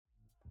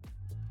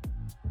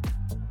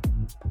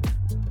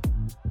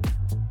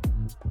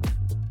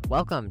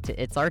Welcome to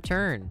It's Our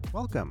Turn.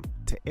 Welcome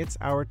to It's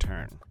Our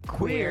Turn.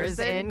 Queers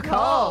in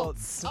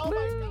Cults. Oh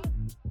my God.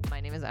 My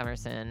name is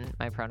Emerson.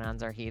 My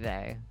pronouns are he,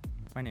 they.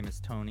 My name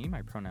is Tony.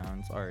 My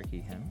pronouns are he,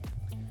 him.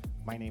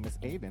 My name is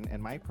Aydan,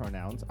 and my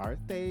pronouns are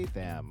they,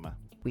 them.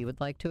 We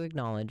would like to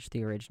acknowledge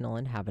the original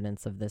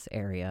inhabitants of this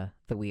area,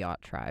 the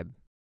Wiyot tribe,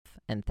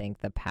 and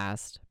thank the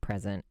past,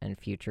 present, and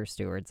future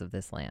stewards of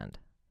this land.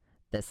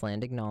 This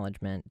land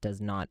acknowledgement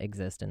does not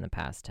exist in the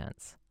past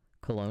tense.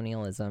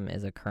 Colonialism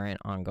is a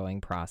current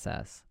ongoing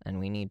process, and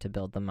we need to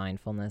build the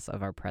mindfulness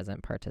of our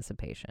present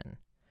participation.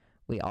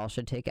 We all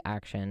should take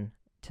action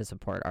to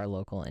support our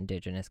local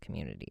indigenous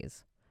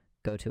communities.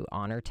 Go to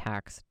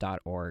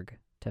honortax.org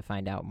to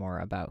find out more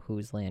about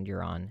whose land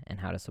you're on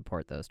and how to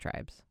support those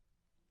tribes.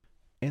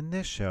 In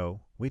this show,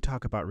 we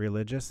talk about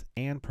religious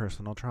and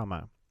personal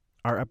trauma.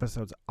 Our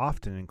episodes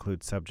often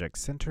include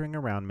subjects centering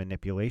around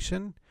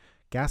manipulation,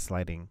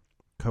 gaslighting,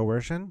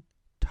 coercion,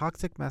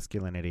 toxic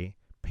masculinity,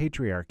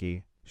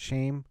 patriarchy,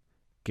 shame,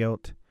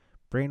 guilt,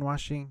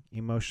 brainwashing,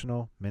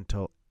 emotional,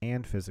 mental,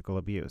 and physical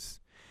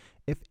abuse.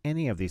 If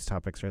any of these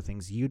topics are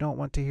things you don't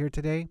want to hear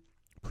today,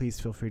 please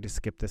feel free to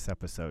skip this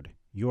episode.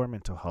 Your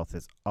mental health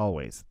is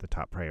always the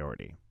top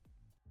priority.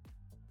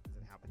 Is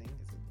it happening?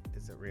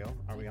 Is it real?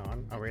 Are we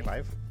on? Are we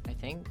live? I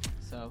think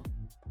so.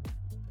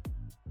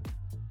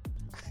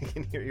 I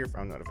can hear your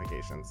phone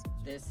notifications.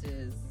 This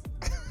is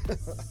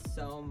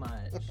so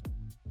much.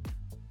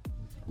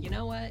 You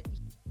know what?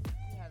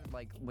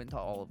 Went to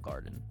Olive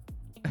Garden.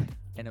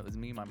 And it was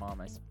me, my mom,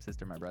 my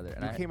sister, my brother.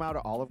 And You came out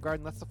of Olive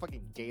Garden? That's the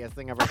fucking gayest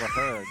thing I've ever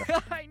heard.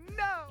 I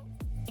know!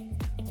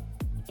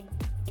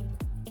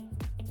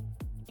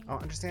 I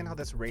don't understand how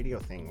this radio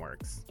thing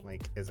works.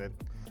 Like, is it...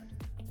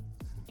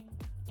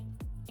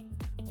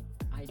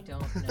 I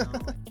don't know.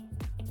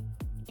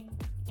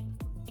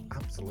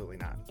 Absolutely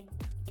not.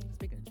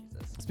 Speaking of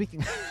Jesus.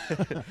 Speaking...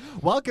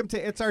 Welcome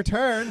to It's Our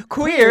Turn.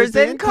 Queers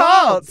in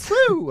Cults.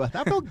 Woo!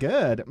 That felt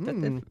good.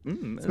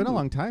 It's been a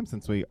long time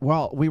since we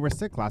were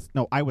sick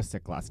I was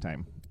sick last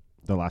time.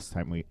 The last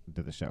time we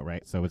did the show,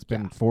 right? So it's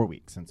been 4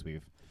 weeks since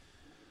we've...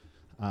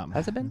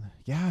 Has it been?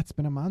 Yeah, it's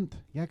been a month.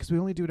 Yeah, because we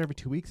only do it every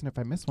 2 weeks, and if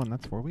I miss one,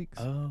 that's 4 weeks.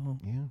 Oh.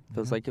 Yeah.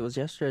 Feels like it was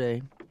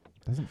yesterday.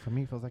 Doesn't for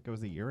me. Feels like it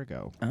was a year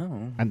ago.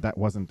 Oh. And that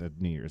wasn't a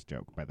New Year's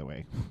joke, by the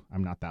way.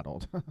 I'm not that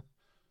old.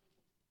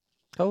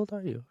 How old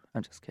are you?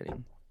 I'm just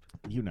kidding.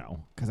 You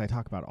know, because I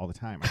talk about it all the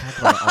time. I talk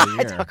about it all year.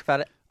 I talk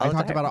about it all I the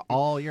talked time. about it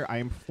all year. I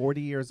am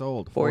 40 years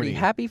old. 40.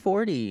 Happy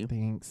 40.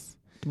 Thanks.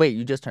 Wait,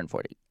 you just turned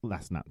 40.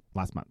 Last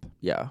month.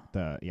 Yeah.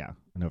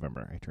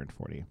 November. I turned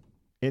 40.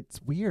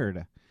 It's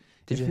weird.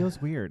 It feels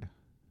weird.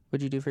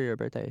 What'd you do for your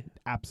birthday?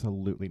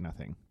 Absolutely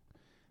nothing.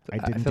 I I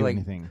didn't feel do like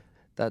anything.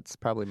 That's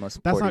probably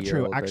most. That's not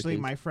true. 40-year-old Actually,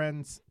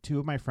 birthdays. two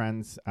of my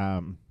friends,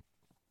 and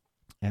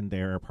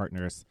their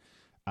partners,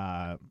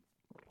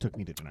 took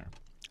me to dinner.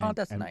 Oh,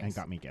 that's and nice.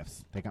 got me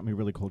gifts. They got me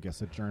really cool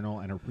gifts, a journal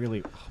and a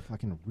really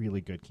fucking really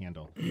good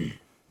candle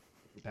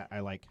that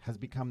I like. Has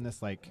become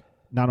this like.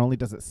 Not only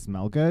does it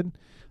smell good,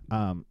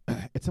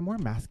 it's a more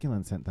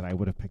masculine scent that I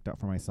would have picked up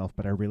for myself,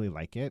 but I really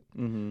like it.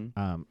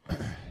 Mm-hmm.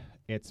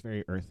 It's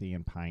very earthy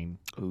and pine.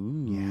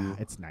 Ooh. Yeah,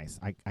 it's nice.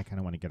 I kind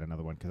of want to get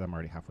another one because I'm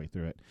already halfway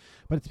through it.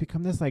 But it's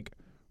become this like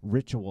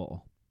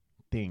ritual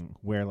thing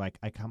where like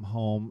I come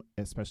home,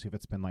 especially if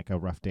it's been like a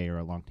rough day or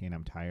a long day and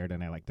I'm tired,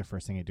 and I like the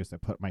first thing I do is I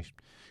put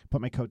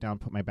my coat down,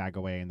 put my bag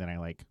away, and then I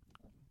like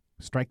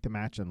strike the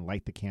match and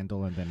light the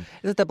candle, and then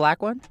Is it the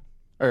black one?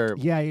 Or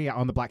yeah,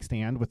 on the black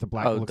stand with the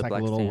black, it looks the like a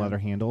black little stand. leather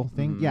handle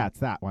thing. Mhm. Yeah, it's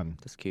that one.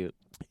 That's cute.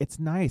 It's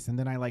nice, and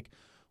then I like,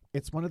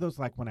 it's one of those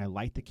like when I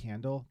light the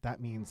candle, that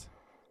means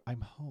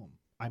I'm home.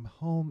 I'm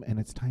home, and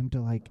it's time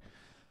to like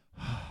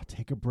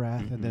take a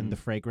breath, and then the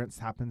fragrance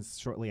happens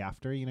shortly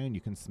after, you know, and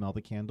you can smell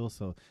the candle.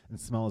 So, and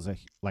smell is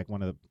like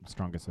one of the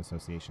strongest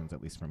associations,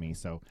 at least for me.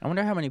 So, I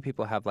wonder how many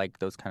people have like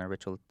those kind of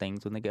ritual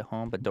things when they get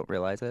home but don't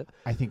realize it.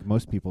 I think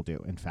most people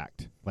do, in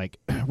fact, like,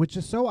 which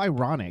is so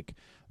ironic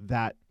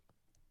that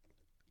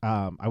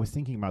I was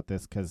thinking about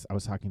this because I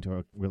was talking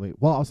to I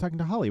was talking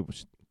to Holly,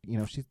 which, you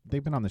know,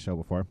 they've been on the show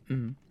before,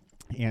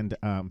 and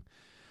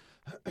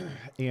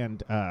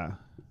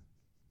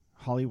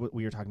Holly,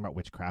 we were talking about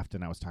witchcraft,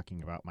 and I was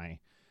talking about my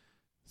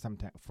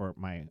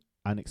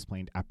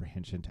unexplained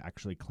apprehension to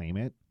actually claim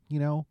it, you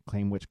know,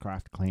 claim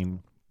witchcraft,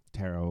 claim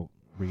tarot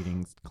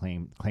readings,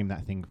 claim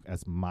that thing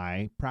as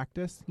my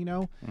practice, you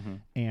know.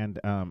 And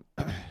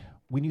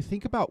when you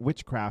think about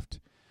witchcraft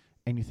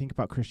and you think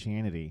about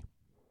Christianity,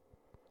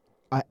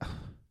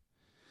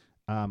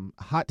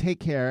 hot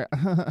take here,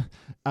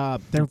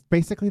 they're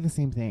basically the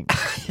same thing.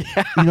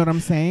 Yeah. You know what I'm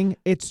saying?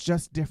 It's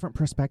just different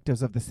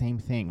perspectives of the same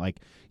thing.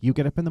 Like, you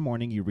get up in the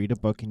morning, you read a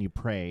book, and you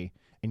pray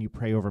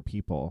over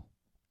people.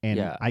 And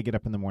Yeah. I get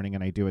up in the morning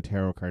and I do a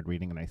tarot card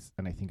reading, and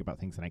I think about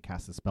things and I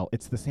cast a spell.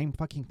 It's the same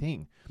fucking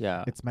thing.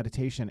 Yeah. It's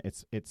meditation.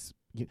 It's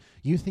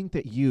you think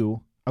that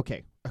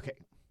okay.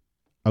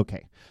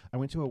 I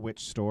went to a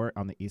witch store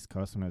on the East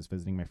Coast when I was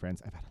visiting my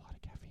friends. I've had a lot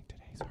of caffeine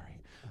today. Sorry.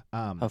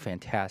 Oh,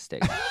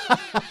 fantastic.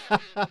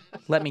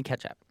 Let me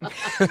catch up.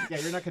 Yeah,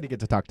 you're not going to get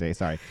to talk today,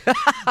 sorry.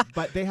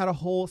 But they had a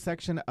whole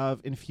section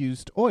of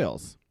infused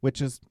oils,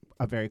 which is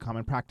a very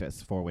common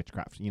practice for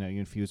witchcraft. You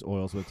infuse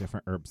oils with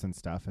different herbs and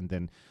stuff, and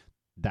then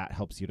that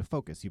helps you to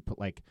focus. You put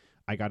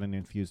I got an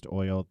infused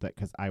oil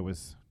because I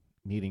was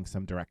needing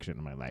some direction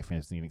in my life and I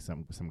was needing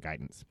some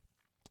guidance.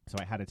 So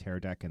I had a tarot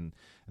deck, and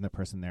the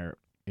person there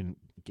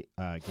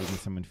gave me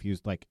some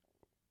infused like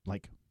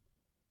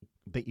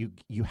that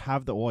you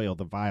have the oil,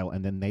 the vial,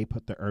 and then they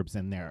put the herbs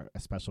in there, a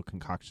special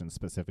concoction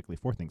specifically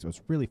for things. It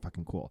was really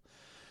fucking cool.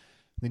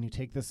 Then you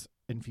take this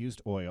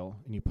infused oil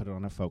and you put it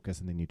on a focus,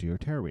 and then you do your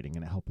tarot reading,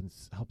 and it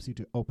helps you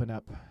to open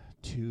up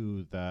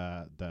to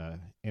the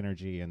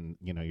energy and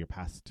your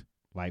past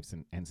lives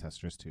and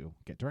ancestors to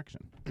get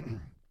direction.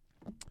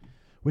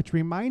 Which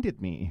reminded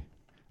me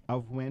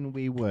of when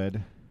we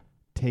would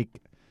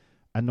take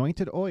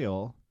anointed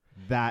oil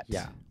that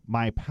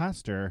my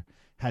pastor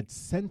had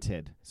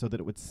scented so that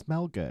it would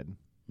smell good,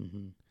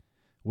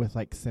 with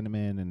like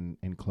cinnamon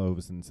and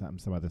cloves and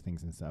some other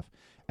things and stuff.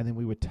 And then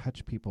we would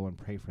touch people and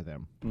pray for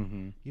them.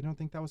 You don't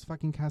think that was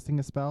fucking casting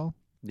a spell?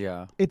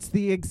 Yeah. It's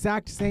the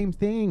exact same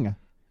thing.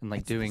 And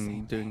like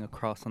doing a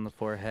cross on the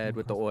forehead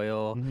with the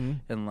oil,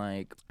 and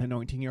like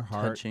anointing your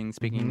heart, touching,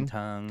 speaking in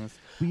tongues.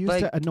 We used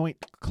to anoint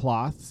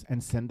cloths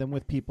and send them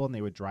with people, and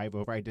they would drive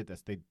over. I did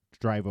this. They'd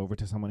drive over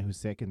to someone who's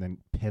sick and then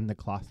pin the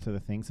cloth to the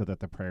thing so that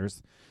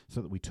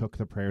we took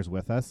the prayers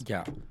with us.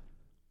 Yeah.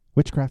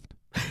 Witchcraft.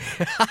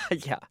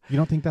 Yeah. You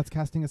don't think that's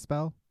casting a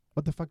spell?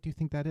 What the fuck do you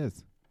think that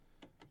is?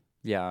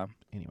 Yeah.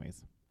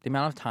 Anyways. The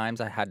amount of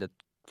times I had to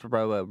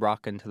throw a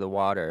rock into the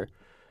water,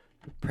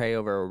 pray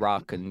over a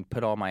rock, and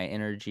put all my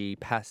energy,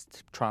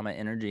 past trauma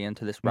energy,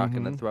 into this rock,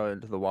 and then throw it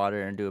into the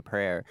water and do a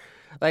prayer.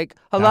 Like,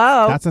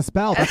 hello? That's a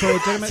spell. That's a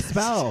legitimate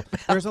spell.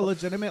 There's a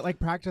legitimate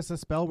practice a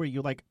spell where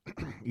you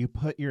you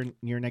put your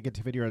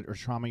negativity or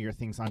trauma, your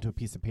things onto a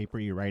piece of paper,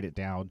 you write it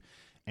down,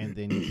 and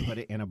then you put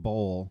it in a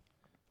bowl,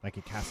 like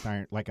a cast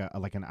iron, like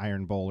an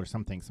iron bowl or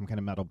something, some kind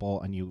of metal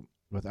bowl, and you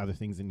with other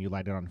things, and you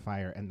light it on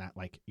fire, and that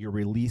you're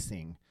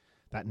releasing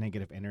that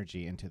negative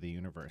energy into the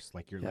universe,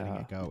 like you're letting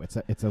it go.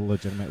 It's a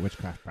legitimate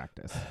witchcraft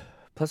practice.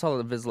 Plus all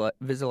the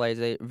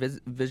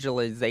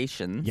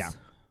visualizations. Yeah.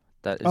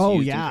 That is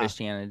used in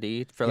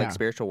Christianity for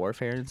spiritual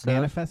warfare and stuff.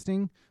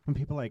 Manifesting, when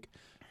people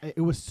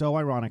it was so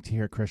ironic to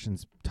hear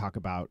Christians talk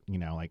about,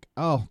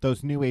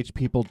 those new age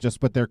people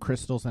just with their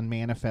crystals and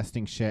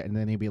manifesting shit, and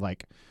then they'd be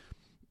like,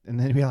 I'm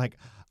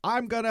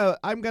gonna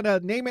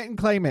name it and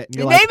claim it. And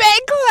you're name it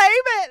and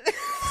claim it,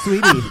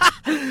 sweetie.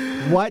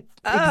 What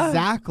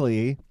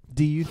exactly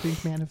do you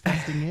think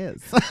manifesting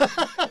is?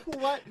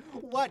 What?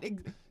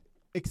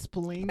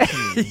 Explain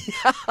to me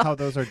how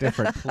those are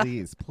different,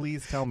 please.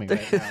 Please tell me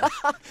right now.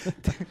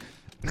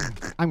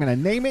 I'm gonna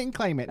name it and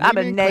claim it. I'm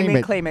gonna name it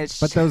and claim it.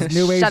 But those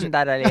new age.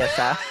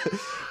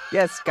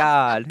 Yes,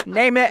 God.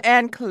 Name it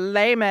and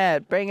claim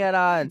it. Bring it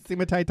on.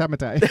 Simatai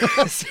tamatai.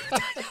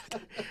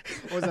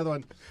 What was the other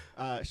one?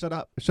 Shut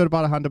up. Should have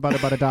bought a Honda,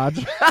 bought a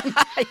Dodge.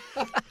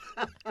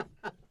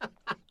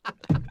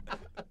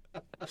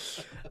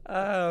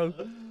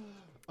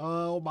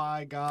 Oh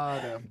my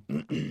God.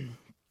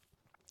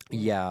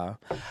 Yeah.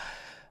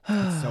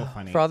 It's so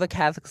funny. For all the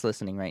Catholics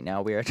listening right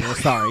now, we are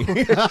sorry.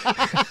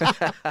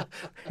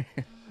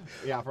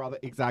 Yeah, for all the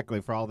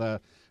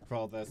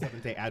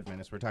Seventh-day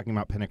Adventists, we're talking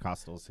about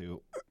Pentecostals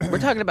who we're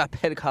talking about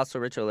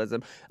Pentecostal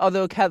ritualism.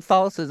 Although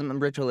Catholicism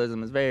and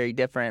ritualism is very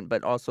different,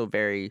 but also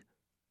very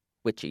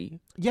witchy.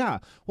 Yeah.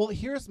 Well,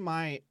 here's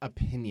my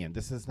opinion.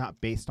 This is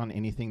not based on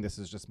anything. This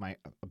is just my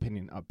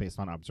opinion based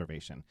on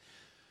observation.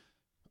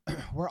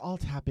 We're all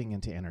tapping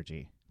into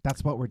energy.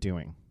 That's what we're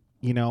doing,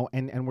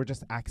 and we're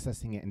just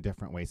accessing it in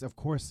different ways. Of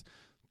course,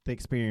 the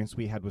experience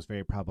we had was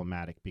very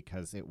problematic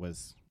because it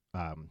was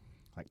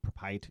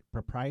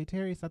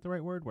proprietary. Is that the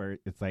right word? Where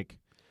it's like,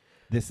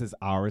 this is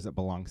ours. It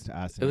belongs to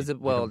us. It was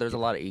there's a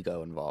lot of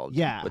ego involved.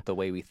 Yeah. With the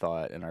way we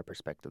thought and our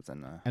perspectives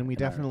and we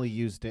definitely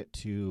used it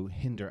to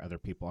hinder other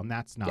people, and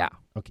that's not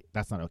okay.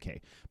 That's not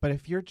okay. But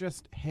if you're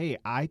just, hey,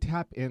 I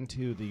tap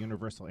into the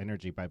universal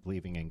energy by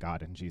believing in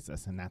God and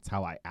Jesus, and that's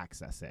how I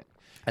access it.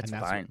 That's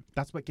fine.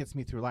 That's what gets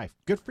me through life.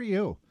 Good for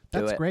you.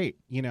 That's great.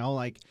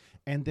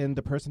 And then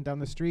the person down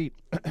the street.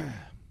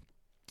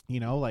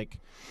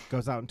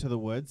 Goes out into the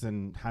woods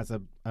and has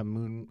a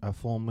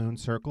full moon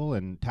circle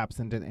and taps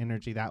into the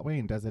energy that way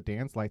and does a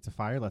dance, lights a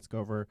fire, lets go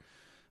over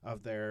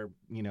of their,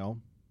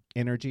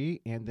 energy,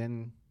 and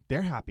then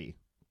they're happy.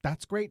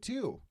 That's great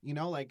too.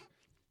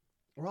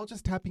 We're all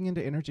just tapping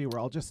into energy. We're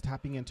all just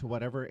tapping into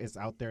whatever is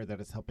out there that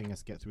is helping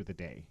us get through the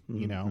day,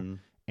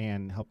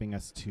 and helping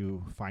us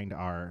to find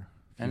our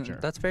future.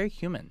 And that's very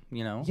human,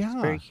 Yeah.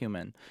 It's very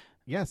human.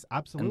 Yes,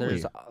 absolutely. And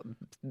there's a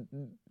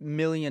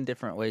million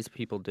different ways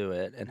people do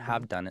it and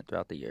have done it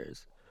throughout the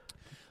years.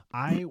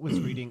 I was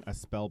reading a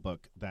spell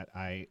book that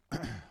I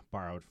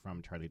borrowed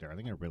from Charlie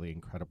Darling, a really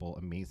incredible,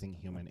 amazing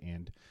human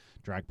and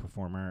drag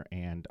performer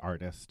and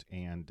artist.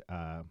 And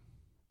I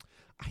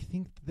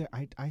think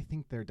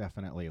they're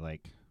definitely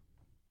like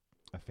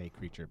a fake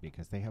creature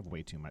because they have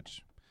way too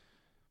much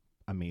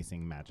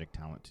amazing magic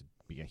talent to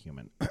be a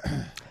human.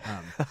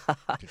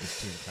 Which is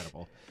just too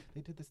incredible.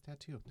 They did this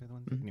tattoo. They're the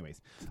ones.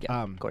 Anyways.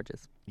 Yeah,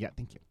 gorgeous. Yeah,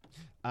 thank you.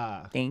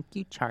 Thank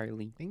you,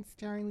 Charlie. Thanks,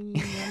 Charlie.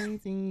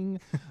 Amazing.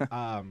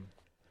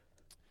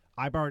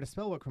 I borrowed a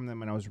spell book from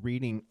them when I was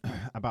reading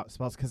about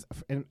spells because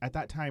at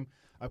that time,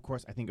 of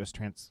course, I think it was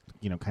kind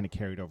of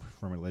carried over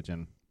from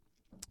religion,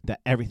 that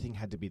everything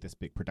had to be this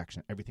big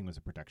production. Everything was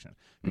a production.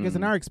 Because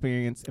in our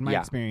experience, in my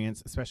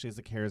experience, especially as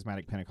a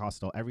charismatic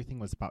Pentecostal, everything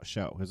was about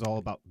show. It was all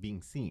about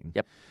being seen.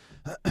 Yep.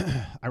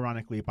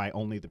 Ironically, by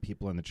only the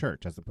people in the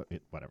church,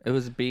 whatever. It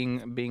was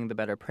being the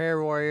better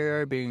prayer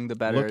warrior, being the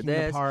better looking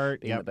this, the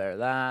part, being the better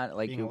that,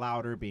 like being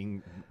louder,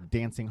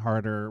 dancing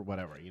harder,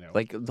 whatever,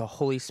 Like the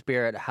Holy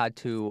Spirit had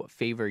to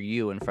favor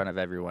you in front of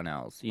everyone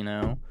else,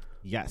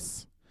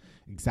 Yes,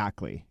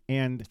 exactly.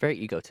 And it's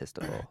very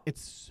egotistical.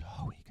 It's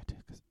so egotistical.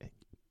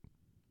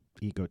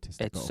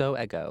 It's so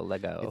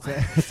Lego.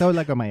 It's so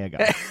Lego my ego.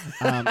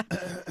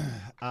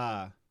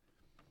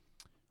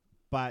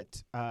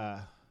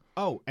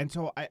 And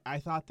so I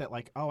thought that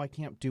I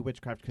can't do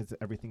witchcraft because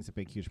everything's a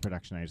big, huge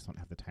production. I just don't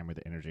have the time or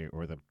the energy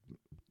or the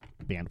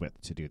bandwidth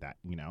to do that,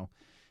 And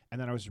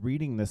then I was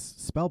reading this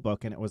spell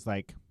book, and it was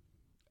like,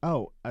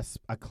 a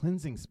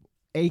cleansing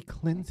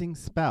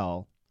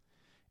spell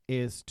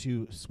is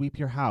to sweep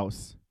your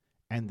house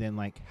and then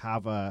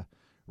have a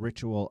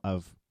ritual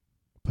of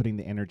putting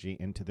the energy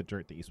into the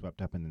dirt that you swept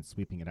up and then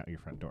sweeping it out your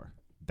front door.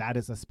 That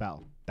is a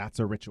spell. That's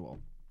a ritual.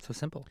 So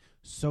simple.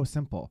 So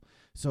simple.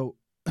 So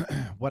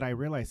what I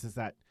realize is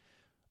that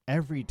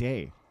every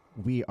day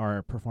we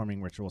are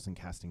performing rituals and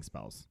casting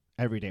spells.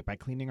 Every day by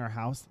cleaning our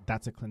house,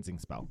 that's a cleansing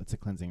spell. It's a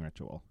cleansing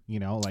ritual.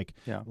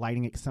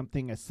 Lighting it,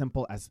 something as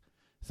simple as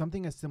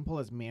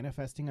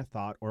manifesting a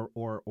thought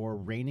or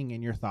reigning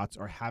in your thoughts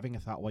or having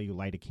a thought while you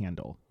light a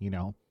candle,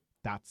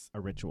 That's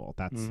a ritual.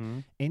 That's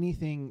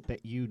anything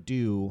that you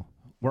do.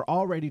 We're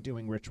already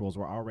doing rituals.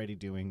 We're already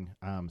doing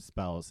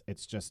spells.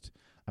 It's just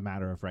a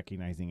matter of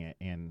recognizing it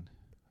and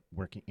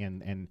working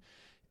and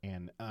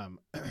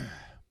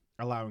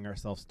allowing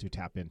ourselves to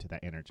tap into that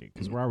energy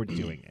because we're already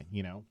doing it,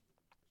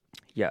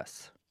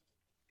 Yes.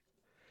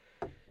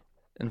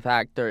 In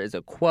fact, there is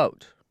a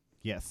quote.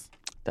 Yes.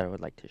 That I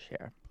would like to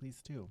share. Please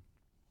do.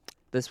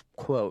 This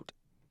quote.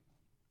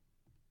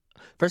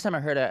 First time I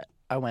heard it,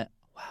 I went,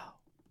 wow.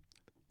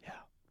 Yeah.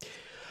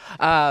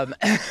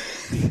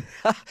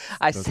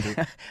 I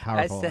said,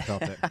 powerful. I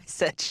felt it. I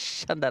said,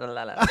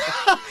 shandaralala.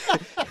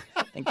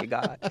 Thank you,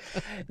 God.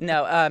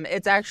 No,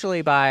 it's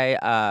actually by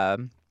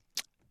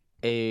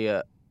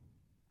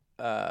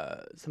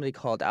somebody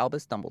called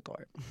Albus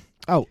Dumbledore.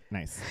 Oh,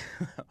 nice.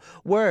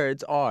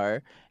 Words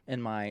are,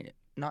 in my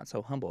not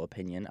so humble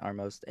opinion, our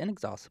most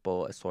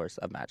inexhaustible source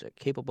of magic,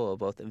 capable of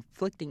both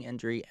inflicting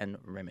injury and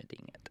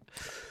remedying it.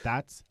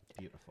 That's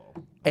beautiful.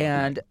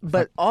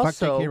 But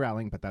also, fuck J.K.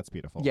 Rowling, but that's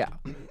beautiful. Yeah,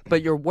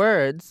 but your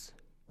words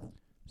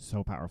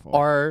so powerful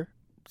are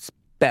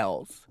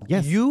spells.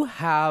 Yes, you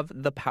have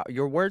the power.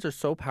 Your words are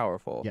so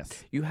powerful.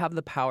 Yes, you have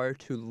the power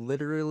to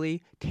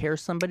literally tear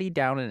somebody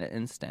down in an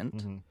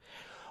instant,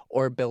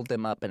 or build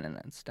them up in an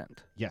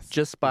instant. Yes,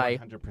 just by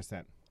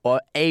 100%. Or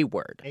a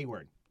word. A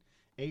word.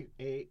 A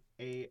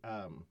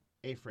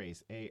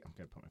phrase. I'm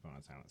gonna put my phone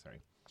on silent.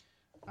 Sorry.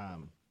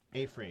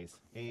 A phrase.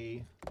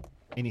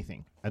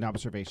 Anything. An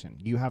observation.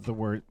 You have the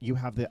word. You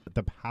have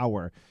the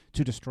power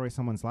to destroy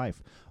someone's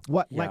life.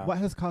 What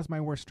has caused my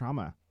worst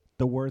trauma?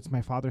 The words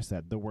my father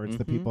said. The words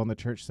the people in the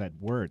church said.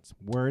 Words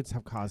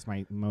have caused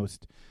my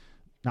most,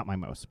 not my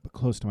most, but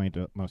close to my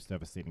most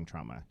devastating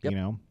trauma.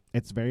 Yep.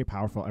 It's very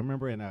powerful. I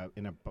remember in a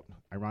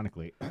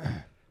ironically,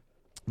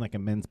 like a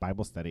men's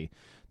Bible study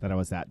that I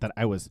was at, that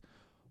I was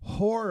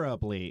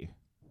horribly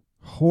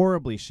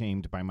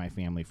shamed by my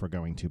family for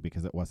going to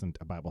because it wasn't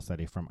a Bible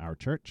study from our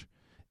church.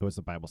 It was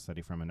a Bible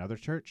study from another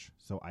church,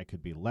 so I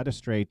could be led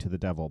astray to the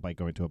devil by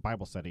going to a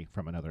Bible study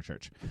from another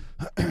church.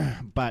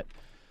 But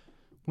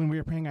when we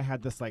were praying, I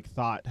had this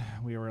thought.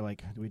 We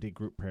did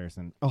group prayers,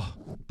 and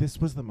this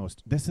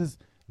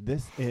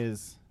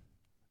is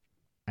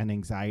an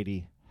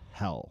anxiety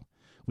hell.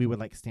 We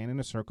would stand in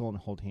a circle and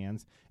hold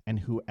hands,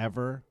 and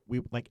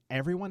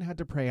everyone had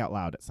to pray out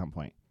loud at some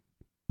point.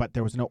 But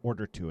there was no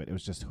order to it. It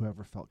was just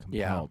whoever felt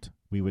compelled. Yeah.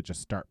 We would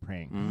just start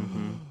praying.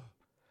 Mm-hmm.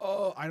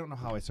 I don't know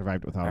how I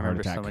survived without a heart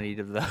attack. I remember so many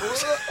of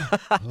those.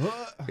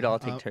 We'd all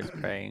take turns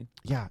praying.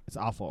 Yeah, it's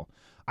awful.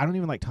 I don't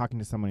even like talking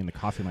to someone in the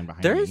coffee line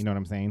behind me. You know what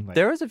I'm saying?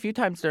 There was a few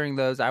times during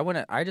those I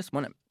just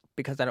wouldn't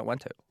because I don't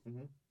want to.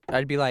 Mm-hmm.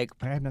 I'd be like,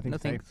 I have nothing to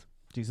thanks. say.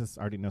 Jesus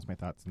already knows my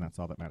thoughts, and that's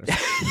all that matters.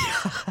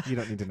 You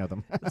don't need to know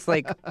them. It's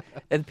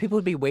and people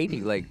would be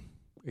waiting. Are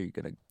you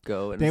gonna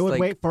go? And they would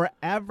wait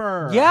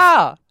forever.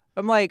 Yeah.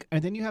 I'm like,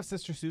 and then you have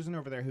Sister Susan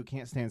over there who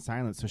can't stand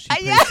silence, so she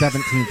prays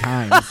 17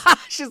 times.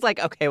 She's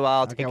like, okay, well,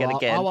 I'll take it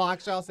again.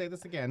 Actually, I'll say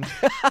this again.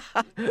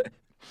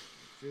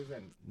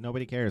 Susan,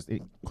 nobody cares,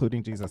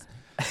 including Jesus.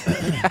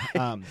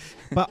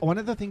 But one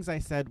of the things I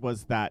said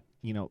was that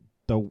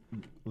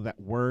that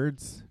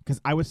words,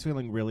 because I was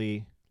feeling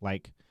really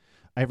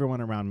everyone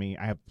around me.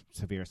 I have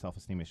severe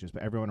self-esteem issues,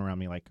 but everyone around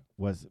me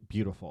was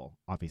beautiful,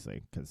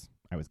 obviously, because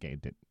I was gay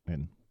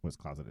and was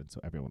closeted.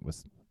 So everyone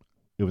was.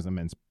 It was a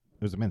men's.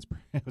 It was a men's.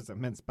 It was a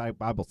men's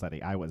Bible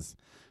study. I was,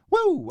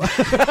 woo.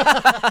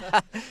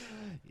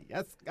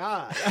 Yes,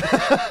 God.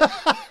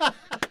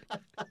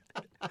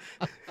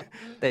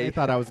 They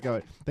thought I was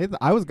going.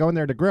 I was going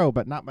there to grow,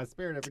 but not my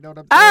spirit. If you know what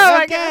I'm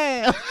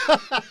saying. Oh,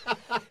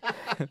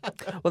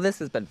 okay. Well, this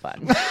has been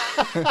fun.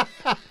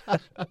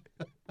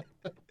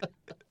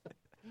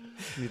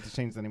 Need to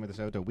change the name of the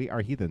show to "We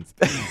Are Heathens."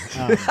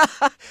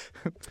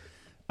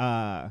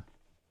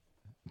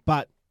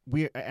 But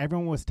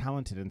everyone was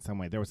talented in some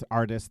way. There was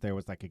artists. There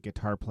was like a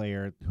guitar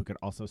player who could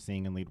also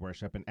sing and lead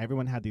worship, and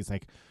everyone had these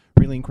like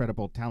really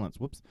incredible talents.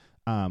 Whoops.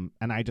 And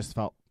I just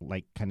felt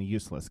like kind of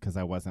useless because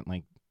I wasn't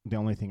like. The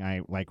only thing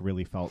I like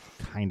really felt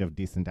kind of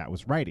decent at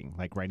was writing,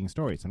 like writing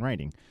stories and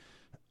writing.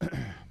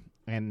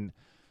 And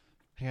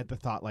I had the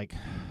thought like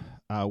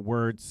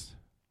words.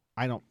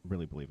 I don't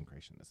really believe in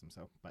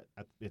creationism, but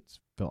it's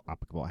still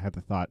applicable. I had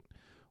the thought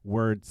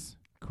words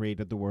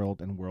created the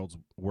world and words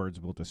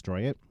will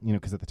destroy it. You know,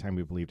 because at the time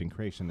we believed in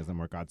creationism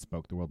where God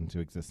spoke the world into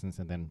existence,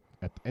 and then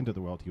at the end of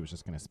the world he was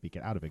just going to speak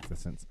it out of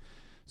existence.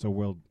 So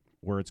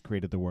words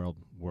created the world,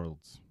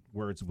 words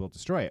will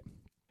destroy it.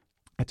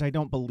 Which I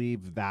don't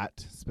believe that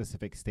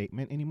specific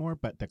statement anymore,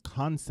 but the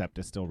concept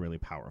is still really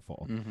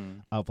powerful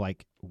of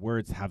like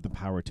words have the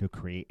power to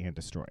create and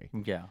destroy.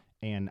 Yeah.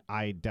 And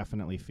I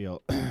definitely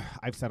feel,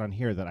 I've said on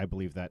here that I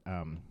believe that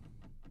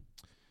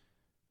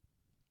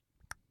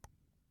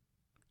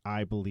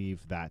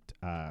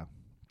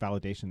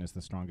validation is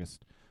the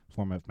strongest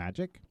form of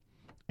magic.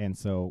 And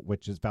so,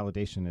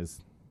 validation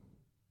is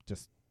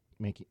just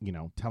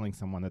telling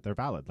someone that they're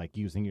valid, like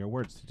using your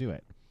words to do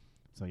it.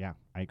 So, yeah,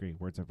 I agree.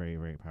 Words are very,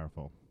 very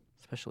powerful.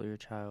 Especially your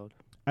child.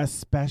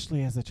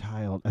 Especially as a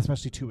child.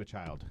 Especially to a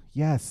child.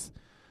 Yes.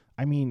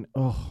 I mean,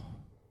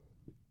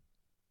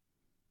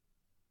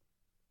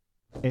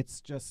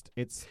 it's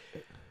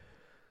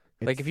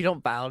like if you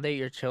don't validate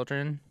your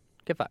children,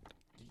 get fucked.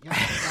 Yeah,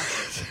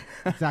 exactly.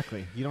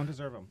 Exactly. You don't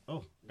deserve them.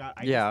 Oh,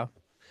 God.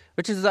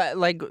 Which is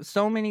like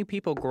so many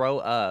people grow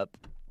up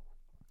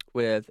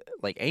with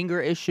like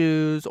anger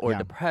issues or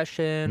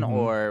depression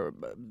or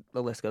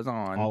the list goes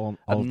on all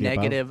of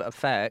negative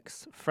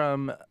effects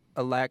from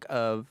a lack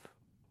of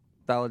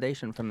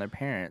validation from their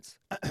parents.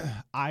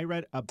 I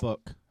read a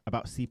book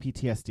about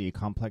CPTSD,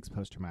 complex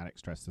post-traumatic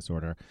stress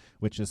disorder,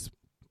 which is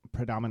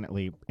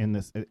predominantly in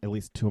this, at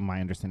least to my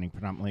understanding,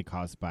 predominantly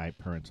caused by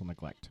parental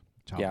neglect,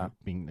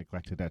 being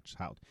neglected as a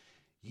child.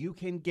 You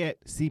can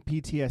get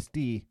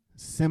CPTSD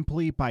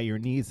simply by your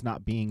needs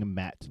not being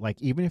met.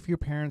 Like even if your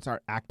parents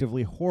are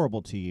actively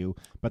horrible to you,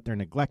 but they're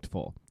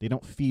neglectful. They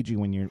don't feed you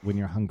when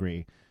you're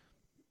hungry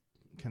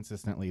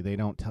consistently. They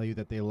don't tell you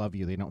that they love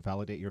you. They don't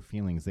validate your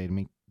feelings.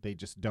 They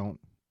just don't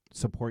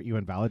support you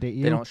and validate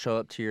you. They don't show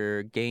up to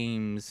your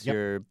games,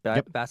 your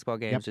basketball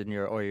games, and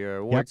your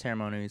award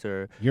ceremonies,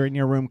 or you're in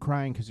your room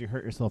crying because you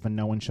hurt yourself and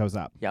no one shows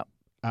up. Yep.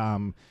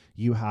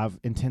 You have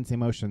intense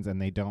emotions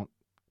and they don't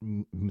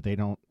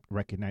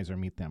recognize or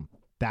meet them.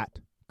 That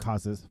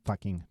causes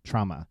fucking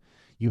trauma.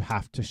 You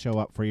have to show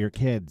up for your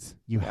kids.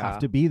 You have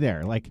to be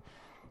there. Like,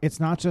 it's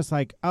not just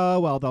like,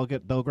 oh well,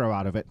 they'll grow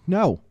out of it.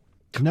 No,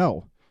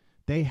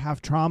 they have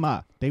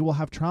trauma. They will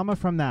have trauma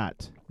from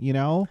that. You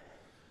know,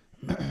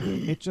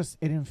 it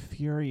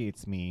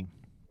infuriates me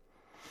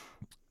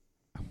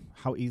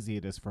how easy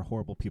it is for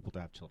horrible people to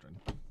have children.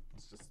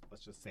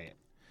 Let's just say it.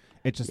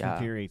 It just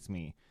infuriates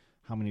me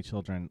how many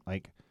children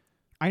like.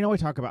 I know I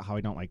talk about how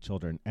I don't like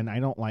children, and I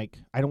don't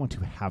want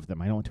to have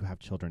them. I don't want to have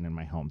children in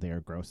my home. They are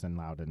gross and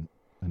loud and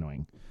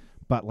annoying.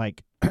 But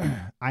like,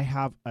 I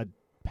have a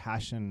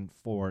passion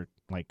for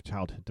like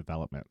childhood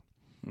development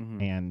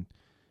and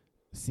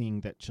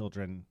seeing that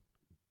children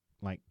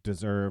like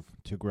deserve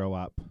to grow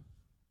up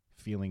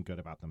feeling good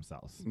about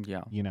themselves.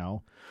 Yeah. You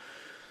know?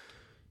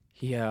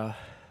 Yeah.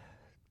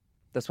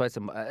 That's why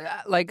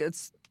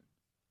it's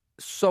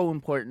so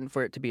important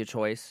for it to be a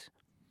choice.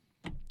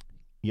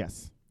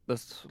 Yes.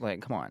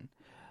 Come on,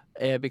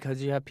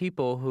 because you have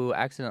people who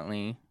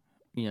accidentally,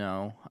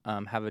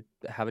 have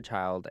a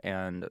child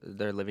and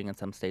they're living in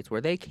some states where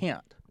they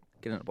can't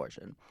get an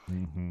abortion,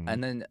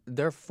 and then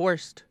they're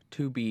forced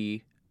to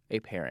be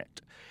a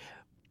parent,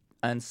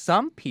 and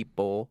some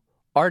people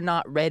are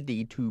not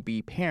ready to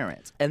be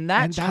parents, and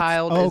that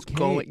child is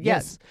going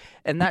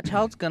and that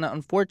child's gonna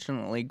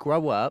unfortunately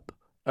grow up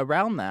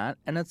around that,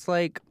 and it's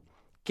like,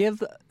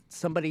 give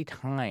somebody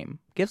time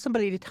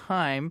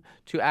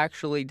to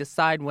actually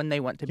decide when they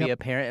want to be a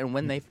parent and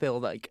when they feel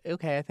like,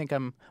 okay, I think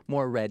I'm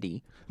more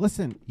ready.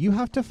 Listen, you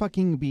have to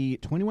fucking be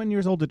 21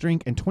 years old to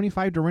drink and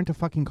 25 to rent a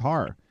fucking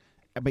car,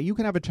 but you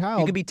can have a child.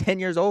 You can be 10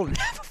 years old and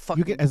have a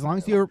fucking as long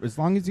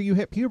as you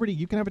hit puberty,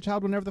 you can have a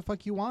child whenever the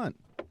fuck you want,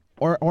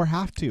 or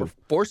have to, or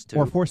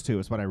forced to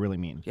is what I really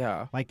mean.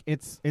 Yeah, like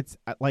it's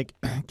like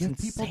give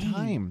people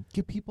time.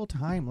 Give people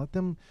time. Let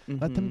them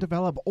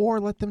develop, or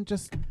let them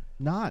just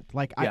not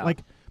like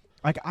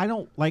I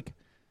don't like.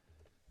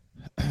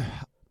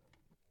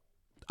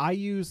 I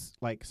use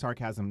like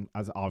sarcasm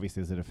as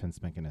obviously as a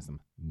defense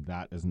mechanism.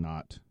 That is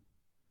not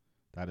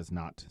That is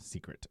not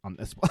secret on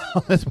this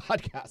on this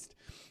podcast.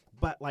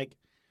 But like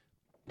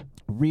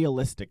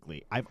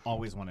realistically, I've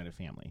always wanted a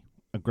family.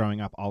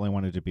 Growing up, all I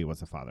wanted to be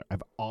was a father.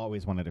 I've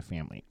always wanted a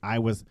family.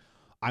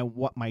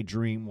 What my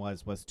dream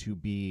was to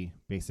be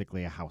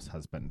basically a house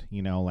husband,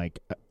 you know, like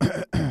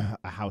a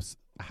house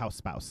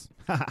spouse,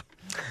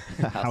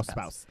 a house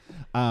spouse.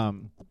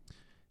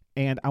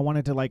 And I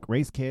wanted to like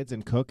raise kids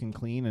and cook and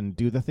clean and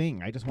do the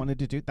thing. I just wanted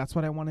to do, that's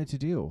what I wanted to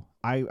do.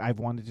 I've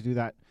wanted to do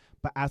that.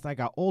 But as I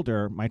got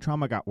older, my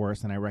trauma got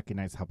worse and I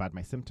recognized how bad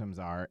my symptoms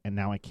are. And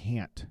now I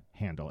can't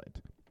handle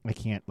it. I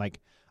can't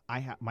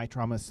my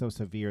trauma is so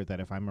severe that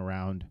if I'm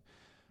around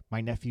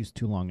my nephew's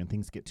too long and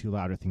things get too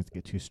loud or things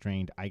get too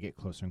strained, I get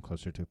closer and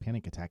closer to a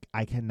panic attack.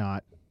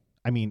 To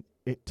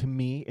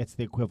me, it's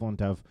the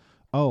equivalent of,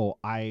 oh,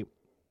 I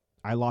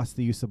lost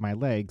the use of my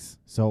legs,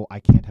 so I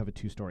can't have a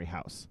 2-story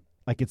house.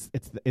 Like it's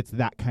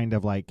that kind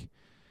of like,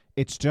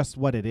 it's just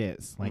what it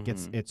is. Like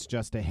it's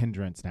just a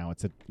hindrance now.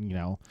 It's a, you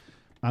know,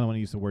 I don't want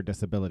to use the word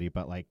disability,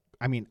 but like,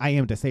 I mean, I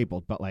am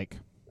disabled, but like,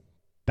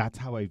 that's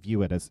how I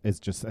view it as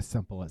just as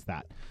simple as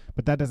that.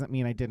 But that doesn't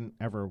mean I didn't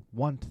ever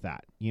want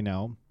that, you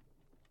know?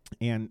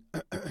 And I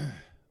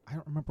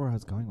don't remember where I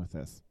was going with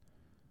this.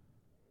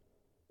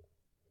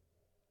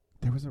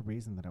 There was a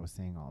reason that I was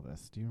saying all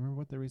this. Do you remember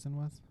what the reason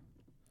was?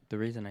 The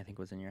reason I think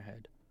was in your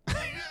head.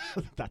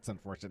 That's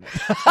unfortunate.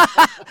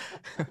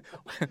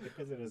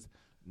 Because it is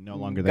no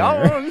longer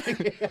there.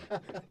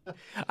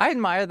 I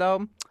admire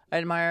though. I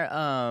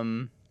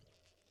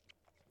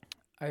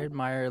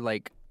admire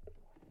like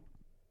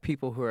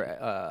people who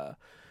are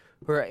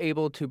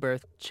able to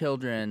birth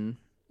children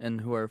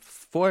and who are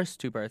forced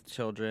to birth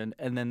children,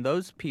 and then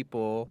those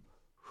people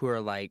who are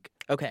like,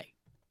 okay,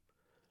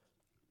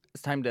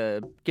 it's time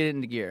to get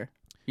into gear.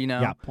 You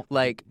know, yeah,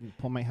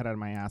 pull my head out of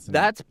my ass. And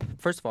that's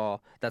first of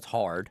all, that's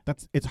hard.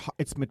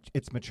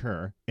 It's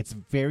mature. It's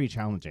very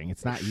challenging.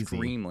 It's not easy.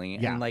 Extremely.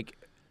 Yeah. And like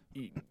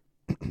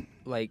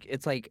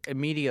it's like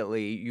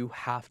immediately you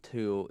have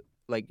to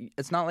like.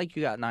 It's not like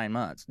you got 9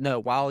 months. No,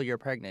 while you're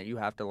pregnant, you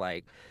have to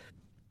like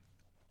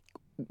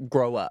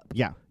grow up.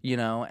 Yeah. You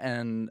know,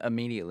 and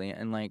immediately,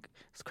 and like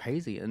it's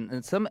crazy.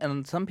 And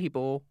some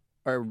people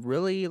are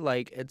really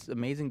like, it's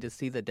amazing to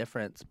see the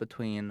difference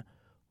between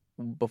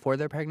before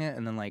they're pregnant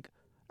and then like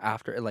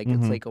after, like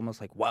it's like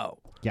almost like, whoa,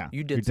 yeah,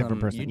 you did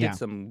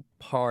some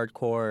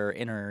hardcore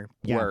inner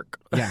work.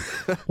 Yeah.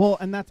 Well,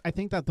 and I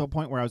think that the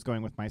point where I was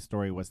going with my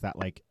story was that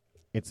like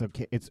it's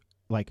okay, it's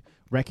like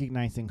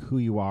recognizing who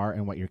you are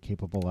and what you're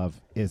capable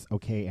of is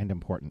okay and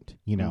important,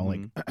 you know.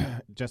 Like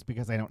just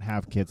because I don't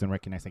have kids and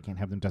recognize I can't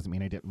have them doesn't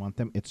mean I didn't want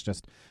them. It's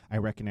just I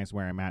recognize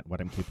where I'm at,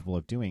 what I'm capable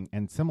of doing.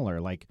 And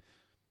similar, like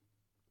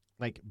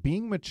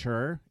being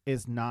mature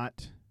is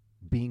not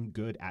being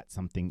good at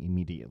something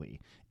immediately.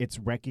 It's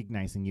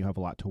recognizing you have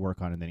a lot to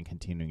work on and then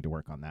continuing to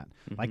work on that.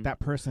 Like that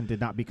person did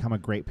not become a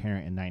great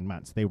parent in 9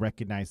 months. They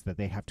recognize that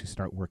they have to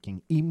start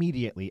working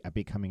immediately at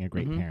becoming a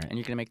great parent. And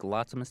you're going to make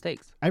lots of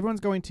mistakes.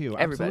 Everyone's going to.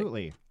 Everybody.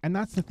 Absolutely. And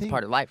that's the thing. It's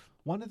part of life.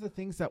 One of the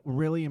things that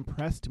really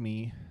impressed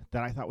me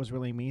that I thought was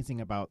really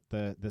amazing about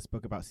this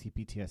book about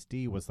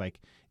CPTSD was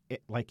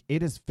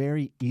it is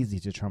very easy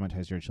to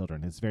traumatize your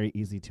children. It's very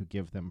easy to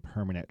give them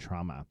permanent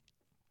trauma.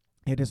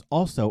 It is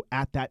also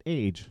at that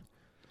age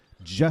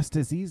just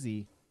as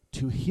easy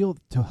to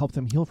help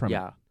them heal from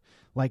it.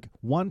 Like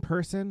one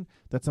person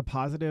that's a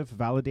positive,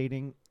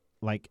 validating,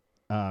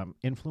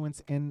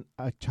 influence in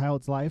a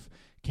child's life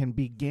can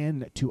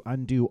begin to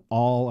undo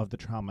all of the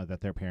trauma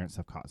that their parents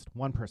have caused.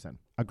 One person,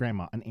 a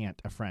grandma, an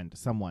aunt, a friend,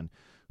 someone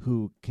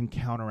who can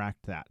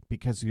counteract that,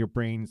 because the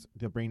brain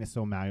is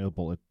so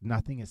malleable.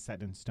 Nothing is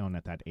set in stone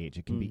at that age.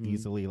 It can be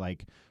easily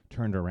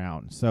turned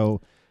around. So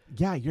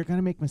yeah, you're going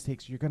to make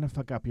mistakes. You're going to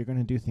fuck up. You're going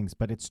to do things,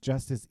 but it's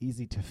just as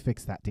easy to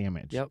fix that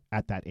damage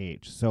at that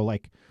age. So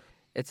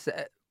it's,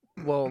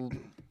 well,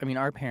 I mean,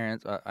 our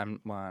parents, I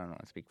don't want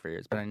to speak for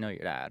yours, but I know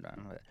your dad.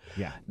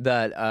 Yeah.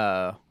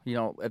 That,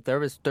 if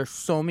there's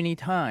so many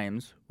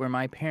times where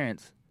my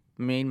parents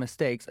made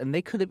mistakes and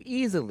they could have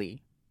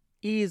easily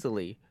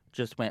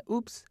just went,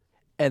 oops,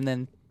 and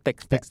then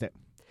fixed it.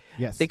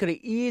 Yes. They could have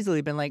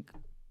easily been like,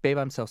 babe,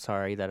 I'm so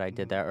sorry that I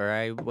did that, or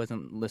I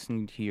wasn't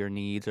listening to your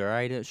needs, or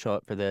I didn't show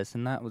up for this,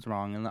 and that was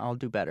wrong, and I'll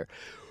do better.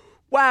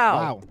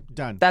 Wow.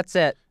 Done. That's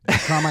it.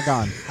 Trauma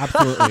gone.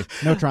 Absolutely.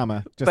 No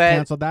trauma. Just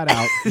canceled that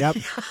out. Yep.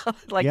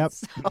 Yep.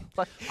 So,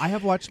 I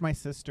have watched my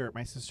sister.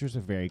 My sister's a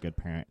very good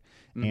parent.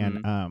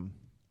 And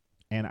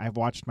I've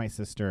watched my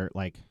sister,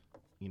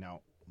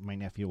 my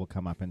nephew will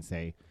come up and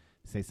say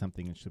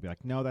something, and she'll be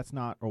like, no, that's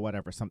not, or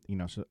whatever,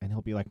 something, and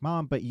he'll be like,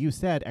 Mom, but you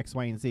said X,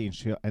 Y, and Z,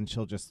 and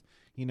she'll just,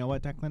 you know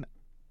what, Declan,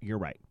 you're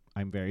right.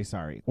 I'm very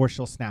sorry. Or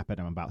she'll snap at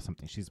him about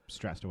something. She's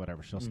stressed or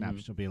whatever. She'll snap.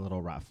 She'll be a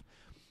little rough.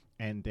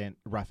 And then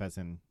rough as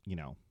in,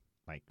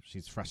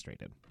 she's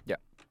frustrated. Yeah.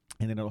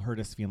 And then it'll hurt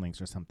his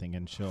feelings or something.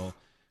 And she'll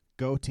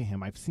go to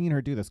him. I've seen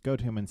her do this. Go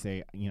to him and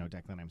say,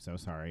 Declan, I'm so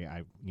sorry.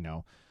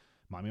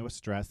 Mommy was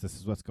stressed. This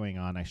is what's going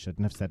on. I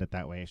shouldn't have said it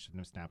that way. I shouldn't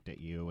have snapped at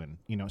you. And,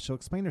 she'll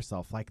explain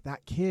herself. Like,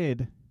 that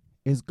kid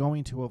is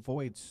going to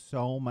avoid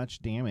so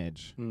much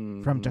damage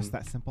from just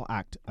that simple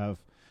act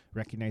of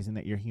recognizing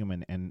that you're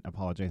human and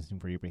apologizing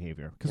for your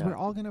behavior. Because we're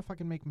all going to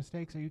fucking make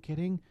mistakes. Are you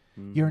kidding?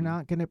 You're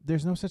not going to,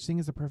 there's no such thing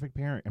as a perfect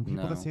parent. And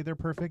people that say they're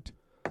perfect,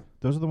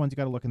 those are the ones you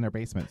got to look in their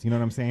basements. You know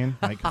what I'm saying?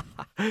 Like,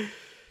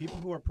 people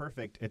who are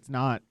perfect, it's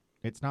not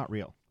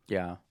real.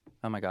 Yeah.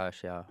 Oh my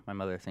gosh, yeah. My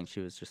mother thinks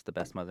she was just the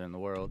best mother in the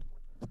world.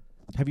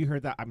 Have you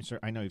heard that? I'm sure,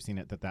 I know you've seen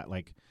it,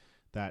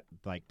 that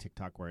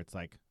TikTok where it's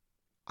like,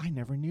 I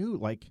never knew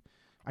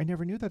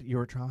that you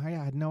were traumatized.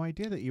 I had no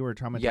idea that you were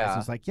traumatized. Yeah.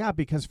 It's like, yeah,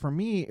 because for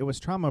me, it was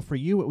trauma. For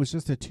you, it was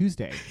just a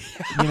Tuesday.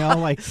 You know,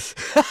 like,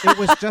 it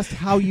was just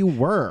how you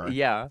were.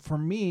 Yeah. For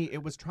me,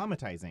 it was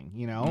traumatizing,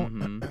 you know?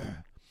 Mm-hmm.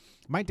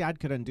 My dad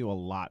could undo a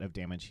lot of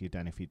damage he'd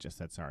done if he just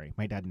said sorry.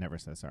 My dad never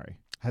says sorry.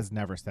 Has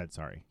never said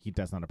sorry. He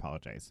does not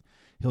apologize.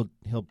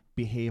 He'll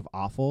behave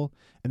awful,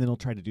 and then he'll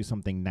try to do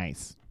something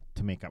nice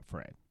to make up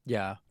for it.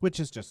 Yeah. Which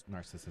is just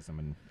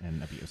narcissism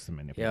and abuse and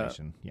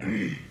manipulation.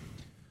 Yeah.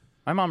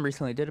 My mom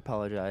recently did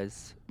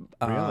apologize.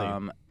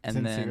 Really? And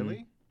Sincerely?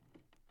 then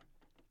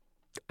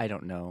I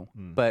don't know.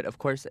 But of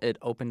course it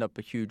opened up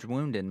a huge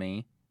wound in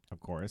me. Of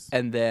course.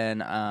 And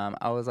then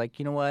I was like,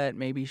 you know what?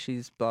 Maybe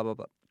she's blah blah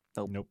blah.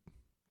 Nope.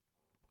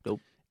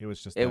 It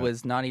was just It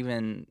wasn't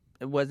even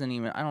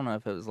I don't know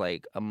if it was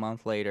like a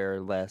month later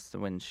or less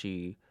when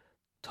she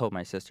told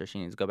my sister she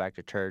needs to go back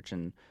to church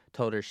and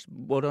told her,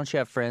 well, don't you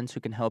have friends who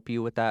can help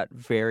you with that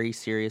very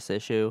serious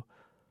issue?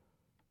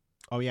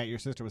 Oh, yeah, your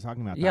sister was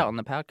talking about that. Yeah, on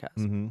the podcast.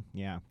 Mm-hmm.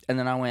 Yeah. And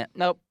then I went,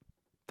 nope,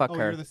 fuck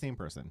her. You're the same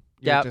person.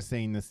 You're Yep. just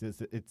saying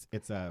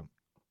it's a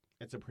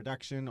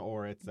production,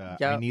 or it's a,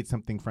 Yep. I need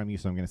something from you,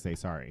 so I'm going to say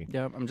sorry.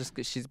 Yeah,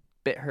 she's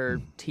bit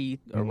her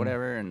teeth or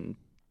whatever, and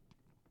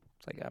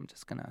it's like, I'm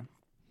just going to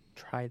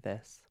try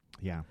this.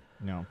 Yeah.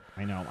 No,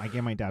 I know. I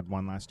gave my dad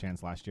one last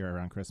chance last year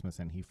around Christmas,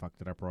 and he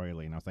fucked it up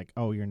royally. And I was like,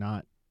 "Oh, you're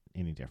not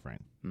any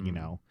different." You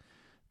know.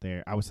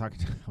 I was talking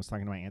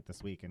to my aunt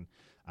this week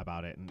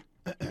about it,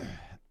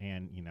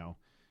 and you know,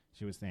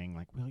 she was saying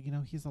like, "Well, you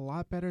know, he's a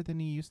lot better than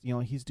he used. You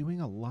know, he's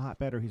doing a lot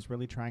better. He's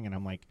really trying." And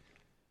I'm like,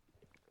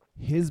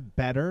 his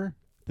better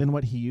than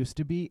what he used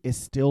to be is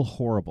still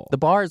horrible. The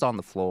bar is on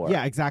the floor.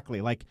 Yeah,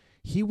 exactly. Like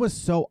he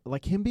was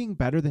him being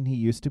better than he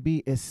used to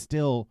be is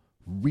still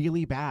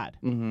really bad.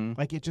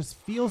 Like it just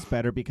feels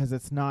better because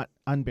it's not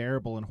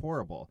unbearable and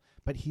horrible,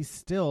 but he's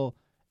still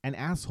an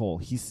asshole.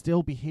 He's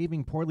still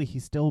behaving poorly.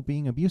 He's still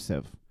being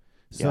abusive.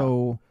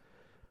 So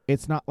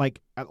it's not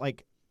like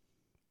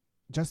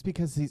just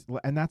because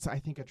and that's, I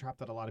think, a trap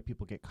that a lot of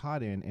people get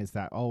caught in is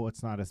that, oh,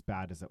 it's not as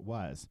bad as it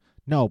was.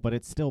 No, but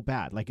it's still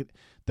bad. Like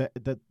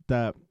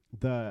the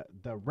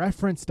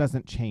reference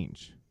doesn't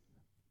change.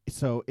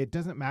 So it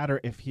doesn't matter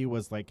if he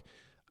was like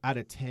at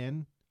a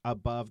 10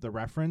 above the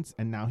reference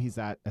and now he's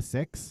at a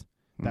 6.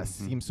 That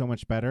seems so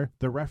much better.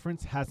 The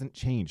reference hasn't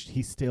changed.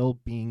 He's still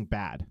being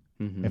bad,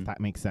 if that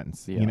makes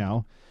sense. You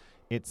know,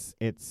 it's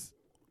a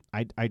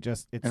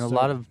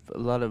lot of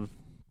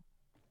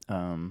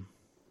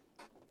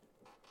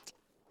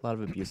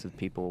abusive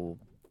people.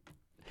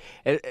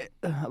 A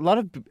lot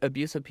of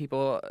abusive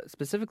people,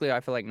 specifically, I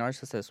feel like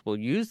narcissists, will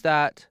use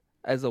that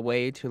as a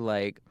way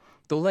to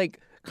they'll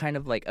kind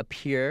of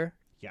appear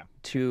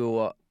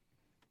to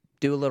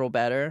do a little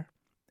better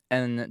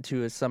and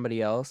to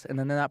somebody else, and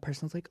then that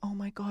person's like, oh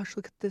my gosh,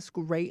 look at this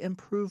great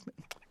improvement.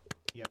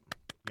 Yep.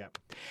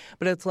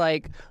 But it's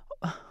like,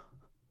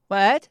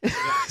 what?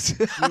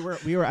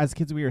 we were as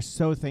kids, we were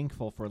so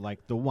thankful for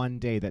like the one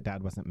day that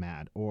Dad wasn't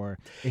mad, or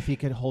if he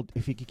could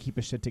keep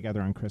his shit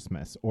together on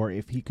Christmas, or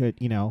if he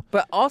could, you know.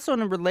 But also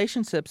in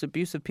relationships,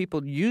 abusive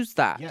people use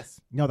that.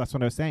 Yes. No, that's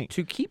what I was saying.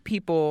 To keep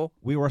people.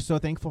 We were so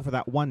thankful for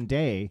that one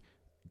day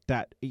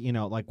that, you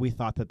know, like we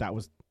thought that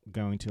was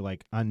going to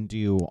like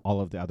undo all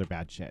of the other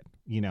bad shit.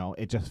 You know,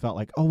 it just felt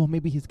like, oh, well,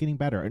 maybe he's getting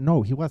better.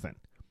 No, he wasn't.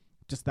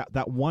 Just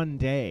that one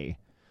day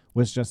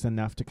was just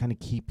enough to kind of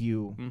keep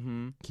you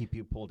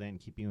pulled in,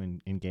 keep you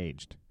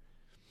engaged.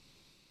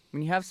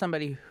 When you have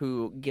somebody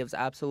who gives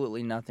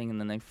absolutely nothing and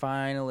then they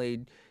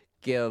finally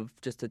give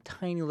just a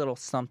tiny little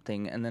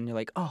something, and then you're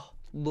like, oh,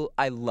 look,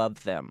 I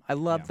love them. I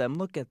love them.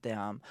 Look at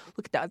them.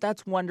 Look at that.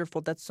 That's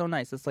wonderful. That's so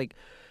nice. It's like,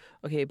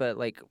 okay, but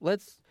like,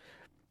 let's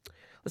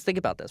think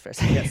about this for a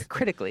second. Yes.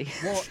 Critically.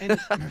 Well, and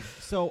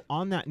so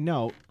on that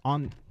note,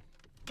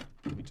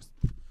 let me just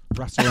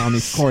rustle around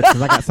these chords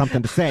because I got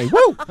something to say.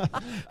 Woo!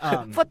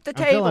 Flip the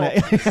table.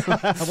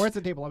 Where's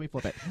the table? Let me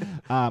flip it.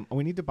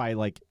 We need to buy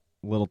like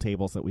little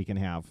tables that we can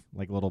have,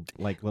 like little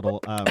like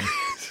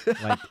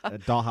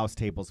dollhouse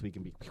tables. We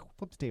can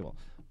flip the table.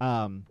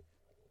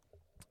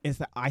 Is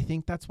that I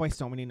think that's why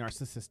so many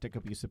narcissistic,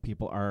 abusive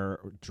people are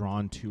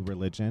drawn to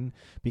religion,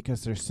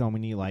 because there's so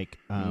many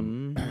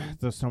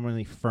there's so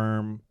many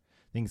firm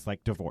things.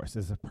 Like divorce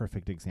is a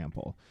perfect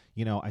example.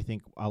 You know, I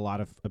think a lot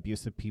of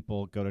abusive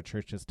people go to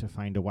churches to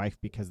find a wife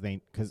because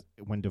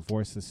when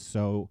divorce is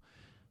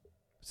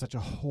such a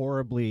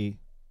horribly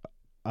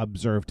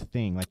observed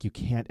thing, like you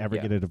can't ever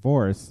get a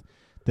divorce,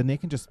 then they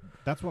can just,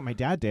 that's what my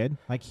dad did.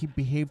 Like he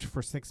behaved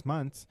for 6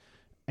 months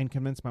and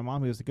convinced my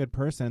mom he was a good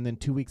person. And then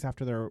 2 weeks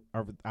after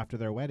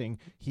their wedding,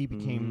 he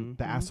became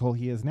the asshole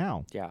he is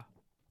now. Yeah.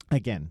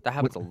 Again, That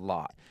happens a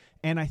lot.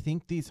 And I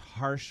think these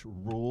harsh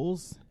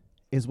rules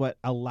is what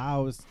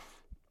allows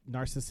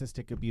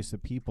narcissistic,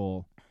 abusive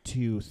people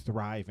to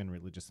thrive in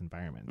religious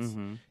environments.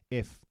 Mm-hmm.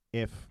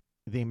 If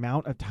the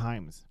amount of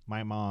times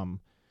my mom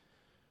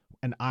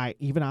and I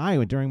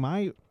during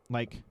my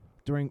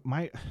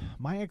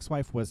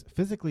ex-wife was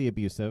physically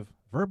abusive,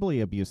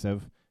 verbally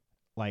abusive,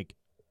 like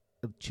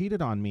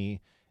cheated on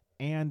me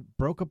and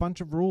broke a bunch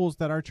of rules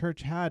that our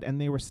church had, and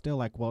they were still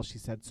like, well, she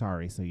said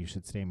sorry, so you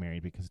should stay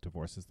married because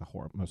divorce is the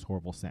most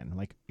horrible sin.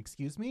 Like,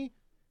 excuse me?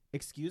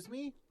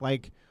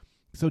 Like,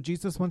 so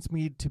Jesus wants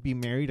me to be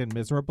married and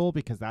miserable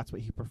because that's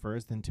what he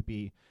prefers than to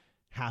be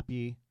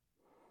happy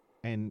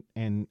and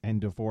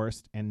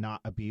divorced and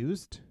not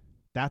abused?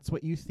 That's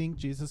what you think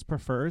Jesus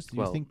prefers? Do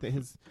you think that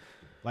his,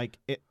 like,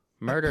 it...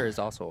 Murder is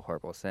also a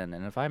horrible sin,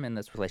 and if I'm in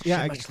this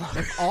relationship much longer...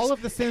 If all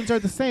of the sins are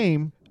the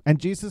same, and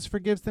Jesus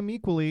forgives them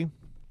equally...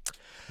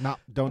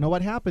 Don't know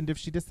what happened if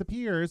she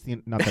disappears.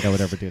 Not that I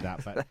would ever do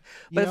that, but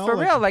for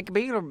real, like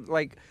being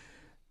like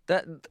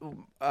that.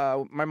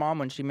 My mom,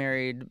 when she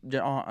married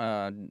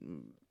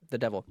the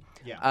devil,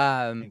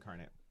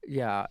 incarnate,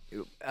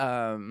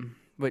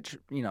 which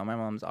my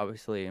mom's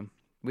obviously,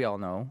 we all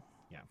know,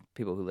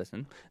 people who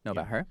listen know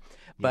about her,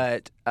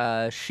 Yes.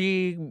 but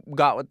she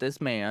got with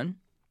this man.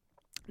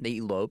 They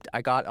eloped.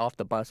 I got off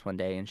the bus one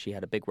day and she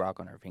had a big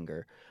rock on her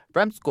finger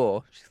from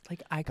school. She's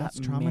like, I got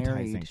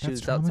married. She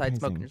was outside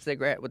smoking a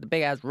cigarette with a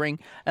big ass ring,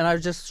 and I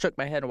just shook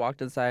my head and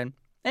walked inside.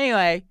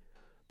 Anyway,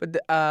 but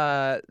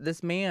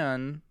this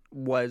man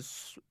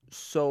was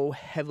so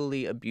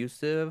heavily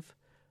abusive,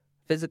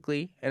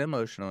 physically and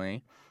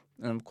emotionally,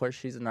 and of course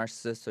she's a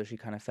narcissist, so she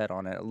kind of fed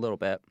on it a little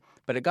bit.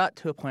 But it got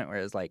to a point where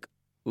it was like,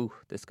 ooh,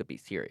 this could be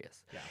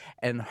serious. Yeah.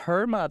 And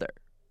her mother,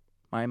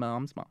 my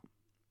mom's mom,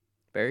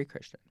 very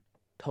Christian,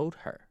 told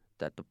her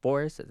that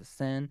divorce is a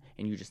sin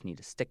and you just need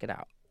to stick it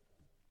out,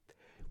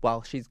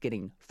 while she's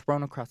getting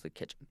thrown across the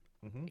kitchen,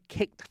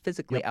 kicked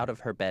physically out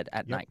of her bed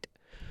at night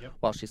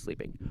while she's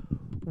sleeping.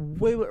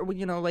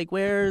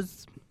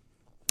 Where's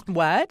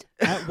what?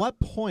 At what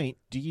point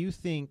do you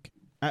think?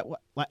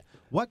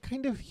 What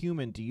kind of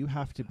human do you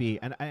have to be?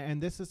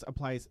 And this is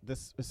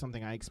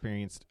something I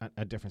experienced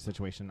a different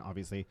situation,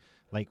 obviously,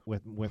 like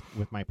with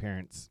my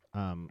parents.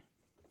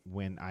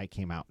 When I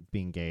came out,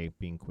 being gay,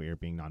 being queer,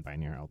 being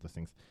non-binary, all those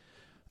things.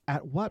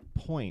 At what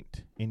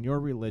point in your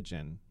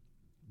religion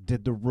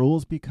did the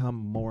rules become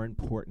more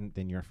important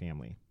than your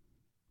family?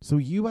 So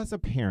you as a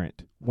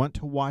parent want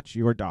to watch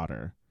your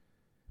daughter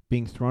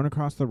being thrown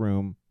across the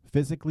room,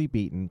 physically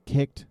beaten,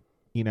 kicked,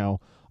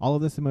 all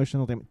of this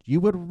emotional damage. You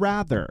would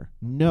rather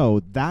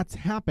know that's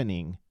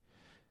happening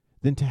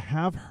than to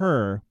have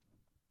her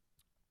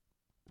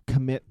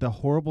commit the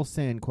horrible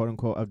sin, quote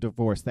unquote, of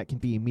divorce that can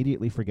be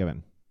immediately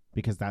forgiven.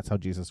 Because that's how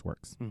Jesus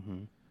works.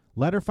 Mm-hmm.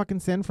 Let her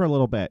fucking sin for a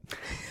little bit.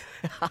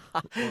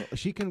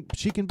 She can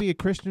be a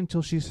Christian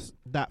until she's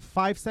that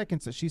 5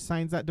 seconds that she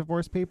signs that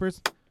divorce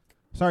papers.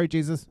 Sorry,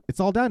 Jesus,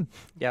 it's all done.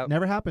 Yep.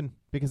 Never happened,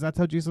 because that's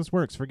how Jesus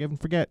works. Forgive and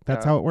forget.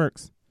 That's how it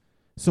works.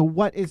 So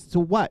what is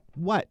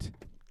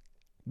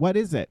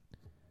it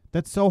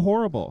that's so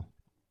horrible?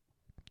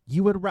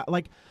 You would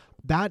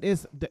that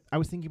is. I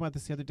was thinking about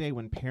this the other day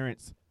when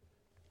parents.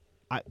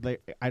 I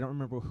don't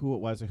remember who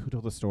it was or who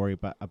told the story,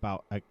 but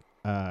about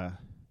a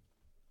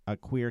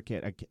queer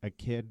kid, a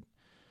kid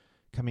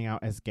coming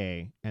out as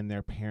gay, and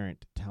their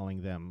parent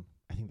telling them,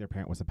 I think their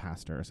parent was a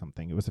pastor or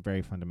something. It was a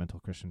very fundamental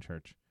Christian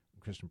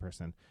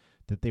person,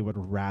 that they would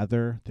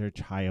rather their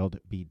child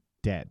be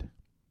dead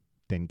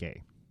than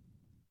gay.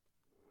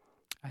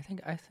 I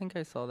think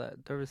I saw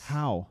that. There was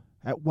How?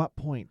 At what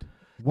point?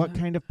 What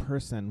kind of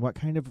person, what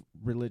kind of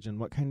religion,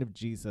 what kind of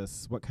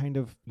Jesus, what kind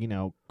of,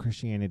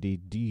 Christianity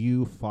do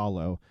you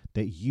follow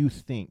that you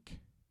think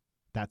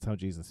that's how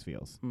Jesus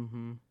feels?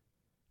 Mm-hmm.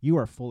 You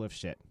are full of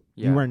shit.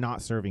 Yeah. You are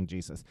not serving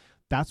Jesus.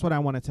 That's what I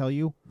want to tell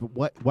you.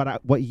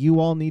 What you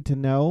all need to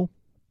know,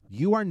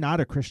 you are not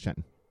a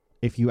Christian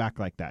if you act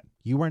like that.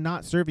 You are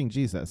not serving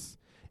Jesus.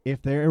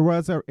 If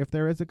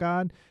there is a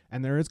God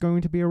and there is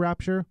going to be a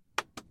rapture,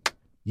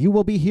 you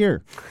will be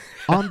here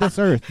on this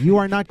earth. You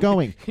are not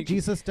going.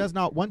 Jesus does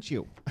not want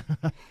you.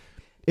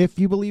 If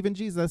you believe in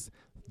Jesus,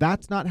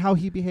 that's not how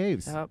he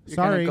behaves. You're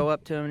Sorry. Gonna go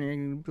up to him and you're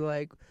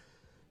gonna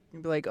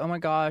be like, oh my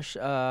gosh,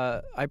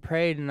 I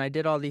prayed and I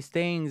did all these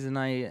things and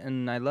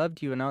I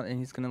loved you, and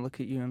he's gonna look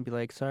at you and be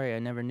like, sorry, I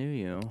never knew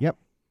you. Yep.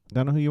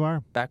 Don't know who you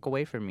are. Back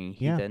away from me,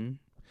 heathen.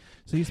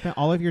 So you spent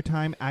all of your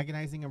time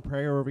agonizing in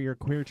prayer over your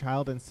queer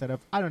child instead of,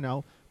 I don't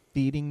know,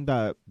 feeding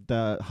the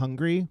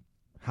hungry,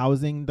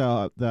 housing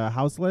the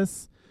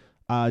houseless,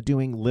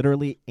 doing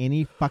literally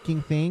any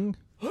fucking thing.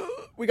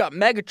 We got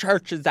mega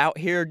churches out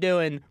here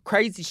doing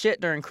crazy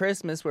shit during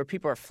Christmas where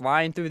people are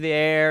flying through the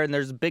air and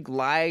there's big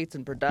lights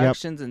and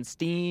productions and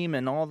steam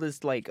and all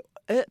this like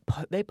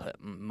they put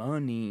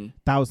money,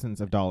 thousands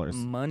of dollars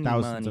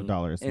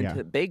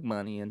into big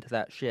money into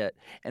that shit.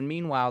 And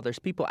meanwhile, there's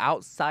people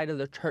outside of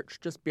the church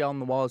just beyond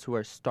the walls who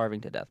are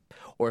starving to death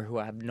or who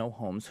have no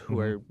homes, who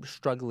are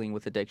struggling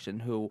with addiction,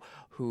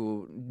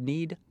 who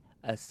need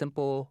a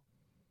simple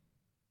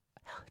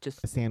just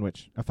a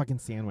sandwich, a fucking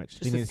sandwich.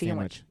 Just a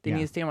sandwich. They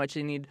need a sandwich.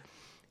 They need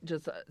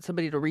just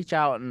somebody to reach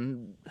out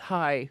and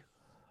hi.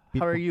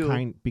 How are you?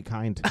 Be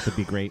kind would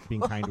be great.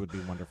 Being kind would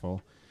be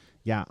wonderful.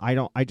 Yeah,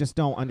 I just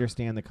don't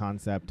understand the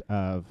concept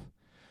of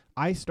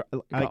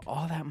got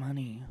all that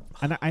money.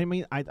 And I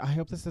mean, I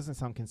hope this doesn't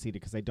sound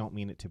conceited because I don't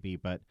mean it to be,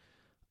 but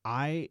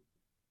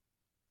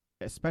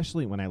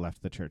especially when I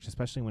left the church,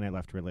 especially when I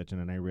left religion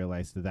and I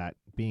realized that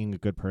being a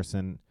good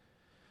person,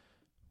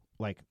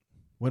 like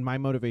when my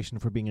motivation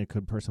for being a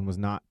good person was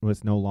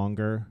no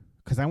longer,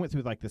 because I went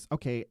through like this,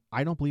 okay,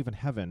 I don't believe in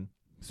heaven,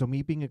 so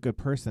me being a good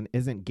person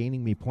isn't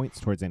gaining me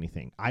points towards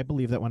anything. I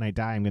believe that when I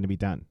die, I'm going to be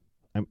done.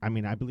 I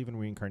mean, I believe in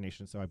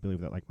reincarnation, so I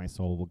believe that like my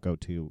soul will go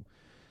to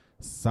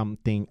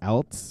something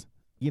else,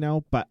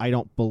 but I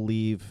don't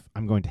believe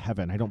I'm going to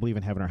heaven. I don't believe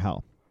in heaven or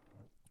hell.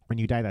 When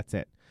you die, that's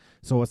it.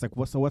 So it's like,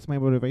 what's my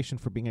motivation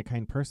for being a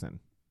kind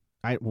person?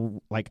 I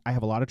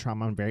have a lot of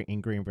trauma. I'm very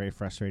angry and very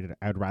frustrated.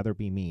 I'd rather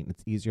be mean.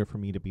 It's easier for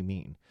me to be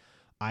mean.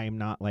 I am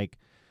not like,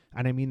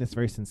 and I mean this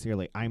very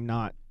sincerely, I'm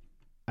not,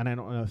 and I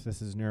don't know if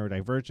this is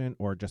neurodivergent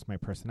or just my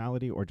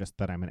personality or just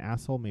that I'm an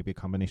asshole, maybe a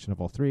combination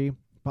of all three.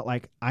 But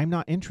like, I'm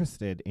not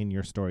interested in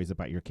your stories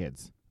about your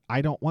kids.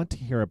 I don't want to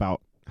hear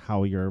about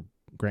how your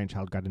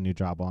grandchild got a new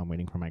job while I'm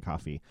waiting for my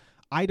coffee.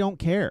 I don't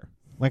care.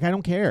 Like, I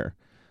don't care.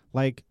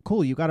 Like,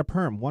 cool, you got a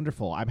perm.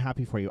 Wonderful. I'm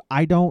happy for you.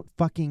 I don't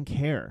fucking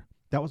care.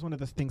 That was one of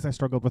the things I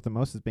struggled with the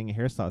most as being a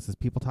hairstylist is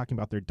people talking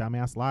about their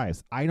dumbass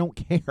lives. I don't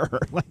care.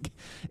 Like,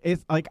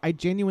 it's like, I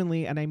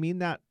genuinely, and I mean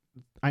that,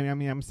 I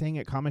mean, I'm saying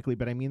it comically,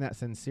 but I mean that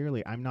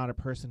sincerely. I'm not a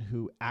person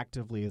who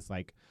actively is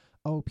like,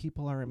 oh,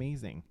 people are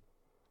amazing.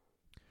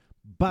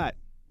 But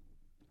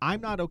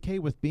I'm not okay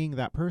with being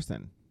that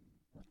person.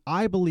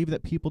 I believe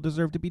that people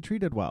deserve to be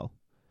treated well.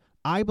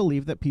 I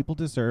believe that people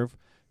deserve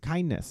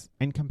kindness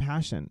and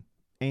compassion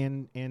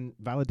and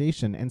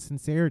validation and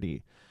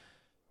sincerity.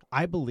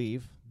 I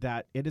believe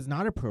that it is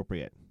not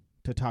appropriate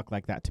to talk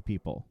like that to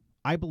people.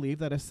 I believe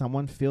that if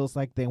someone feels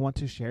like they want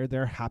to share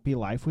their happy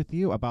life with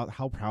you about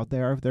how proud they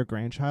are of their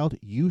grandchild,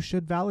 you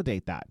should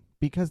validate that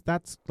because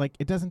that's like,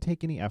 it doesn't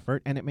take any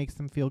effort and it makes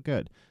them feel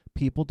good.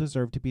 People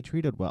deserve to be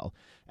treated well.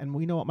 And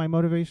we know what my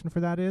motivation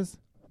for that is?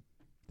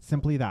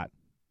 Simply that.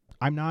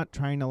 I'm not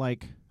trying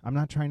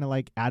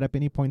to add up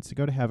any points to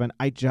go to heaven.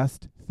 I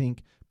just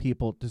think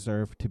people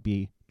deserve to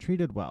be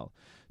treated well.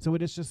 So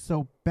it is just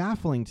so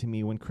baffling to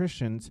me when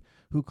Christians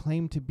who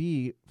claim to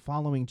be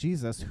following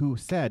Jesus, who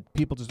said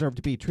people deserve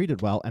to be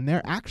treated well, and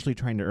they're actually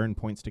trying to earn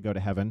points to go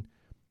to heaven,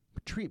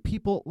 treat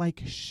people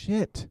like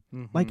shit,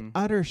 like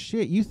utter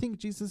shit. You think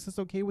Jesus is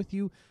okay with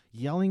you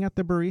yelling at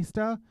the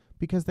barista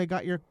because they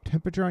got your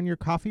temperature on your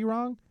coffee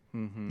wrong?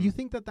 You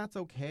think that that's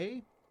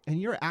okay?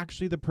 And you're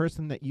actually the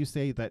person that you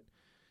say that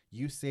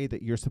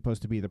you're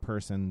supposed to be the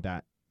person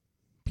that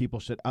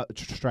people should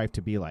strive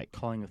to be like.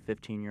 Calling a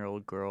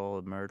 15-year-old girl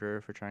a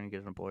murderer for trying to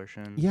get an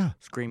abortion. Yeah.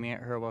 Screaming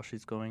at her while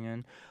she's going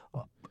in.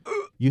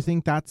 You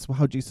think that's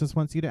how Jesus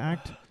wants you to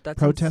act? That's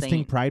protesting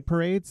insane. Pride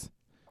parades?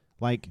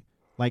 Like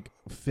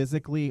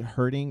physically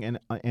hurting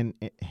and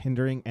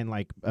hindering and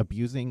like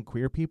abusing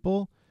queer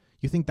people?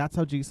 You think that's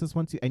how Jesus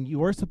wants you? And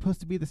you're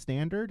supposed to be the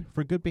standard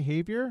for good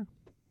behavior?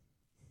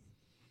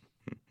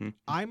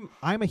 I'm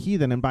a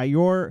heathen, and by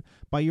your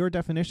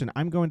definition,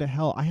 I'm going to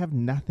hell. I have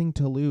nothing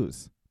to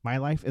lose. My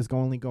life is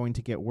only going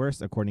to get worse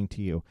according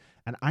to you.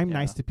 And I'm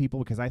nice to people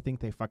because I think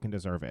they fucking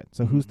deserve it.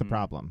 So who's the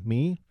problem?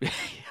 Me?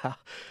 Yeah.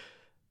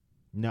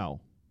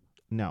 No,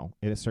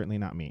 it is certainly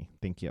not me.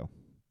 Thank you.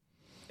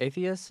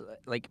 Atheists,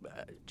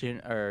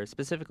 or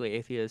specifically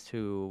atheists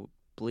who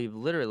believe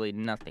literally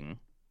nothing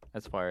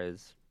as far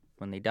as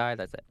when they die,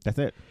 that's it. That's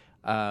it.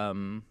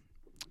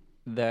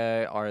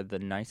 They are the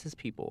nicest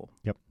people.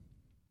 Yep.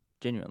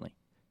 Genuinely,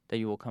 that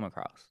you will come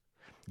across.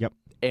 Yep.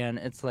 And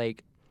it's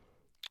like,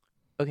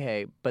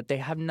 okay, but they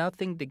have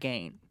nothing to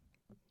gain.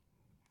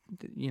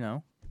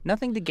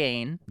 Nothing to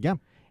gain. Yeah.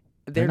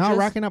 They're not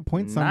racking up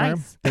points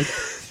nice.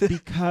 somewhere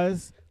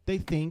because they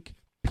think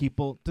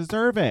people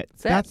deserve it.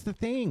 That's the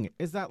thing,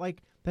 is that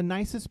like the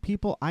nicest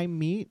people I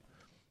meet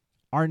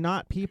are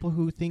not people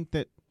who think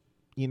that,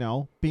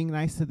 being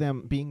nice to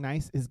them, being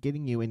nice is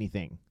getting you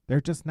anything.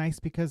 They're just nice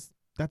because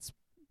that's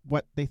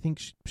what they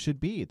think should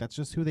be. That's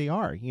just who they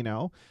are,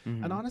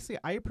 And honestly,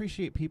 I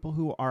appreciate people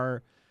who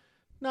are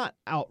not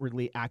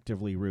outwardly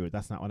actively rude.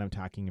 That's not what I'm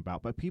talking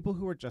about. But people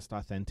who are just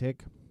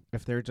authentic,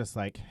 if they're just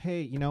like,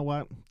 hey, you know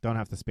what? Don't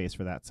have the space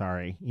for that.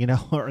 Sorry.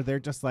 Or they're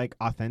just like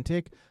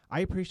authentic.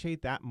 I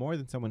appreciate that more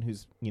than someone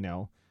who's,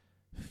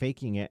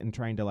 faking it and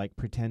trying to like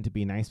pretend to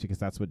be nice because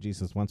that's what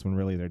Jesus wants when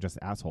really they're just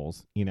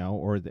assholes,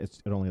 or it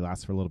only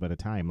lasts for a little bit of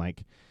time.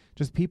 Like,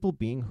 just people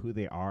being who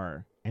they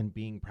are and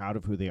being proud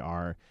of who they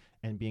are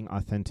and being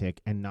authentic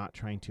and not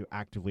trying to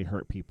actively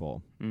hurt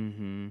people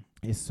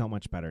is so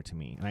much better to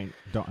me. And I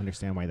don't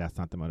understand why that's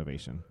not the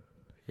motivation.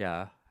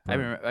 Yeah. Right.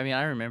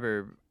 I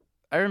remember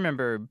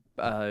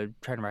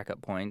trying to rack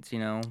up points, you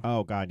know.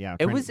 Oh God, yeah.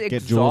 It Trying was to get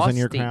exhausting. jewels in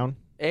your crown.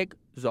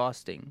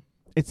 Exhausting.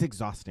 It's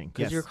exhausting.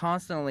 Because Yes. you're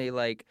constantly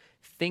like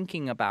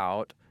thinking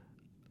about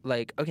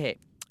like, okay,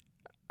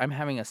 I'm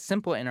having a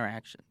simple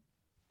interaction.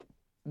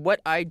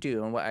 What I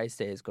do and what I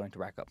say is going to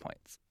rack up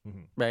points,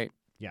 right?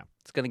 Yeah.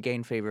 It's going to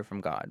gain favor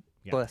from God.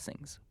 Yeah.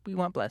 Blessings. We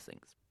want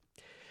blessings.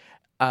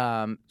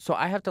 So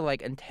I have to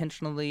like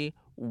intentionally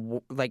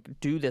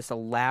do this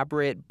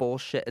elaborate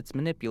bullshit. It's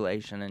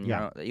manipulation, and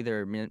you're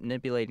either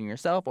manipulating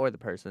yourself or the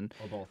person,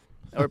 Or both.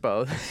 or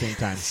both. Same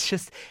time.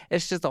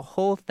 It's just a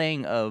whole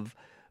thing of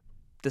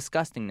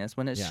disgustingness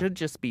when it should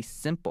just be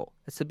simple.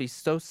 It should be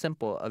so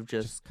simple of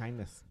just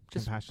kindness,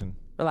 just compassion.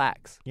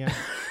 relax. Yeah.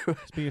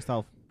 Just be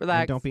yourself.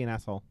 Relax. And don't be an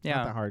asshole. It's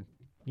not that hard.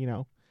 You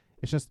know,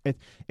 it's just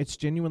it's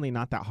genuinely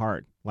not that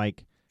hard.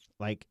 Like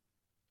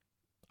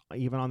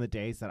even on the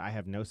days that I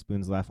have no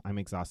spoons left, I'm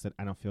exhausted,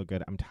 I don't feel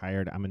good, I'm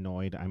tired, I'm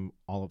annoyed, I'm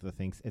all of the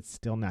things. It's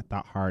still not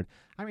that hard.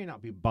 I may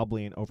not be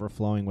bubbly and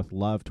overflowing with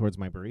love towards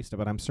my barista,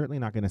 but I'm certainly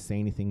not going to say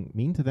anything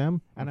mean to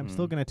them, and I'm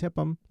still going to tip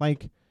them.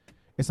 Like,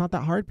 it's not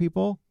that hard,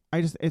 people.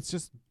 It's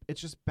just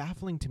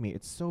baffling to me.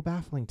 It's so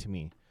baffling to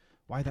me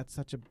why that's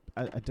such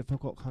a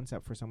difficult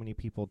concept for so many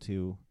people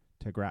to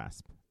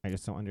grasp. I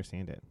just don't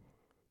understand it.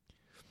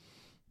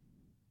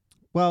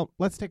 Well,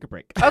 let's take a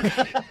break.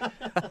 Okay.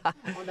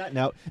 On that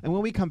note, and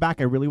when we come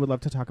back, I really would love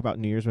to talk about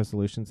New Year's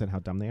resolutions and how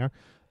dumb they are,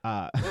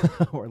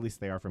 or at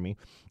least they are for me.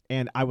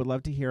 And I would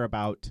love to hear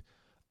about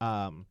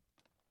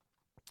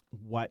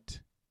what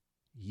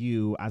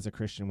you, as a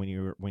Christian, when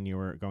you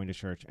were going to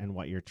church, and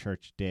what your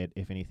church did,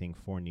 if anything,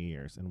 for New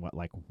Year's, and what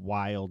like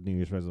wild New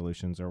Year's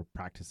resolutions or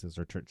practices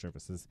or church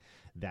services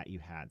that you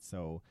had.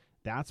 So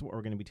that's what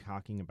we're going to be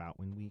talking about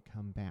when we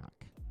come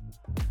back.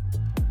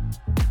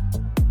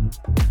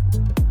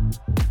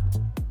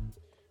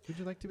 Would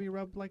you like to be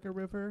rubbed like a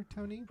river,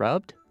 Tony?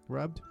 Rubbed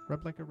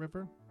like a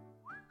river?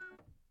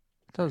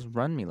 It does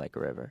run me like a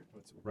river.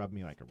 Let's rub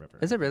me like a river.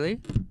 Is it really?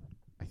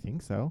 I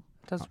think so.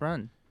 It does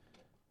run.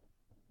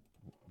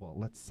 Well,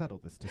 let's settle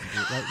this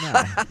dispute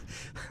right now.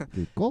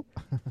 Google.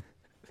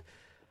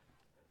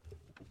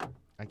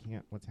 I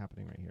can't. What's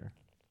happening right here?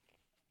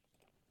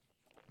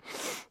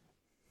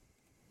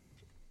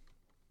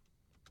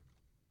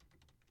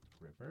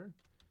 River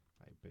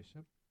by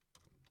Bishop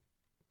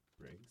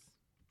Briggs.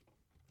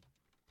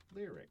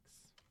 Lyrics.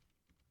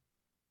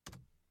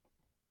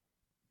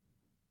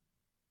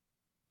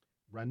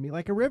 Run me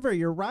like a river.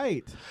 You're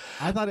right.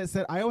 I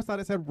always thought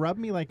it said rub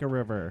me like a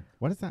river.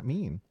 What does that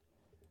mean?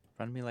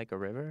 Run me like a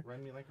river?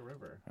 Run me like a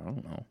river. I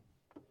don't know.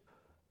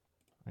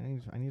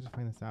 I need to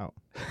find this out.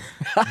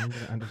 I need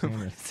to understand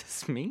What this. does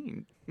this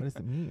mean? What does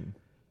it mean?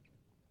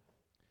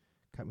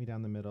 Cut me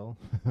down the middle.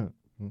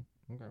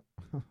 Okay.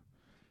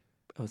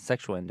 Oh,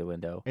 sexual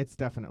innuendo. It's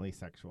definitely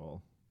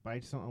sexual, but I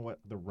just don't know what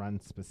the run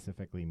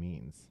specifically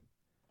means.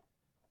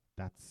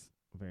 That's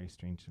very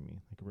strange to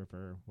me. Like a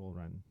river will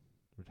run.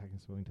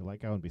 Protagonists willing to let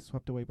go and be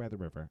swept away by the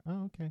river.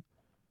 Oh, okay.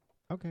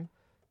 Okay.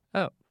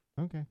 Oh.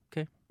 Okay.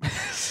 Okay.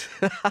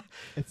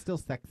 It's still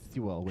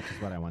sexual, which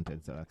is what I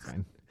wanted, so that's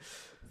fine.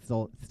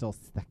 Still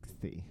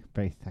sexy.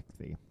 Very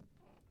sexy.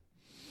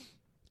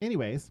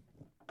 Anyways,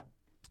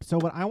 so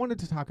what I wanted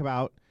to talk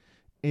about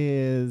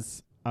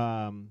is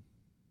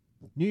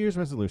New Year's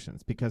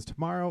resolutions, because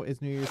tomorrow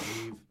is New Year's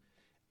Eve,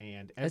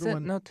 and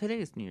everyone... No, today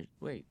is New Year's.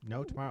 Wait.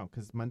 No, tomorrow,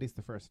 because Monday's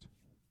the 1st.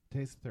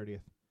 Today's the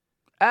 30th.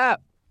 Ah!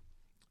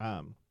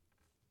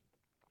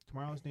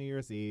 Tomorrow's New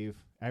Year's Eve.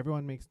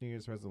 Everyone makes New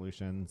Year's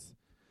resolutions.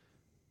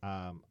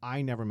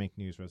 I never make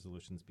New Year's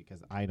resolutions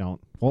because I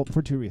don't... Well,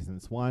 for two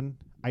reasons. One,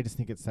 I just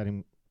think it's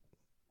setting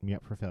me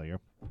up for failure.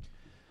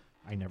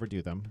 I never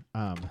do them.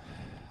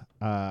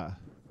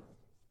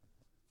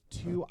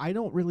 Two, I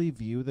don't really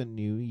view the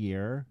new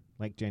year,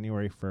 like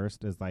January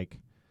 1st, as like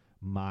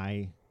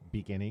my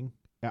beginning.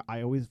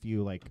 I always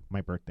view like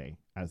my birthday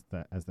as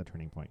the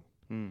turning point.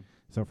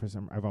 So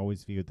I've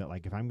always viewed that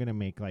like if I'm gonna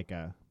make like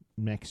my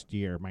next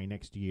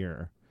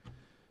year,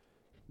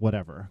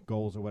 whatever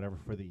goals or whatever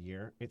for the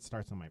year, it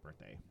starts on my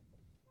birthday,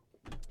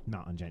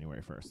 not on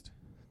January 1st.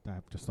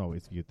 I've just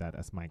always viewed that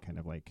as my kind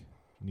of like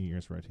New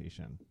Year's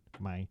rotation,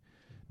 my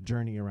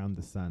journey around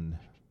the sun.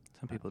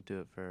 Some people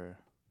do it for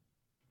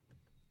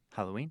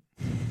Halloween.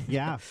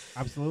 Yeah,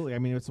 absolutely. I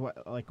mean, it's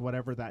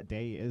whatever that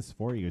day is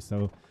for you.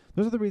 So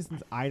those are the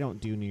reasons I don't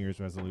do New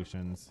Year's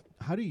resolutions.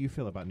 How do you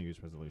feel about New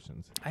Year's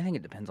resolutions? I think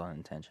it depends on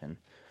intention.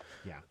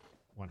 Yeah,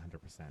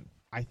 100%.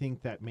 I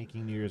think that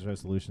making New Year's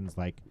resolutions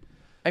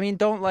I mean,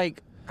 don't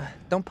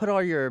put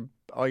all your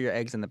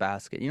eggs in the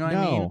basket. You know what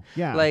I mean?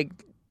 Yeah. Like,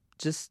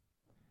 just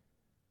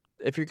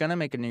if you're gonna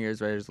make a New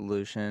Year's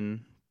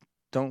resolution,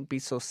 don't be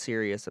so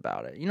serious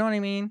about it. You know what I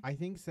mean? I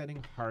think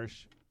setting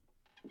harsh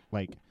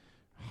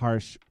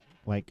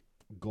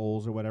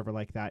goals or whatever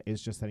like that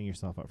is just setting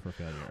yourself up for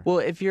failure. Well,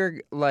 if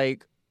you're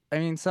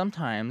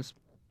sometimes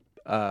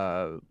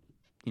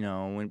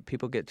when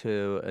people get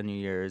to a New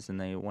Year's and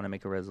they want to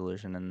make a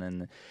resolution and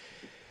then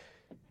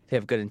they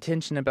have good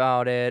intention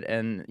about it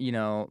and,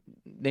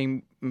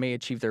 they may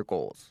achieve their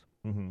goals.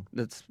 Mm-hmm.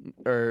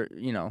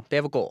 They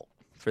have a goal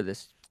for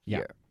this Yeah.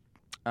 year.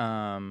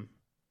 And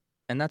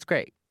that's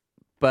great.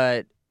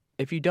 But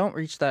if you don't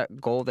reach that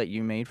goal that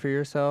you made for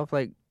yourself,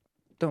 like,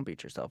 don't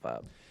beat yourself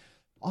up.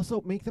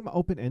 Also, make them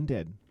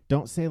open-ended.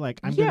 Don't say, like,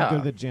 I'm going to go to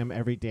Yeah. the gym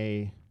every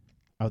day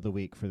of the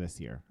week for this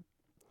year.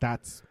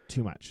 That's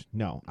too much.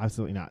 No,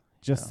 absolutely not.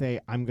 Just No. say,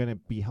 I'm going to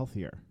be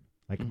healthier.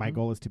 Like, my Mhm.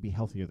 goal is to be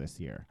healthier this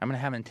year. I'm going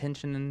to have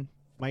intention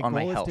My on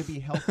my goal is health. to be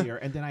healthier.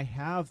 And then I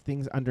have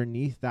things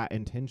underneath that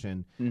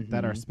intention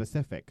that are Mhm.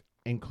 specific,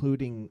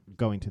 including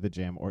going to the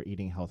gym or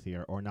eating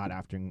healthier or not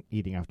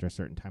eating after a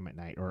certain time at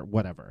night or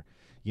whatever.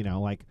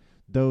 Like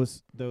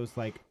those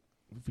like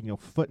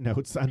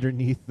footnotes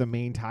underneath the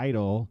main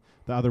title,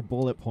 the other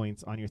bullet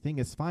points on your thing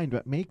is fine,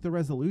 but make the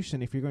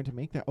resolution if you're going to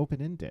make that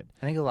open-ended.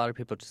 I think a lot of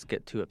people just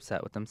get too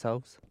upset with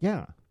themselves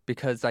Yeah.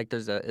 because like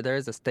there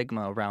is a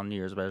stigma around New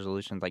Year's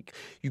resolutions. Like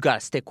you got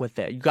to stick with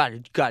it. You got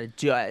to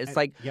do it. It's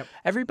like Yep.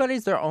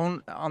 everybody's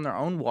on their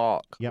own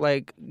walk. Yep.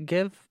 Like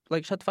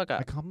shut the fuck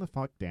up. Calm the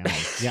fuck down.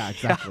 Yeah,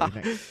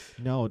 exactly.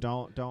 No,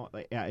 don't.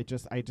 Like, yeah,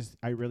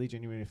 I really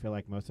genuinely feel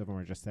like most of them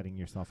are just setting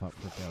yourself up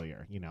for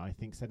failure. I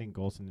think setting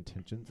goals and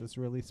intentions is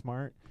really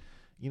smart.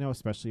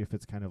 Especially if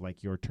it's kind of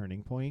like your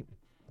turning point.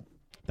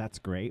 That's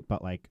great,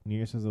 but like New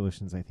Year's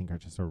resolutions, I think are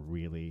just a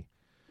really,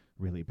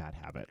 really bad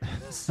habit.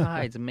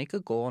 Besides, make a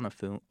goal on a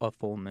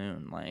full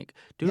moon. Like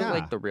do it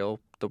like the real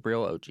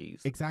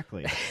OGs.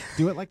 Exactly.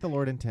 Do it like the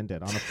Lord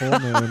intended, on a full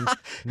moon,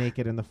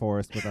 naked in the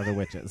forest with other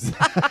witches.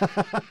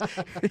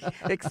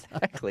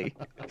 Exactly.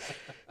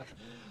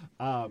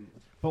 But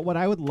what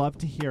I would love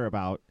to hear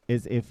about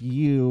is if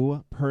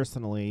you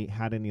personally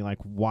had any like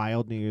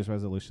wild New Year's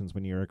resolutions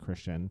when you were a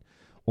Christian,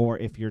 or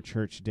if your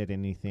church did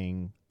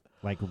anything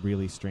like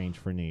really strange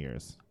for New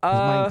Year's.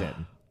 'Cause mine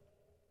did.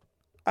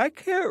 I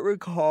can't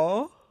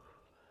recall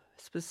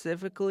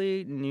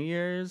specifically New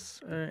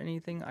Year's or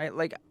anything.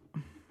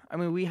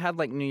 We had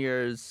like New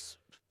Year's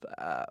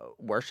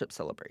worship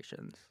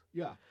celebrations.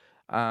 Yeah.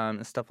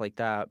 And stuff like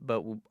that,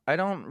 but I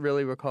don't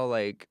really recall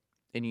like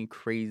any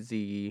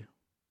crazy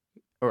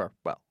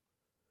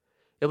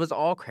it was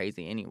all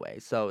crazy anyway.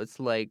 So it's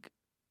like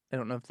I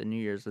don't know if the New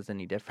Year's was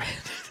any different.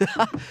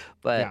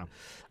 But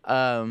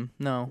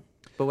no.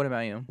 But what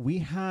about you? We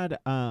had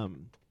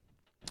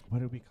what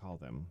did we call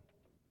them?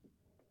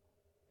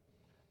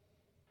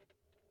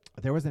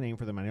 There was a name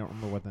for them. I don't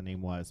remember what the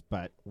name was,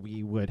 but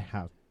we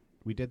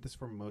did this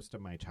for most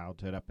of my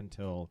childhood up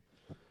until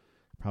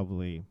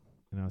probably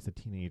when I was a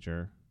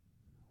teenager.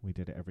 We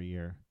did it every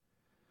year.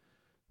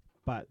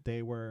 But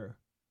they were,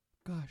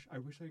 gosh, I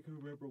wish I could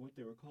remember what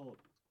they were called.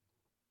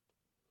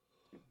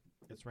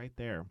 It's right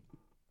there.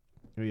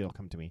 Maybe it'll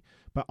come to me.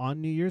 But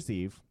on New Year's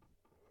Eve,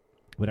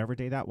 whatever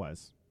day that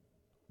was,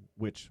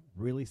 which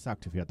really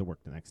sucked if you had to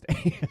work the next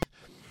day,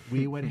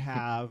 we would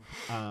have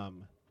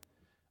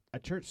a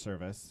church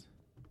service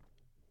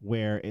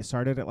where it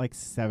started at like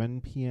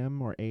 7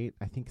 p.m. or 8,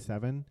 I think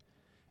 7,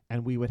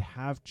 and we would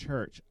have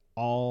church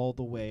all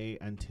the way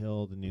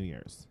until the New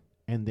Year's.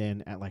 And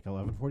then at like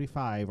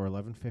 11:45 or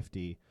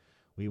 11:50,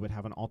 we would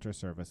have an altar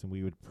service and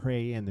we would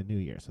pray in the New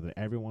Year so that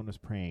everyone was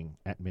praying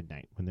at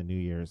midnight when the New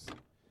Year's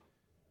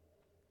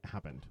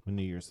happened, when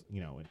New Year's,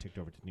 it ticked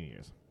over to New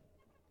Year's.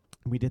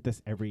 We did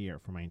this every year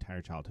for my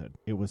entire childhood.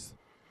 It was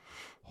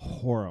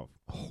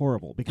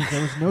horrible because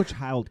there was no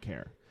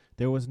childcare.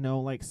 There was no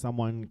like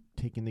someone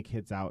taking the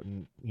kids out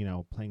and,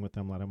 playing with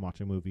them, let them watch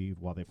a movie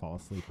while they fall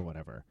asleep or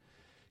whatever.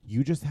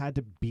 You just had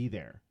to be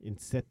there and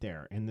sit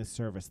there in this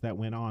service that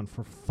went on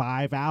for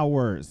 5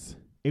 hours.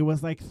 It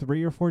was like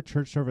 3 or 4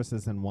 church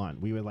services in one.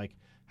 We would like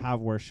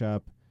have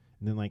worship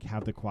and then like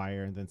have the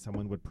choir and then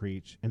someone would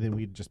preach and then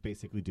we'd just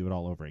basically do it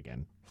all over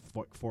again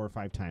 4 or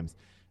 5 times.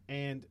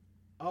 And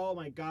oh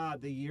my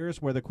God, the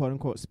years where the quote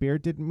unquote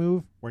spirit didn't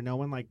move, where no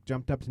one like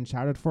jumped up and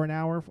shouted for an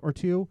hour or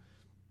two,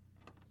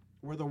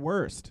 were the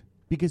worst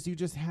because you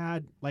just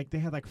had like, they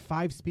had like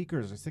 5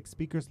 speakers or 6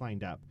 speakers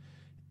lined up.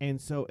 And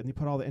they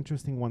put all the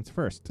interesting ones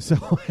first. So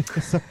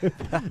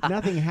if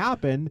nothing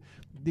happened,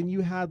 then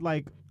you had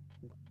like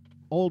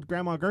old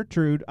Grandma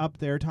Gertrude up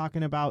there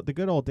talking about the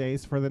good old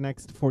days for the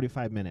next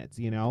 45 minutes,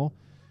 It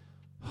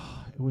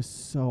was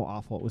so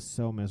awful. It was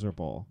so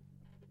miserable.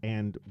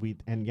 And we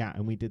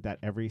did that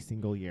every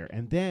single year.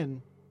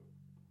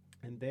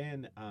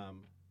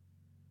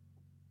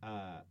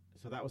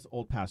 So that was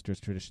old pastors'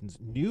 traditions.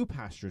 New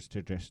pastors'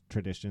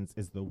 traditions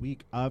is the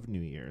week of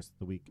New Year's.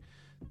 The week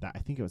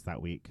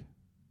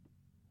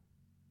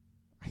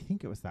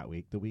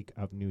the week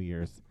of New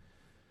Year's.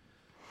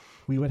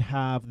 We would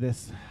have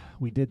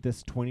we did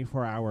this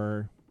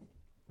 24-hour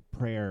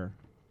prayer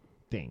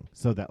thing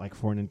so that like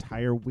for an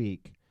entire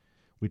week,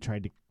 we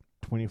tried to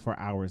 24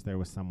 hours there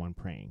was someone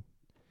praying.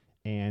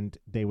 And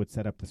they would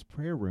set up this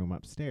prayer room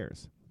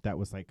upstairs that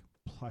was like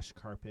plush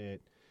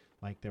carpet,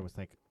 like there was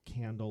like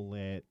candle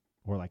lit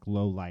or like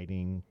low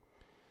lighting.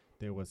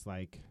 There was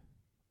like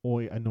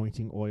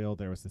anointing oil.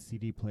 There was a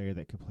CD player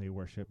that could play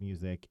worship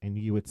music, and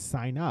you would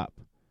sign up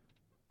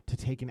to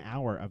take an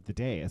hour of the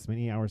day, as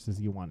many hours as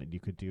you wanted. You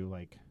could do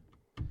like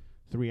a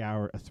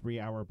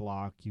 3-hour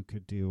block. You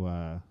could do,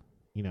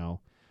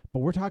 but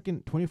we're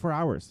talking 24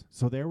 hours.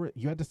 So there were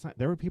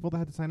people that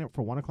had to sign up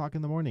for 1 o'clock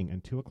in the morning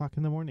and 2 o'clock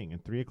in the morning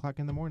and 3 o'clock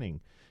in the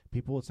morning.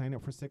 People would sign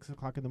up for 6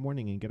 o'clock in the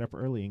morning and get up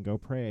early and go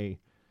pray.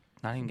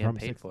 Not even getting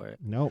paid for it.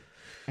 Nope.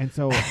 And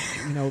so,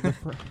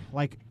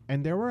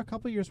 and there were a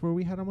couple of years where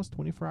we had almost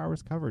 24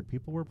 hours covered.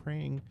 People were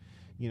praying,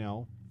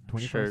 24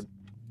 Sure.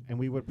 And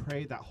we would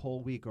pray that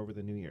whole week over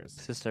the New Year's.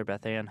 Sister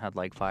Beth Ann had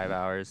like 5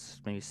 hours,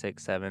 maybe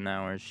 6, 7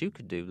 hours. She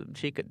could do it.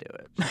 She could do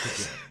it.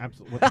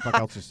 Absolutely. What the fuck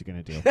else is she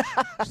going to do?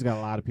 She's got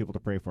a lot of people to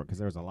pray for because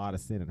there was a lot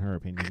of sin in her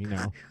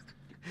opinion,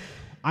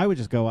 I would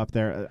just go up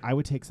there. I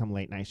would take some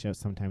late night shows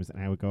sometimes,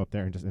 and I would go up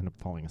there and just end up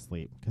falling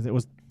asleep because it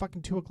was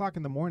fucking 2 o'clock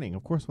in the morning.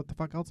 Of course, what the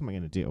fuck else am I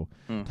going to do?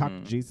 Mm-hmm. Talk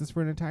to Jesus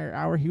for an entire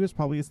hour? He was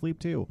probably asleep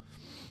too.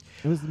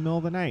 It was the middle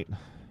of the night.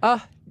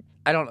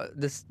 I don't know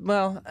this.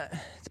 Well,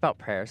 it's about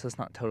prayer, so it's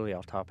not totally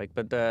off topic.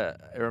 But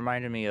it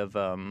reminded me of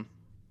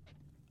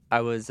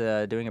I was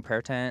doing a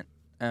prayer tent.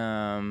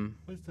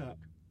 What's that?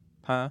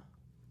 Huh?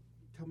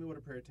 Tell me what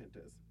a prayer tent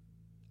is.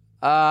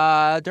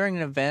 During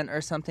an event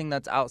or something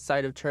that's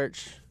outside of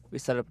church, we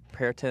set up a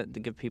prayer tent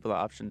to give people the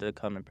option to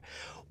come and.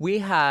 We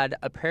had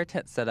a prayer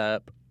tent set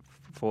up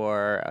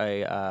for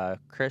a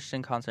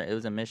Christian concert. It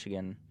was in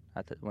Michigan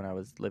when I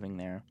was living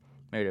there.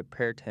 We had a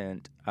prayer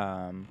tent,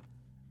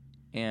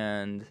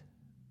 and.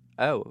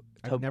 Oh,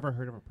 I've never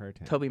heard of a prayer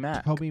tent. Toby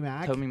Mac. Toby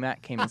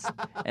Mac came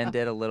and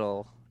did a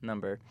little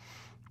number,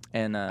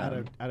 and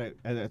at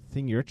a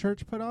thing your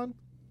church put on.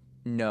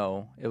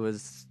 No, it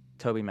was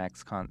Toby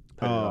Mac's put it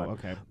Oh, on.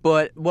 okay.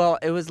 But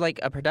it was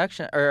like a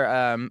production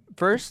or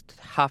first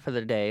half of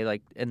the day,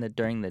 like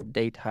during the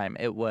daytime,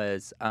 it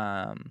was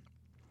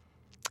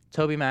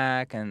Toby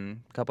Mac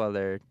and a couple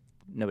other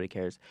nobody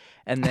cares,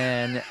 and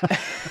then a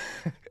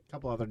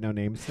couple other no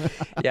names.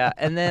 Yeah,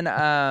 and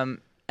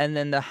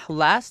then the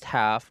last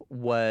half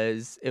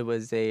was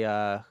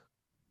a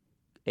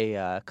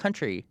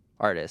country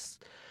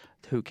artist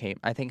who came.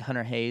 I think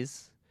Hunter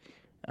Hayes.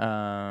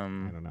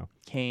 I don't know.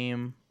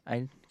 Came.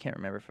 I can't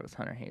remember if it was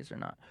Hunter Hayes or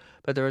not.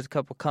 But there was a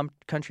couple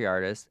country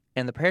artists,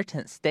 and the prayer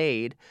tent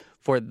stayed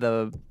for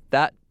the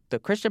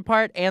Christian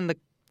part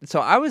So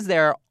I was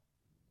there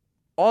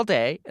all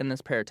day in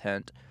this prayer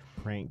tent,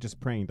 praying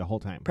the whole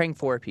time. Praying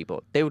for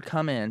people. People would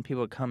come in,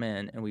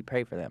 and we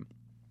pray for them.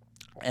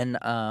 And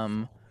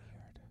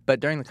but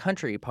during the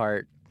country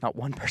part, not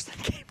one person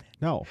came in.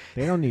 No,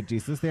 they don't need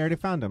Jesus. They already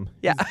found him.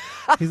 Yeah.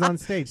 He's on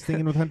stage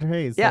singing with Hunter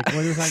Hayes. Yeah. Like,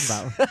 what are you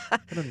talking about?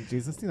 I don't need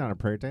Jesus. He's not a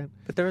prayer tent.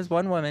 But there was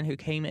one woman who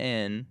came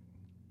in,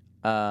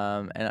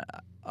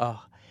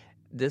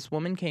 this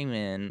woman came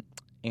in,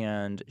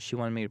 and she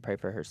wanted me to pray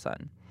for her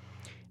son.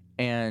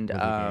 And,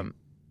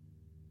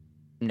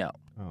 no.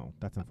 Oh,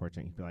 that's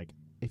unfortunate. You'd be like,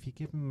 if you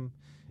give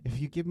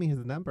me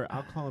his number,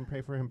 I'll call and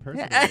pray for him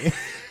personally.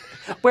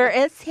 Where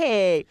is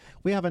he?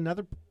 We have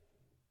another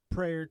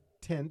prayer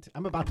tent.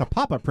 I'm about to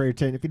pop a prayer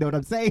tent, if you know what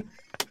I'm saying.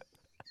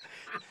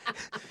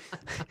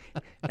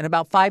 In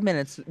about 5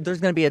 minutes,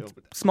 there's going to be a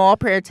small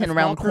prayer tent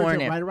around the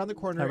corner. Right around the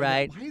corner. All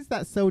right. Why is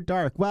that so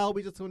dark? Well,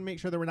 we just want to make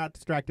sure that we're not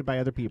distracted by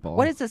other people.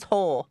 What is this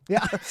hole?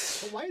 Yeah.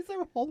 Why is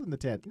there a hole in the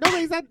tent?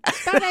 Nobody said.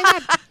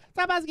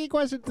 Stop asking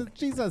questions. It's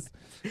Jesus.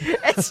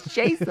 It's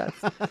Jesus.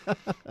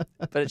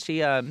 But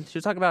she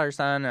was talking about her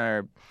son,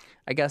 or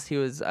I guess he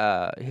was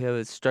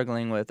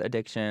struggling with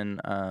addiction,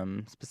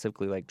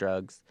 specifically like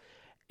drugs,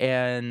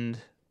 and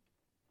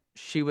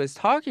she was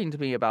talking to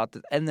me about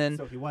this, and then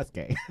so he was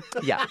gay.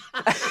 Yeah.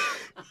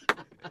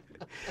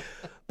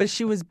 But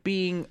she was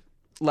being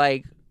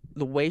like,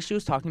 the way she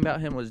was talking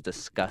about him was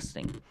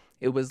disgusting.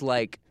 It was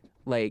like,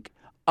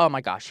 oh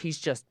my gosh, he's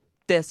just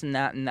this and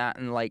that and that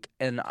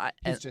and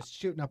he's just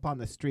shooting up on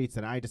the streets,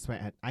 and I just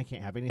went, I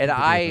can't have anything.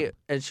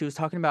 And she was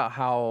talking about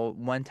how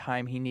one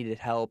time he needed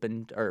help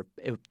or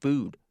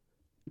food,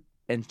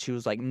 and she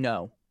was like,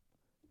 no,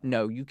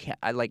 you can't.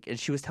 And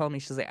she was telling me,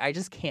 she's like, I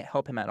just can't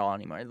help him at all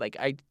anymore. Like,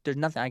 there's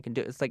nothing I can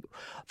do. It's like,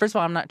 first of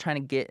all, I'm not trying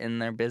to get in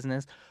their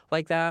business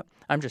like that.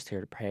 I'm just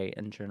here to pray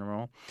in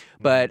general.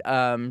 But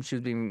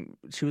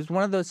she was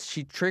one of those.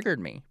 She triggered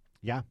me.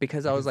 Yeah.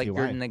 Because I was like,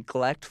 you're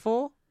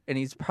neglectful, and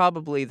he's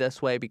probably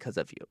this way because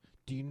of you.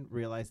 Do you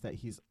realize that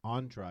he's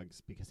on drugs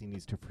because he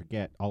needs to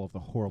forget all of the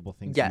horrible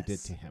things Yes. you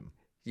did to him?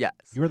 Yes.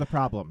 You're the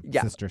problem,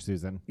 Yeah. Sister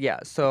Susan. Yeah.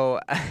 So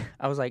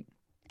I was like,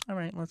 all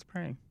right, let's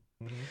pray.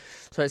 Mm-hmm.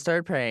 So I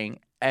started praying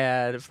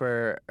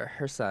for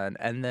her son,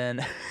 and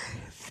then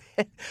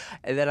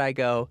I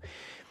go,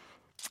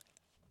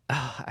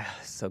 oh,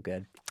 so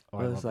good. Oh,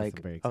 I was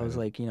like,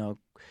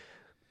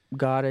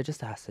 God, I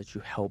just ask that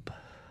you help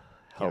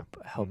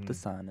Mm-hmm. the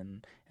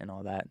son and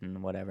all that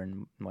and whatever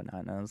and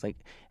whatnot. And I was like,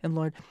 and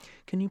Lord,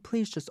 can you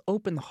please just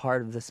open the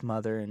heart of this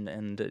mother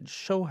and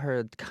show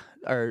her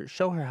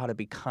how to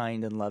be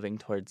kind and loving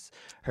towards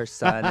her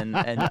son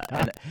and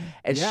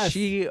Yes.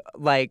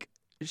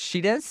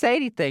 She didn't say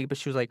anything, but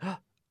she was like,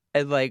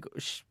 and like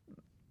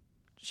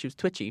she was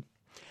twitchy,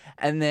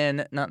 And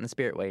then, not in the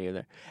spirit way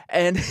either.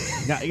 And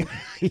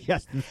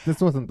Yes,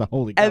 this wasn't the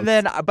Holy Ghost. and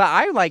then, but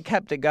I like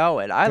kept it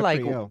going. Good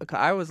for you.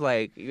 I was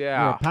like, You're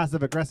yeah. a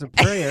passive-aggressive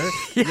prayer.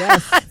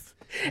 Yes.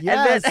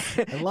 Yes.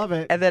 then- I love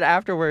it. And then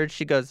afterwards,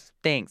 she goes,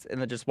 thanks, and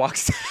then just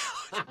walks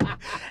out.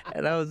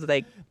 And I was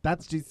like,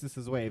 That's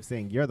Jesus' way of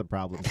saying you're the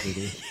problem,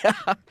 sweetie.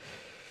 yeah.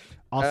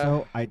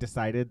 Also, I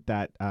decided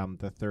that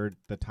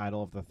the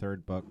title of the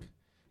third book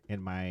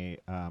in my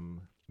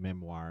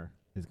memoir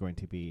is going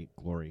to be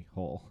Glory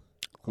Hole.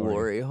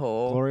 Glory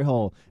hole. Glory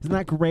Hole. Isn't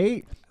that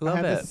great? I love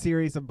have it. this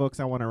series of books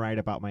I want to write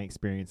about my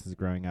experiences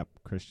growing up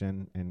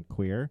Christian and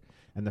queer.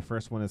 And the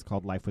first one is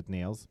called Life with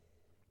Nails.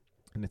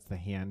 And it's the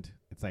hand.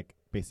 It's like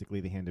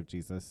basically the hand of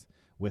Jesus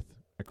with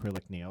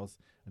acrylic nails.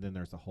 And then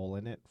there's a hole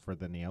in it for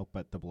the nail,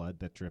 but the blood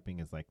that's dripping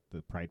is like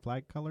the pride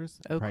flag colors.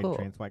 Oh, pride cool.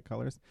 trans flag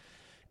colors.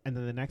 And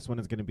then the next one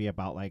is going to be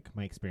about like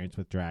my experience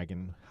with drag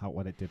and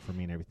what it did for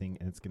me and everything.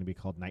 And it's going to be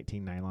called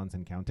 19 Nylons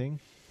and Counting.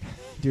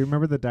 Do you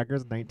remember the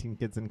Duggars, 19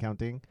 Kids and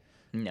Counting?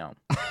 No.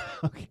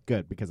 Okay,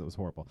 good, because it was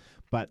horrible.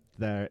 But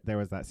there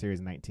was that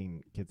series,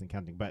 19 Kids and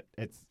Counting. But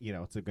it's,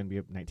 it's going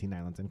to be 19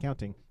 Nylons and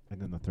Counting.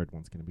 And then the third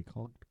one's going to be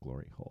called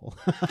Glory Hole.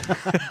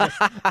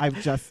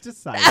 I've just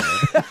decided.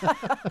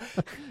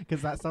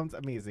 Because that sounds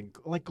amazing.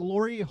 Like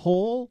Glory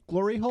Hole?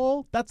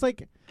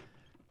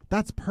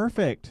 That's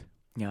perfect.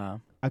 Yeah.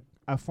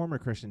 A former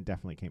Christian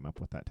definitely came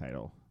up with that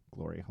title,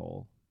 Glory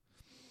Hole.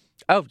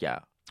 Oh, yeah.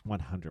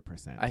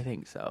 100%. I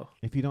think so.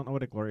 If you don't know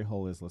what a glory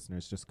hole is,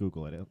 listeners, just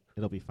Google it.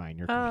 It'll be fine.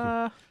 Your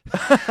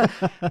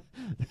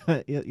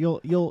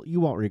you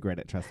won't regret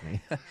it. Trust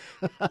me.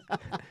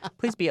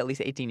 Please be at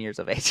least 18 years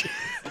of age.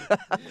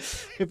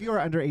 If you are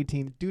under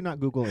 18, do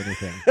not Google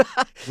anything.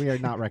 We are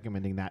not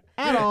recommending that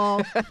at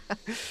all.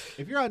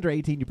 If you're under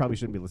 18, you probably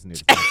shouldn't be listening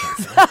to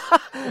this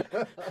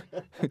podcast.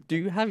 Do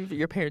you have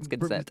your parents'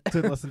 consent?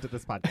 To listen to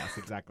this podcast,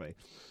 exactly.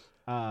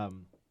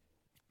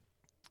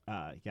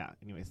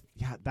 Anyways,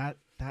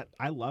 that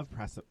I love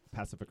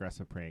passive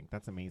aggressive praying.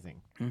 That's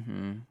amazing.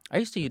 Mm-hmm. I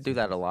used to do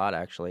that a lot,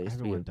 actually.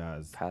 Everyone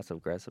does. Passive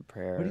aggressive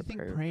prayer. What do you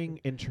think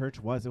praying in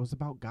church was? It was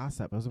about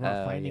gossip. It was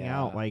about finding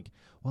out, like,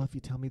 well, if you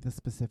tell me the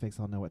specifics,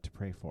 I'll know what to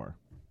pray for.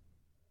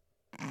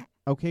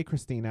 Okay,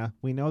 Christina,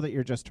 we know that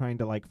you're just trying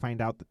to like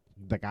find out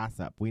the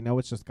gossip. We know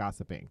it's just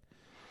gossiping.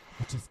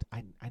 But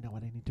I know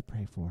what I need to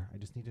pray for. I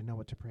just need to know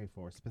what to pray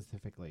for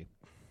specifically.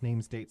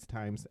 Names, dates,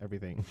 times,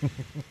 everything.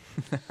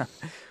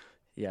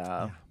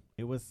 Yeah.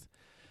 It was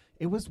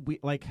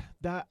like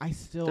that. I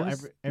still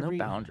There's every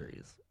no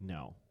boundaries.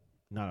 No,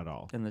 not at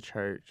all. In the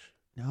church.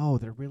 No,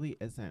 there really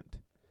isn't.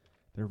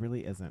 There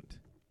really isn't.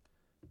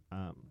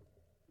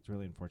 It's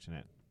really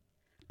unfortunate.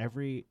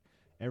 Every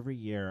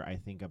year I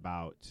think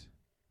about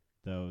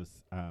those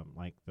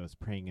those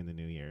praying in the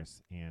New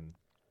Year's and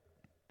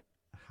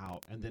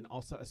then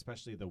also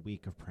especially the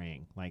week of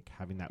praying, like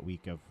having that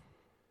week of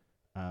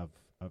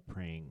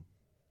praying.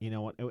 You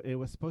know what? It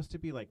was supposed to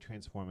be like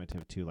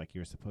transformative too. Like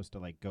you're supposed to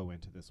like go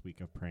into this week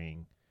of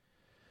praying,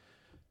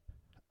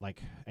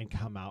 like, and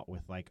come out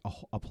with like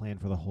a plan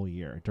for the whole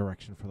year,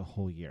 direction for the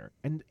whole year.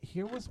 And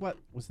here was what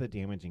was the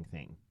damaging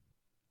thing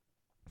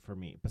for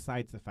me,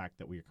 besides the fact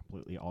that we are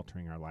completely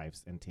altering our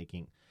lives and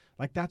taking,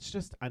 like, that's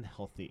just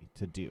unhealthy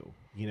to do.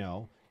 You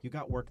know, you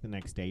got work the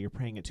next day, you're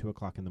praying at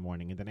 2:00 in the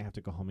morning, and then I have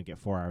to go home and get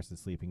 4 hours of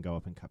sleep and go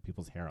up and cut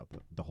people's hair out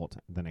the whole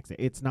time the next day.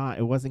 It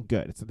wasn't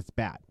good. It's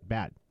bad.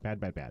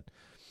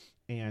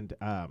 And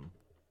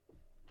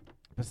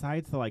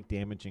besides the like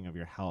damaging of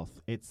your health,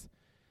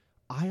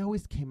 I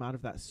always came out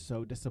of that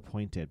so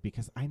disappointed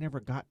because I never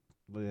got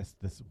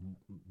this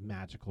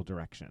magical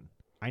direction.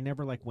 I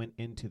never like went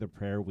into the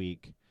prayer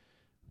week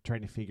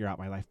trying to figure out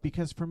my life,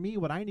 because for me,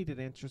 what I needed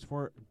answers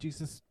for,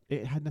 Jesus,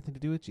 it had nothing to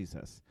do with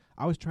Jesus.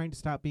 I was trying to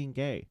stop being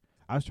gay.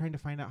 I was trying to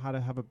find out how to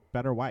have a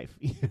better wife.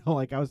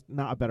 Like I was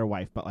not a better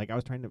wife, but like I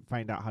was trying to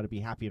find out how to be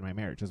happy in my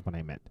marriage is what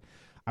I meant.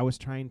 I was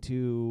trying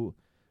to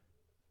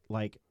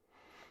like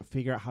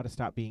figure out how to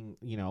stop being,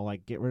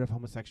 like get rid of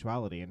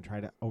homosexuality and try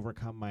to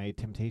overcome my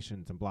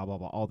temptations and blah, blah,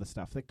 blah, all the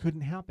stuff that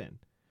couldn't happen.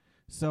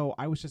 So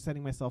I was just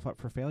setting myself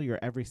up for failure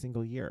every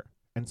single year.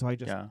 And so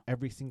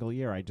every single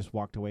year, I just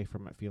walked away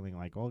from it feeling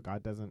like, oh,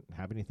 God doesn't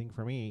have anything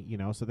for me,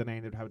 So then I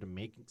ended up having to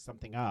make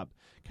something up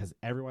because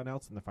everyone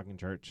else in the fucking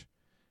church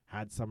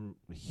had some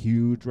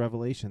huge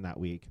revelation that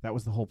week. That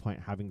was the whole point,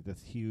 having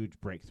this huge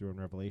breakthrough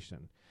in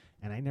revelation.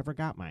 And I never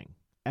got mine,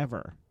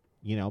 ever,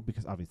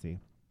 because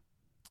obviously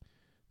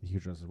the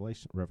huge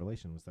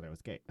revelation was that I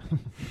was gay.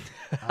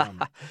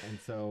 And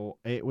so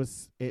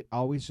it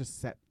always just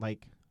set,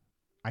 like,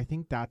 I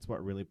think that's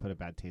what really put a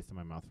bad taste in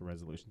my mouth for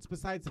resolutions.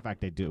 Besides the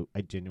fact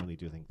I genuinely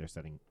do think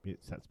it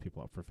sets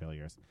people up for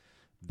failures.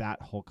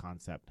 That whole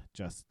concept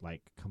just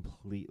like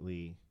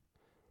completely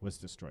was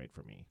destroyed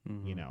for me.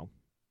 Mm-hmm.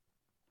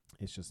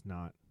 It's just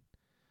not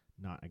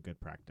a good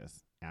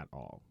practice at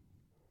all.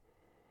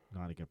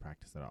 Not a good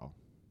practice at all.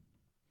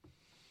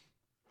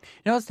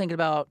 I was thinking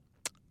about.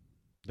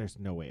 There's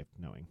no way of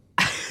knowing.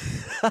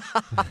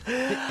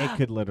 It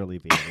could literally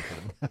be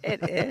anything.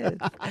 It is.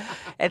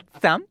 It's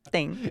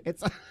something.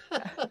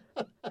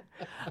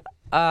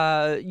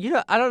 I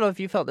don't know if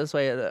you felt this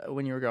way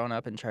when you were growing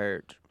up in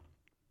church,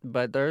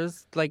 but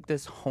there's like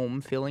this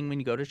home feeling when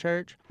you go to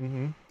church,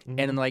 and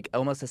in like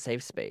almost a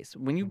safe space.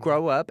 When you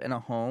grow up in a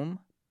home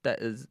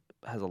that has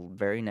a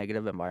very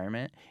negative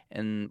environment,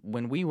 and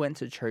when we went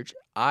to church,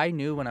 I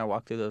knew when I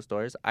walked through those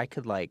doors, I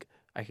could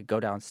go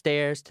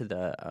downstairs to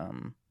the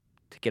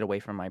to get away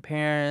from my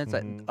parents.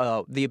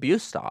 The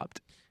abuse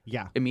stopped.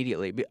 Yeah.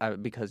 Immediately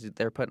because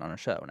they're putting on a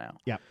show now.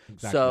 Yeah,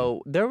 exactly.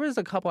 So there was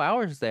a couple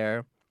hours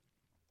there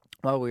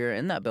while we were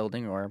in that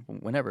building, or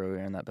whenever we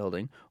were in that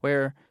building,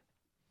 where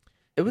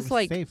it was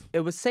like safe. it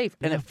was safe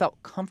and it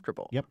felt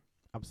comfortable. Yep,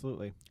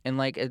 absolutely. And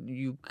like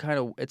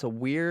it's a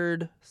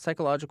weird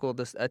psychological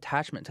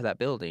attachment to that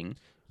building.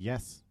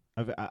 Yes,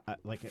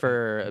 like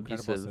for incredible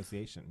abusive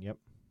association. Yep,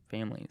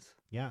 families.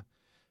 Yeah,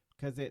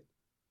 because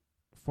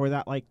for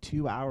that like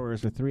 2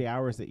 hours or 3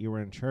 hours that you were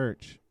in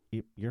church,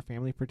 your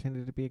family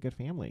pretended to be a good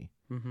family.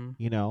 Mm-hmm.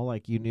 You know,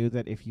 like you knew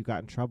that if you got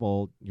in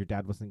trouble, my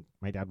dad wasn't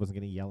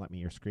going to yell at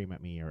me or scream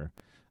at me or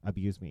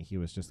abuse me. He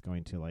was just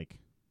going to like,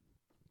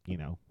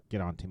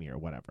 get on to me or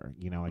whatever.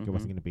 Like it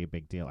wasn't going to be a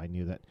big deal. I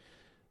knew that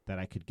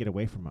I could get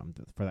away from him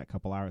for that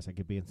couple hours. I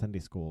could be in Sunday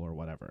school or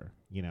whatever,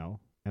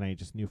 and I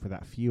just knew for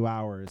that few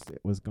hours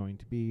it was going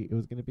to be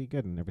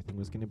good and everything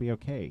was going to be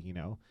okay,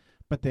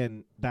 But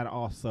then that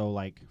also,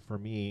 like, for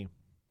me,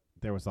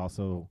 there was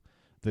also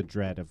the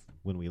dread of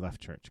when we left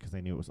church, because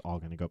I knew it was all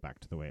going to go back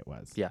to the way it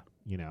was. Yeah.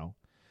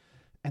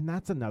 And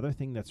that's another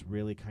thing that's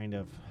really kind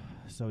of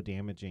so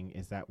damaging,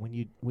 is that when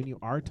you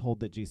are told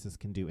that Jesus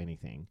can do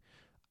anything,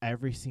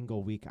 every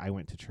single week I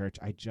went to church,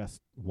 I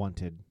just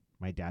wanted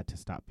my dad to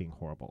stop being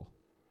horrible,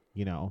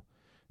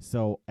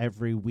 So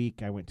every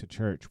week I went to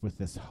church with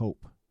this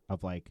hope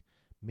of like,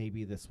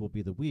 maybe this will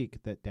be the week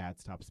that dad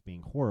stops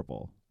being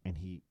horrible and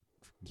he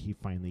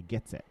finally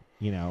gets it,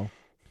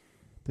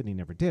 Then he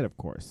never did, of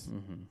course.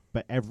 Mm-hmm.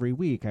 But every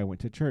week I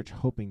went to church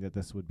hoping that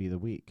this would be the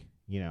week,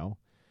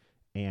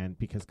 and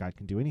because God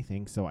can do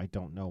anything, so I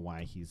don't know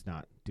why he's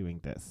not doing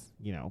this,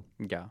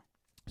 Yeah.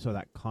 So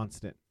that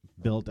constant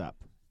build up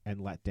and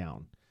let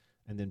down,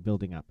 and then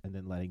building up and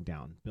then letting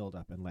down, build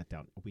up and let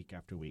down, week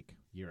after week,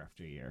 year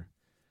after year.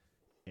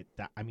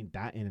 That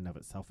in and of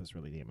itself is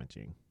really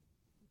damaging.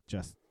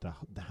 Just the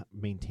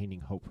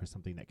maintaining hope for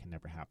something that can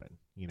never happen,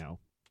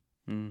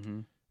 Mm-hmm.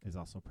 is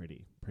also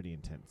pretty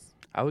intense.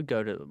 I would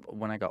go to,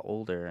 when I got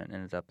older and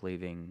ended up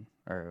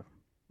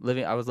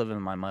I was living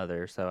with my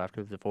mother, so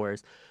after the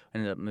divorce, I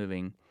ended up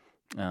moving.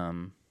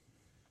 But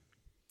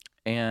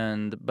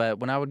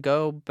when I would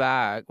go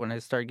back, when I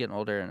started getting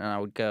older and I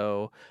would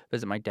go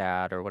visit my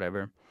dad or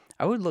whatever,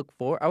 there was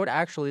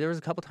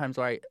a couple times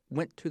where I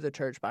went to the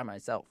church by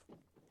myself.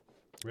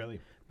 Really?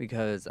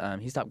 Because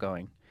he stopped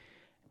going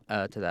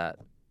to that.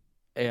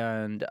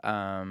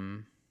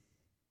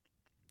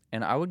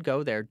 And I would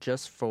go there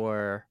just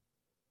for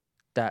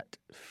that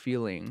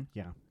feeling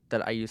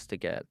that I used to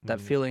get.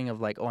 That feeling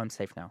of like, oh, I'm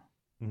safe now.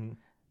 Mm-hmm.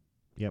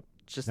 Yep.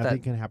 Just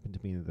nothing can happen to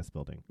me in this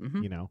building,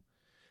 mm-hmm.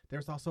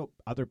 There's also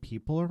other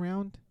people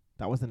around.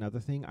 That was another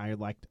thing I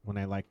liked when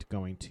I liked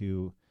going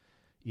to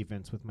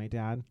events with my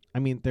dad. I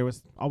mean, there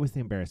was always the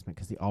embarrassment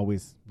because he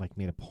always like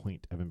made a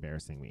point of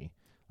embarrassing me.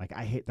 Like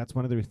that's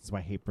one of the reasons why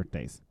I hate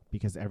birthdays,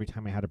 because every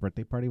time I had a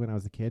birthday party when I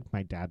was a kid,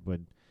 my dad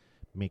would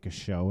make a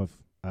show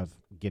of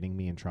getting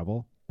me in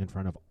trouble in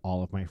front of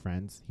all of my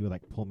friends. He would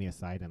like pull me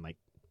aside and like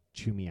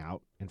chew me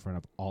out in front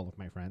of all of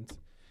my friends.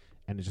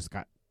 And it just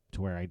got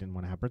to where I didn't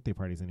want to have birthday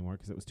parties anymore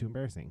because it was too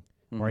embarrassing,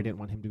 or I didn't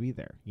want him to be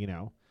there,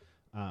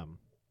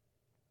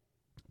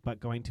 But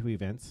going to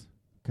events,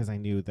 because I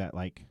knew that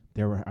like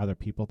there were other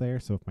people there.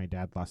 So if my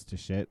dad lost his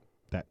shit,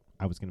 that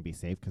I was going to be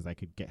safe because I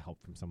could get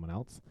help from someone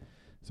else.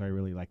 So I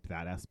really liked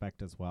that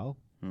aspect as well.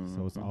 Mm-hmm.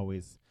 So I was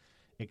always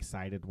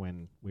excited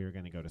when we were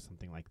going to go to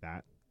something like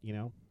that,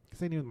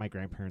 because I knew my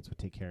grandparents would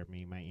take care of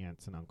me. My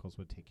aunts and uncles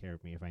would take care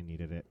of me if I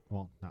needed it.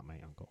 Well, not my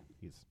uncle.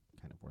 He's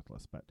kind of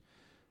worthless, but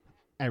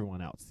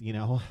everyone else,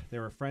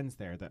 there were friends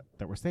there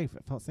that were safe.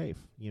 It felt safe,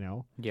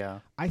 Yeah.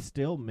 I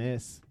still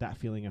miss that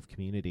feeling of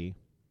community.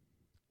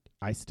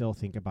 I still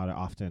think about it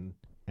often,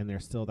 and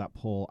there's still that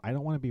pull. I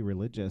don't want to be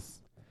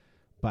religious,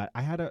 but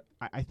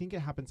I think it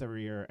happens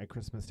every year at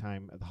Christmas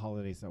time, at the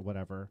holidays, or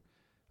whatever.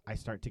 I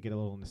start to get a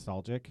little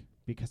nostalgic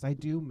because I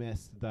do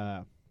miss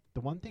the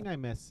one thing I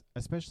miss,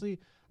 especially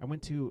I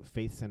went to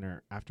Faith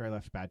Center after I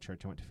left Bad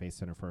Church. I went to Faith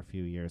Center for a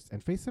few years,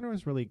 and Faith Center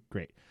was really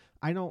great.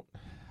 I don't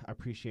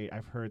appreciate,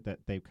 I've heard that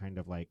they've kind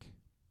of like,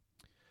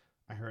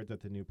 I heard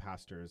that the new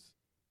pastors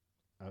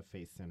of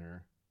Faith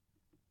Center,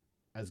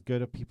 as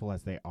good of people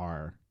as they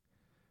are,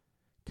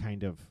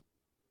 kind of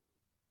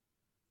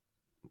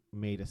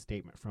made a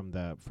statement from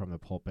the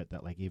pulpit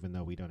that like, even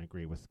though we don't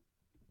agree with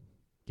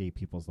gay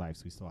people's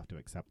lives, we still have to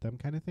accept them,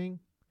 kind of thing.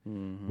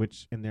 Mm-hmm.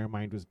 Which in their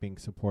mind was being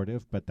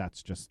supportive, but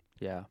that's just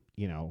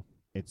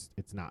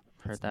it's not.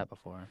 Heard that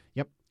before.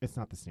 Yep, it's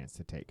not the stance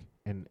to take,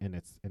 and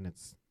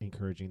it's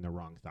encouraging the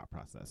wrong thought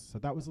process. So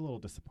that was a little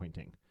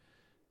disappointing.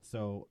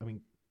 So I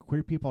mean,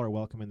 queer people are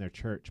welcome in their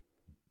church,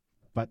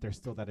 but there's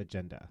still that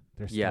agenda.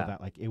 There's still that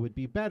like, it would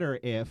be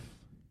better if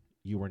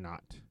you were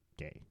not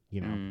gay,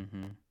 you know.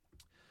 Mm-hmm.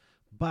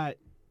 But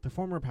the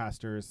former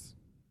pastors,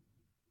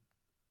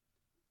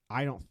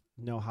 I don't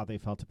know how they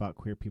felt about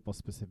queer people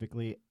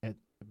specifically,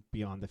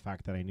 beyond the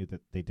fact that I knew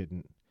that they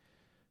didn't.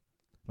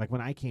 Like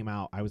when I came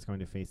out, I was going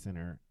to Faith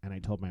Center, and I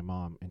told my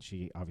mom, and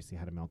she obviously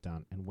had a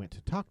meltdown and went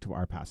to talk to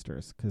our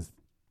pastors because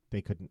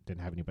they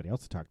didn't have anybody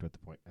else to talk to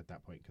at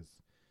that point because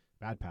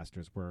bad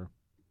pastors were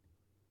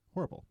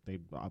horrible. They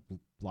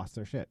lost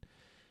their shit.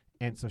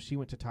 And so she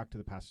went to talk to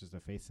the pastors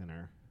of Faith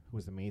Center, who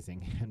was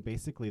amazing. And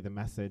basically the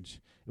message,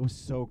 it was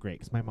so great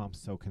because my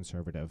mom's so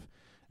conservative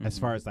as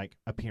far as like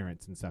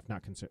appearance and stuff.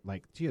 Not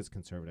like she is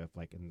conservative,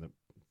 like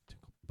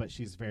but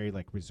she's very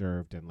like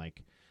reserved, and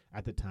like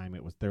at the time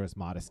there was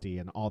modesty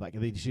and all that.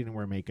 She didn't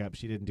wear makeup.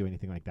 She didn't do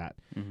anything like that.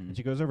 Mm-hmm. And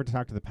she goes over to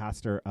talk to the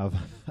pastor of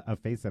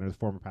Faith Center, the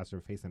former pastor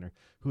of Faith Center,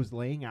 who's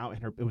laying out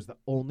it was the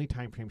only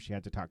time frame she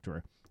had to talk to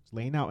her.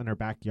 Laying out in her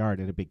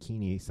backyard in a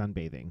bikini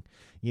sunbathing,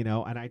 you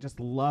know, and I just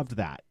loved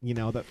that, you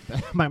know, that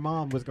my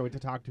mom was going to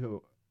talk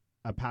to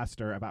a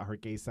pastor about her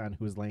gay son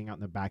who was laying out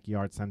in the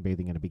backyard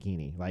sunbathing in a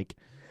bikini. Like,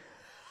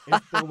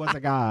 if there was a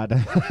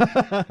God.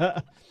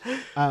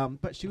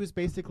 But she was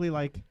basically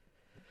like,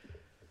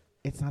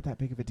 it's not that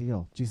big of a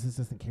deal. Jesus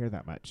doesn't care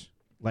that much.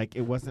 Like,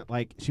 it wasn't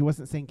like, she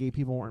wasn't saying gay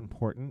people weren't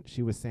important.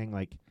 She was saying,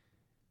 like,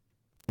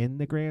 in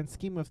the grand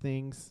scheme of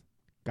things,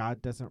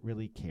 God doesn't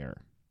really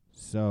care.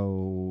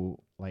 So,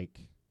 like,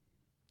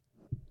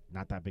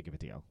 not that big of a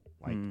deal.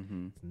 Like,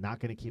 it's not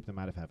going to keep them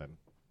out of heaven.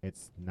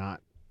 It's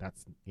not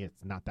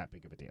that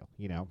big of a deal,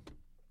 you know?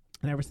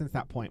 And ever since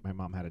that point, my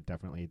mom had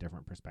definitely a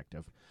different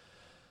perspective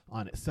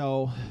on it.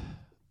 So,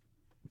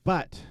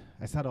 but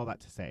I said all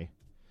that to say,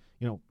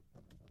 you know,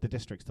 the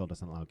district still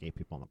doesn't allow gay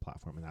people on the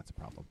platform, and that's a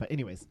problem. But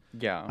anyways,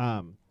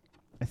 Yeah.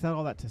 I said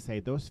all that to say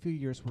those few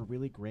years were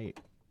really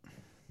great.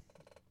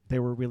 They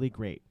were really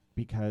great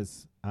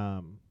because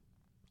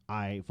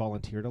I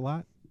volunteered a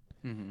lot.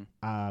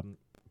 Mm-hmm.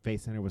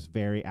 Faith Center was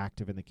very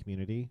active in the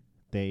community.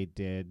 They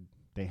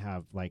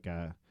have like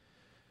a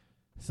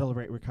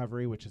Celebrate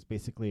Recovery, which is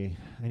basically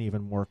an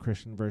even more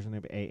Christian version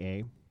of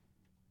AA.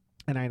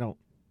 And I don't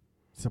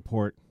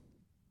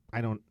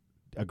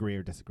agree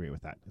or disagree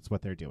with that. It's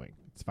what they're doing.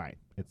 It's fine.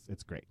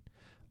 It's great.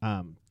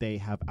 They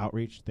have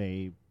outreach.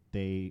 They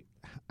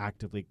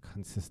actively,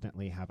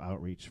 consistently have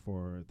outreach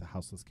for the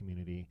houseless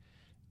community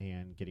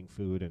and getting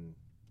food and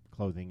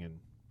clothing and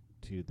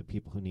to the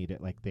people who need it.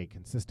 Like, they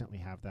consistently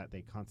have that.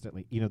 They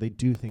constantly, you know, they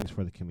do things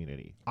for the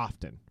community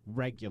often,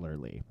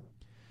 regularly.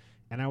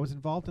 And I was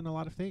involved in a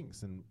lot of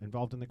things, and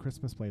involved in the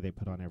Christmas play they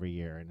put on every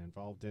year, and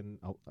involved in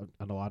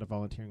a lot of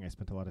volunteering. I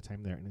spent a lot of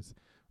time there, and it's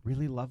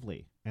really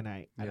lovely. And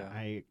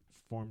I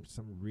formed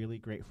some really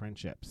great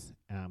friendships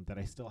that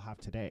I still have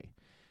today.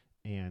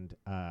 And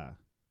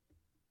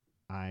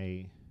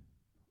I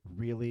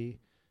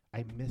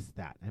miss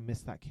that. I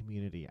miss that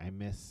community. I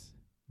miss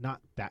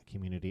not that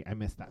community. I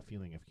miss that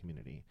feeling of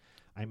community.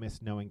 I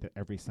miss knowing that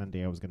every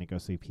Sunday I was going to go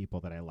see people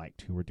that I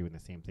liked who were doing the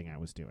same thing I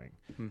was doing.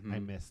 Mm-hmm. I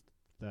missed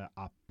the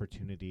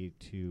opportunity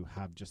to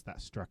have just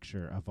that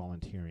structure of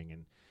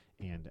volunteering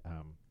and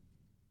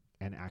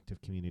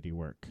active community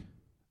work.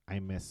 I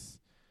miss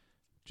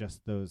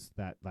just the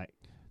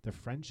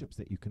friendships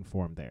that you can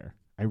form there.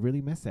 I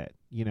really miss it,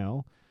 you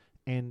know?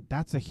 And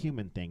that's a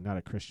human thing, not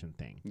a Christian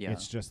thing. Yeah.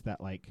 It's just that,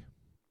 like,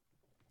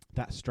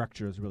 that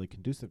structure is really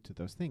conducive to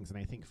those things. And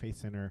I think Faith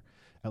Center,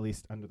 at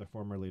least under the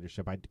former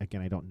leadership, I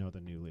don't know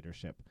the new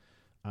leadership,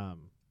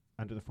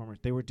 under the former,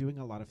 they were doing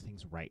a lot of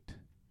things right.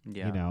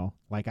 Yeah. You know,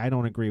 like, I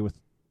don't agree with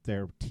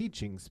their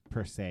teachings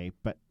per se,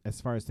 but as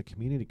far as the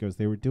community goes,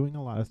 they were doing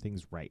a lot of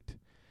things right.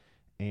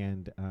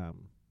 And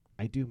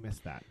I do miss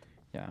that.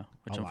 Yeah,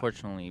 which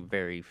unfortunately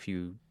very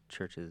few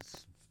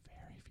churches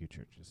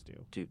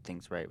do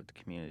things right with the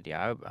community.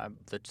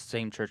 The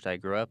same church I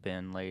grew up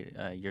in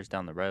years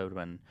down the road,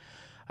 when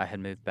I had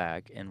moved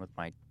back in with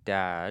my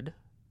dad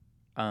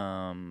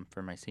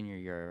for my senior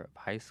year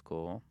of high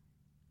school.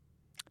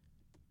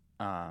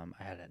 I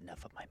had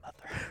enough of my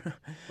mother,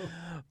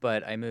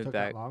 but I moved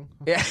back. That long?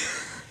 Yeah,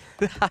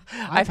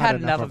 I've had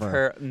enough of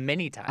her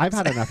many times. I've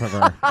had enough of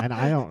her, and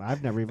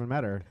I've never even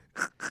met her.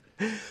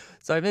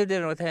 So I moved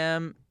in with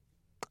him,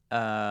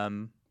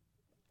 and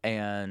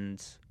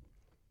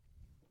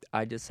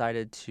I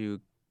decided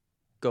to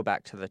go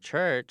back to the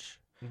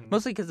church,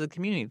 mostly because of the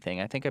community thing.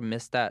 I think I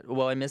missed that.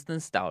 Well, I missed the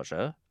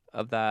nostalgia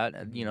of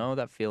that, you know,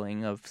 that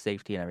feeling of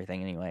safety and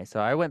everything anyway. So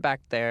I went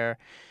back there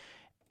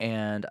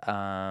and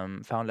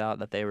found out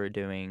that they were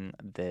doing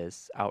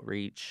this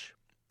outreach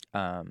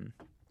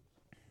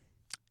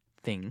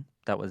thing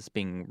that was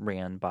being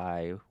ran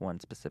by one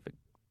specific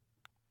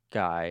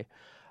guy.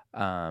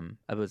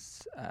 It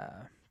was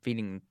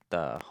feeding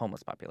the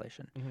homeless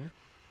population. Mm-hmm.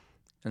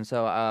 And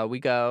so I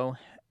go,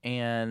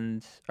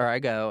 and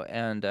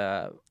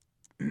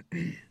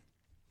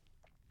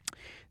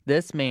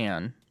this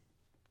man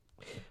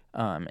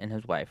and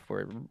his wife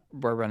were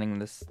running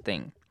this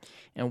thing.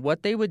 And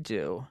what they would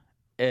do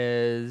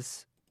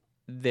is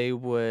they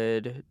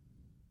would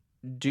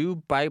do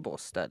Bible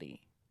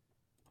study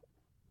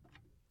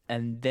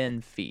and then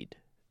feed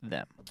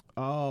them.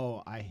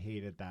 Oh, I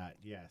hated that.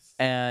 Yes.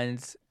 And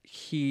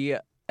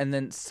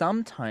then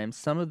sometimes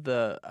some of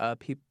the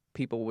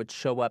people would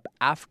show up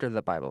after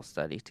the Bible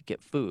study to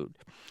get food,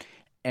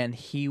 and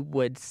he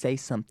would say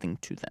something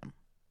to them.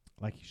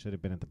 Like he should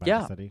have been at the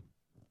Bible study.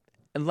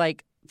 And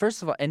like,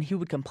 first of all, and he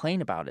would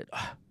complain about it.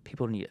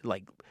 People need,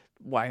 like,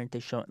 why aren't they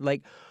showing,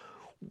 like,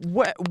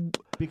 what?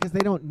 Because they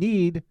don't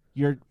need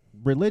your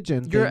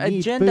religion. Your they need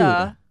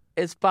agenda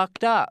food. is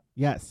fucked up.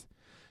 Yes.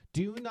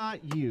 Do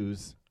not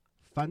use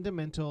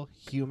fundamental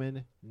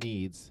human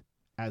needs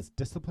as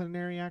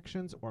disciplinary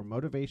actions or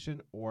motivation,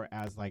 or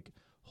as like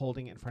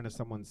holding it in front of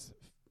someone's,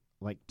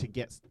 like to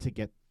get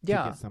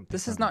something.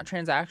 This is not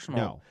transactional.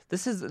 No.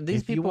 This is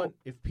these people.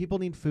 If people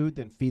need food,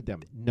 then feed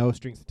them. No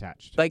strings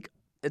attached. Like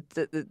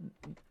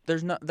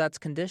there's no, that's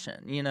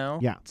condition. You know.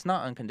 Yeah. It's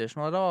not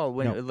unconditional at all.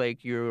 When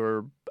like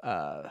you're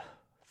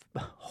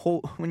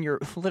when you're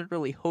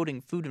literally holding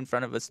food in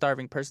front of a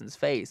starving person's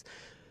face.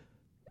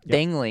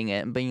 Dangling it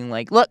and being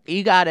like, look,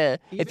 you gotta,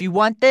 if you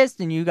want this,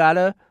 then you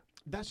gotta.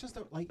 That's just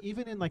like,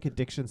 even in like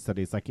addiction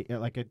studies, I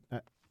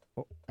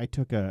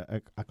took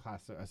a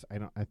class. I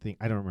don't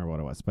remember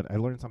what it was, but I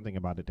learned something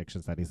about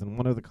addiction studies, and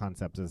one of the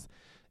concepts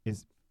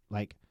is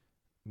like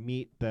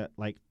meet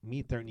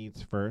their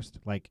needs first,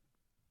 like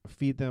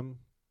feed them,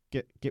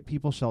 get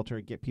people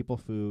shelter, get people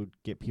food,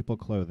 get people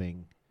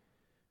clothing.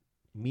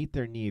 Meet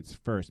their needs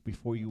first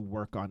before you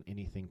work on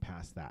anything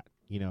past that.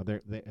 You know,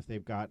 if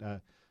they've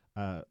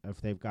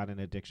got an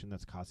addiction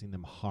that's causing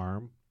them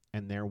harm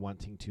and they're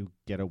wanting to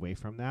get away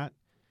from that,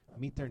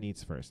 meet their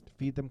needs first.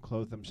 Feed them,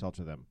 clothe them,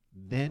 shelter them.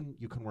 Then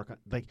you can work on,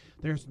 like,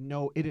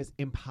 it is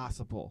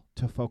impossible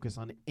to focus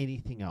on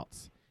anything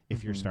else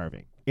if you're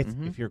starving. It's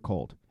if you're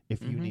cold,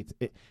 if you need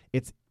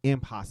it's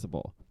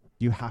impossible.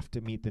 You have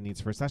to meet the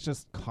needs first. That's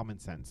just common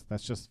sense.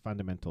 That's just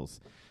fundamentals.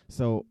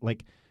 So,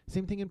 like,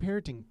 same thing in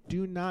parenting.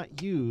 Do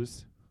not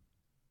use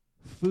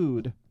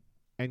food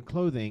and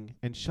clothing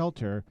and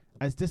shelter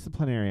as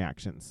disciplinary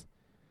actions.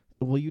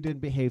 Well, you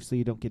didn't behave, so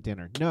you don't get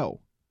dinner.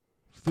 No.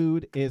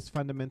 Food is a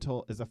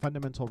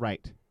fundamental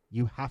right.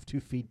 You have to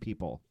feed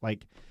people.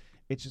 Like,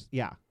 it's just,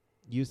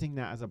 using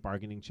that as a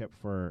bargaining chip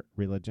for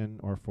religion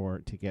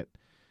or to get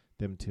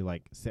them to,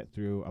 like, sit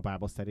through a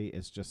Bible study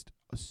is just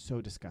so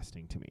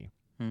disgusting to me.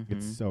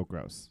 It's so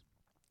gross.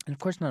 And of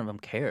course, none of them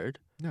cared.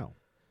 No.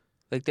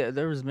 Like,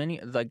 there was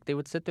many, like, they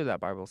would sit through that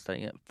Bible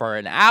study for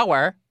an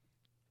hour.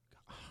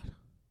 God.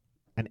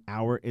 An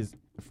hour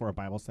for a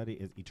Bible study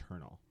is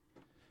eternal,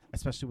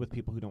 especially with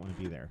people who don't want to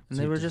be there. And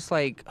so they were just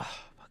like, oh,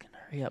 fucking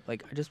hurry up.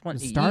 Like, I just want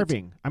to eat.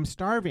 I'm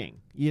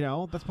starving. You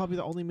know, that's probably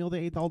the only meal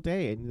they ate all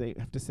day, and they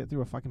have to sit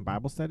through a fucking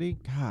Bible study.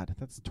 God,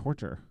 that's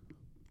torture.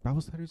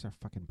 Bible studies are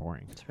fucking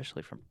boring.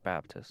 Especially from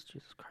Baptists.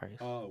 Jesus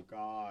Christ. Oh,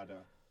 God.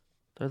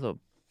 They're the...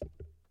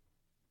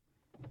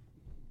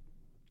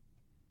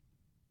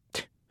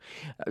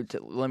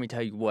 Let me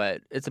tell you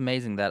what. It's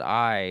amazing that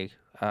I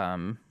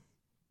am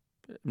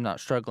not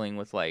struggling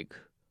with, like,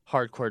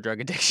 hardcore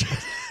drug addiction.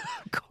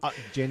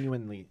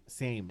 Genuinely,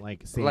 same.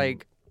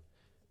 Like,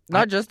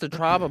 not just the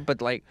trauma,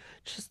 but, like,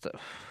 just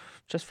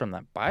from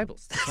that Bible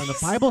study. From the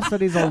Bible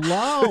studies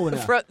alone.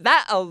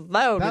 That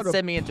alone would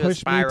send me into a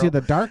spiral. Push me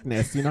to the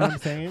darkness, you know what I'm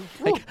saying?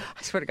 Like,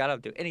 I swear to God, I'll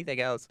do anything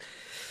else.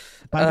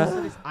 Bible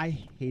studies, I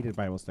hated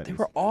Bible studies. They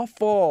were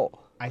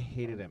awful. I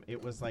hated them.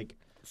 It was like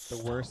the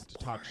worst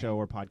talk show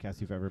or podcast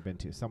you've ever been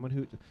to. Someone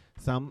who,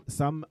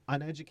 some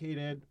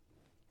uneducated,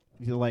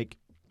 like,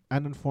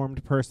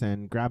 uninformed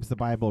person grabs the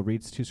Bible,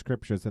 reads 2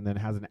 scriptures, and then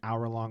has an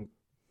hour-long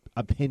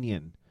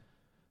opinion,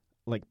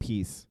 like,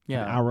 piece.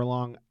 Yeah. An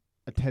hour-long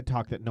TED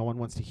Talk that no one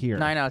wants to hear.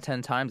 9 out of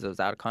 10 times it was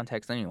out of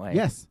context anyway.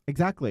 Yes,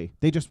 exactly.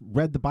 They just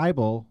read the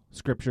Bible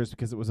scriptures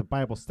because it was a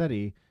Bible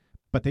study,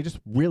 but they just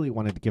really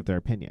wanted to give their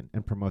opinion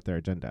and promote their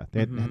agenda.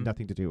 They had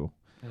nothing to do.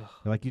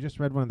 They're like, you just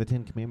read one of the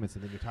 10 Commandments,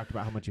 and then you talked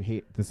about how much you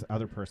hate this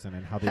other person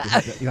and how they do.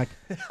 You're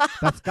like,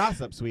 that's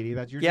gossip, sweetie.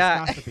 You're just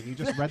gossiping. You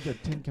just read the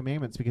 10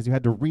 Commandments because you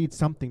had to read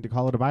something to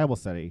call it a Bible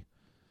study.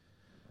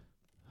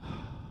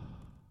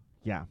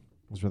 Yeah,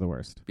 those were the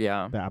worst.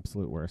 Yeah. The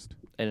absolute worst.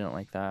 I didn't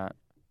like that.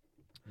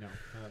 No,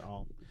 not at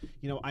all.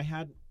 You know,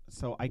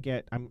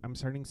 I'm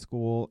starting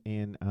school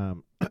in,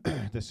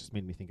 this just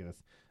made me think of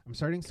this. I'm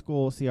starting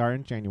school CR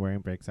in January.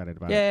 I'm very excited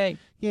about it.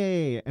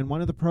 Yay. And one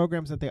of the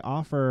programs that they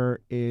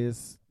offer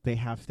is they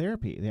have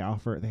therapy. They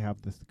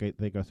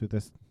go through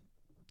this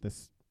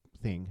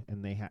thing,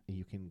 and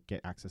you can get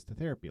access to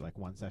therapy, like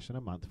 1 session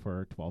a month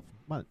for 12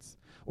 months,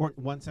 or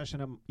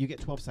you get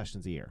 12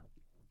 sessions a year.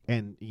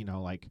 And, you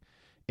know, like,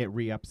 it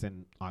re-ups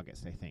in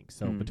August, I think.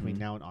 So between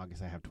now and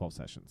August, I have 12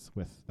 sessions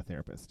with a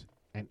therapist.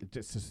 And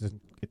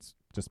it's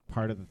just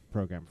part of the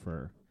program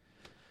for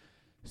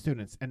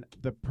students. And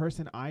the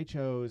person I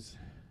chose,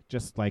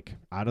 just like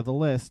out of the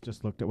list,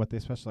 just looked at what they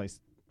specialized.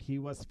 He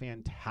was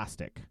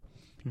fantastic.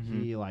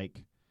 He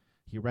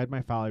read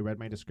my file, he read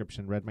my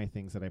description, read my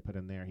things that I put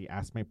in there. He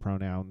asked my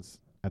pronouns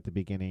at the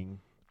beginning.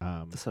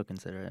 So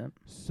considerate.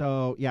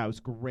 So yeah, it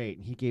was great.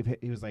 And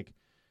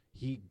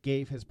he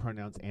gave his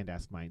pronouns and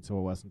asked mine. So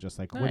it wasn't just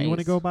like, what do you want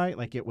to go by?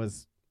 Like, it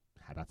was,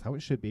 that's how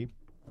it should be.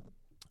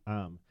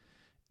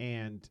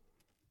 And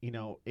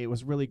it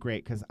was really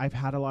great because I've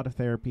had a lot of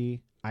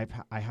therapy. I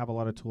have a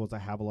lot of tools. I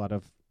have a lot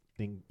of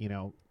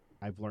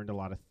I've learned a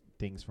lot of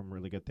things from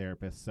really good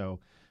therapists. So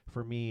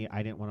for me,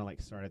 I didn't want to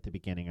like start at the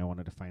beginning. I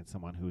wanted to find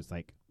someone who's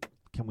like,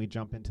 can we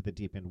jump into the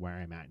deep end where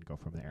I'm at and go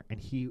from there?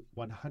 And he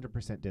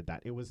 100% did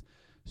that. It was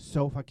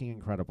so fucking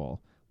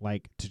incredible,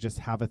 like to just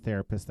have a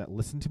therapist that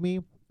listened to me,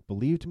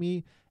 believed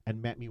me,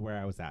 and met me where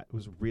I was at. It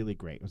was really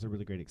great. It was a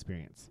really great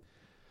experience.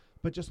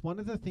 But just one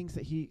of the things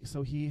that he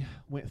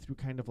went through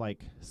kind of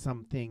like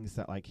some things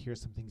that like,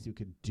 here's some things you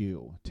could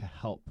do to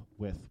help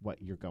with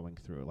what you're going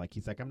through. Like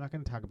he's like, I'm not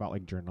going to talk about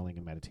like journaling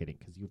and meditating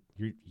because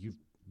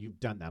you've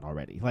done that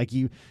already. Like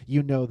you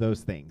know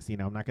those things.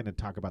 I'm not going to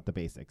talk about the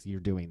basics.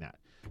 You're doing that.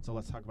 So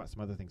let's talk about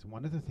some other things.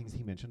 One of the things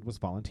he mentioned was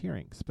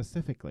volunteering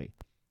specifically.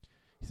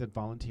 He said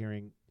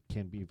volunteering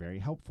can be very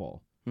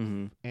helpful.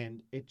 Mm-hmm.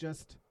 And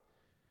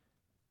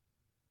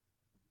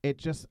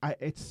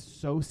it's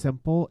so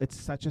simple. It's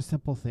such a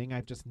simple thing.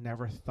 I've just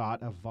never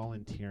thought of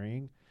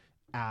volunteering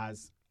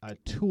as a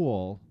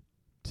tool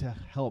to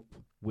help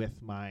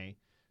with my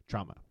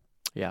trauma.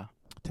 Yeah.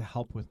 To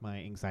help with my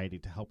anxiety,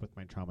 to help with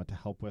my trauma, to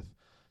help with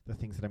the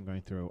things that I'm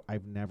going through.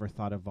 I've never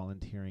thought of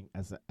volunteering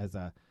as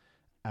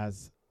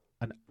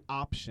an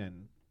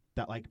option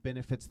that like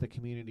benefits the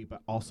community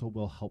but also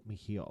will help me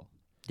heal.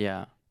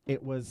 Yeah.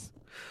 It was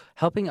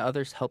helping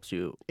others helps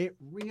you. It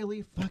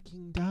really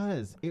fucking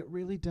does. It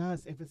really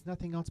does. If it's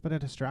nothing else but a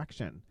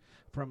distraction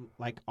from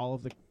like all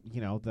of the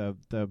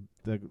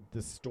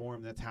the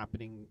storm that's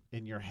happening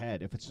in your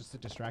head. If it's just a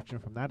distraction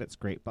from that, it's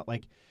great. But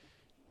like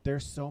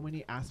there's so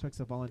many aspects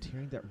of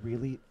volunteering that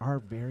really are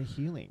very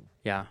healing.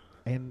 Yeah.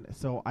 And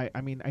so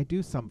I mean I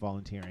do some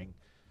volunteering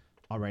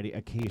already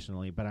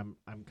occasionally, but I'm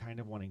kind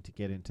of wanting to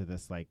get into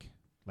this like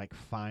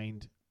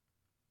find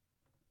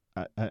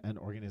an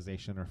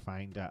organization or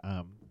find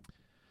a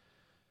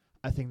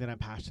thing that I'm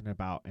passionate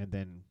about, and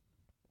then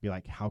be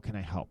like, how can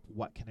I help?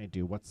 What can I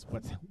do? What's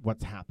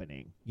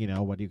happening?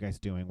 What are you guys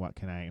doing?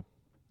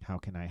 How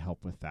can I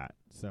help with that?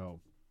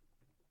 So,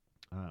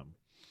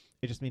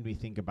 it just made me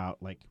think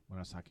about like when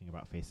I was talking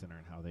about Faith Center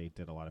and how they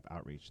did a lot of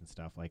outreach and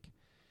stuff. Like,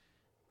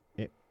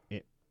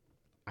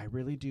 I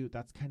really do.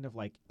 That's kind of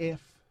like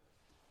if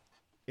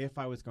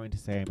I was going to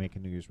say I make a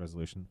New Year's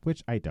resolution,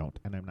 which I don't,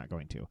 and I'm not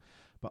going to,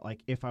 but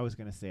like if I was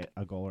going to say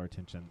a goal or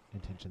intention,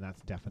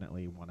 that's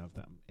definitely one of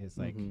them. Is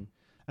like, and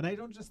I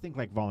don't just think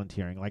like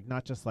volunteering, like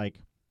not just like,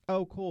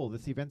 oh cool,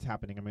 this event's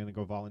happening, I'm going to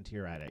go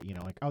volunteer at it.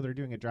 Like, oh, they're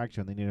doing a drag show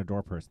and they need a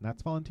door person.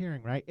 That's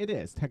volunteering, right? It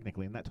is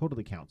technically, and that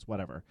totally counts.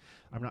 Whatever.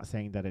 I'm not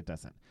saying that it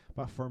doesn't,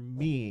 but for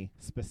me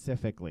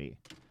specifically,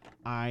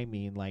 I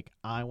mean like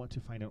I want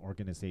to find an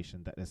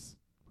organization that is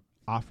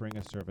offering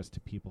a service to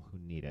people who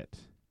need it.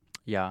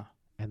 Yeah.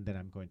 And then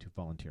I'm going to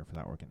volunteer for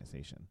that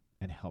organization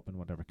and help in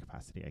whatever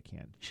capacity I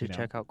can. You should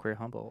check out Queer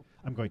Humboldt.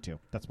 I'm going to.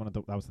 That's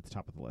that was at the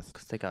top of the list.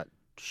 Because they got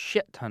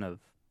shit ton of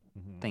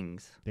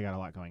things. They got a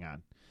lot going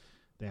on.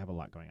 They have a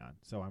lot going on.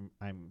 So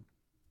I'm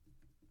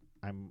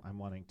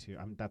wanting to.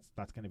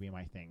 That's going to be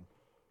my thing.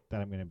 That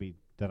I'm going to be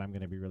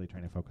really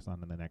trying to focus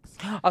on in the next.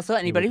 Also,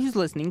 anybody who's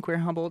listening, Queer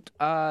Humboldt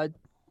 .org.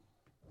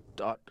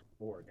 I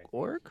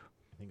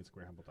think it's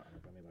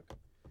queerhumboldt.org. Let me look.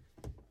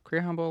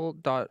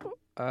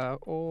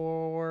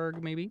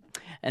 queerhumboldt.org maybe,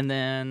 and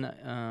then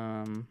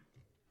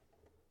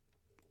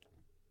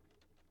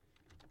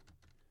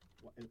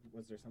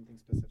was there something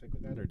specific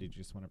with that, or did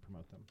you just want to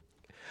promote them?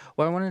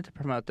 Well, I wanted to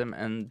promote them,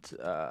 and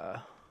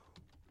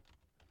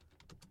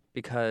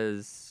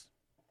because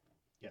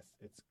yes,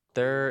 it's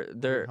they're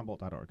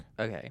queerhumboldt.org.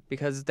 Okay,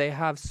 because they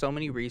have so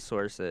many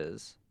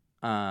resources.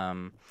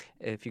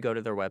 If you go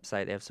to their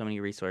website, they have so many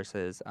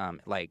resources.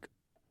 Like.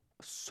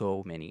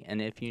 So many, and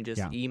if you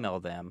just email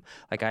them,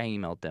 like I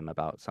emailed them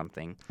about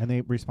something, and they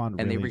responded,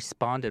 and they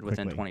responded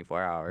quickly. within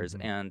 24 hours,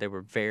 and they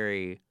were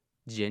very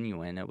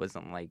genuine. It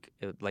wasn't like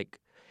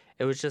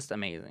it was just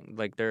amazing.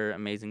 Like they're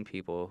amazing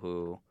people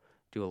who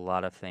do a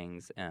lot of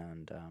things,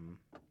 and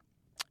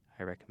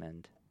I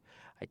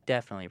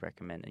definitely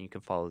recommend, and you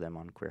can follow them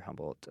on Queer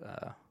Humboldt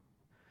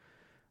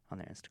on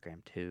their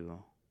Instagram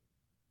too.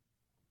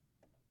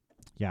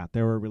 Yeah,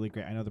 they were really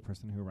great. I know the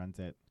person who runs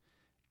it,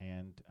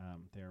 and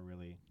they're a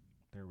really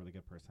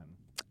good person.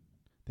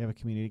 They have a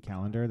community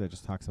calendar that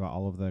just talks about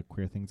all of the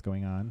queer things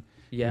going on.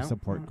 Yeah. They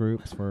support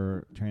groups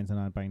for trans and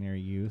non-binary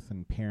youth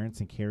and parents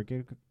and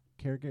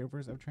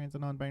caregivers of trans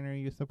and non-binary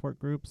youth support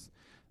groups.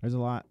 There's a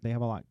lot. There's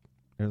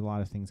a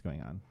lot of things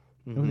going on.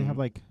 They have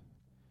like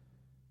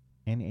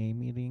NA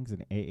meetings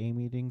and AA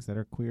meetings that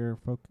are queer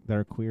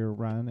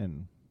run,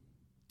 and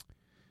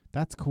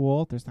that's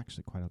cool. There's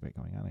actually quite a bit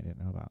going on I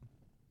didn't know about.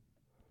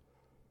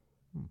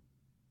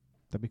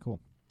 That'd be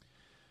cool.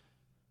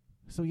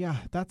 So yeah,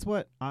 that's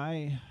what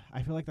I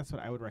feel like that's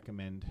what I would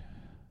recommend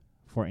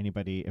for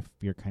anybody if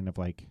you're kind of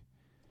like,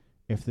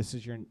 if this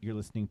is you're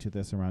listening to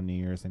this around New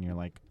Year's and you're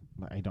like,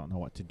 I don't know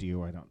what to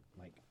do, I don't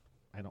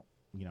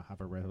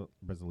have a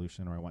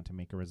resolution, or I want to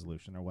make a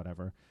resolution or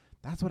whatever.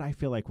 That's what I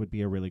feel like would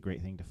be a really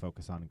great thing to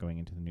focus on going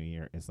into the new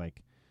year is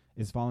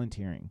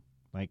volunteering,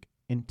 like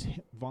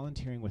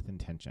volunteering with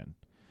intention.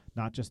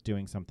 not just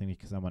doing something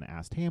because someone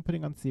asked, hey, I'm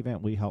putting on this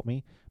event, will you help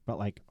me? But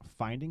like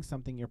finding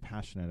something you're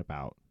passionate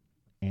about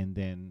and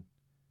then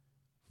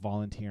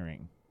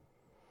volunteering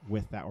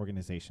with that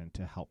organization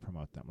to help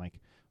promote them. Like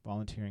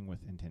volunteering with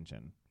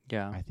intention,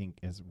 I think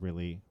is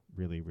really,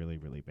 really, really,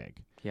 really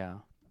big. Yeah.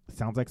 It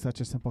sounds like such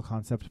a simple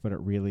concept, but it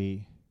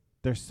really,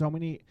 there's so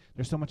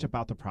much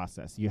about the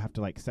process. You have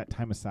to like set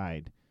time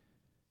aside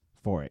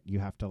for it. You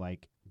have to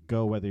like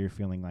go whether you're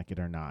feeling like it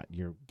or not.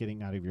 You're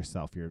getting out of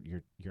yourself.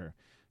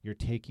 You're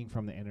taking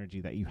from the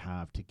energy that you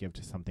have to give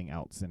to something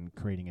else and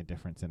creating a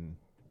difference in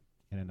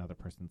another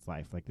person's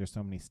life. Like there's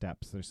so many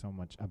steps. There's so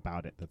much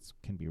about it that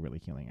can be really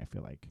healing, I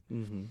feel like.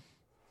 Mm-hmm.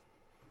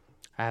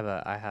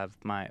 I have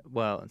my,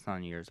 well, it's not a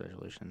New Year's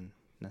resolution.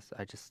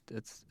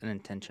 It's an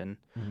intention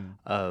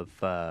of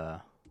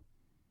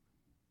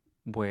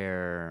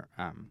where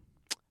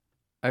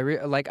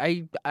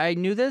I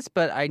knew this,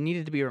 but I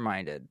needed to be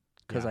reminded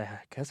because I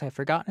guess I've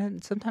forgotten it.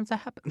 And sometimes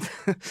that happens.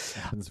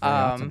 Happens very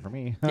often for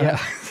me. Yeah,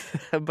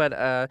 but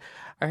I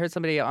heard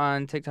somebody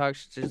on TikTok.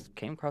 She just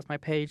came across my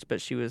page, but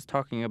she was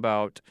talking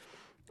about.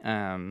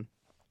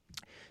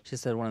 She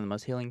said one of the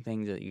most healing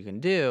things that you can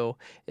do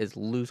is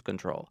lose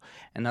control.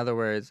 In other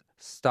words,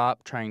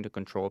 stop trying to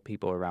control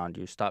people around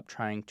you. Stop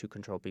trying to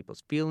control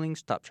people's feelings.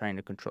 Stop trying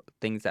to control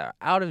things that are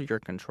out of your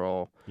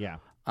control. Yeah.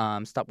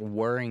 Stop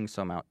worrying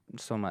so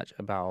much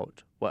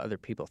about what other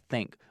people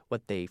think,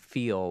 what they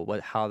feel,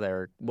 what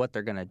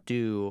they're gonna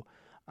do,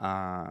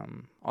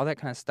 all that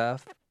kind of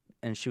stuff.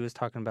 And she was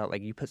talking about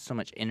like you put so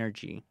much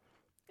energy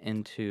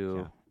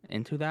into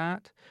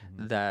that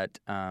that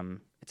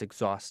it's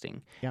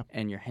exhausting,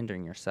 and you're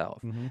hindering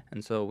yourself.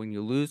 And so when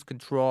you lose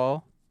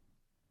control,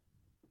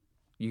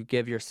 you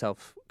give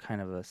yourself kind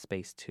of a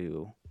space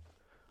to,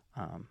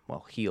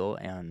 heal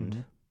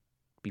and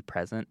be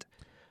present.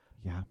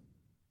 Yeah.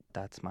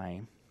 That's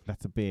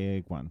a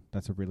big one.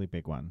 That's a really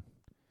big one.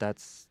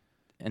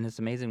 And it's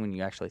amazing when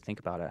you actually think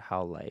about it,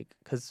 how like,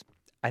 because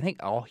I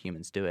think all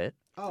humans do it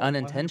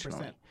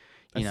unintentionally.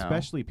 100%.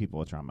 Especially people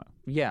with trauma.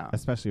 Yeah.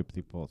 Especially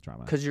people with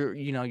trauma. Because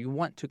you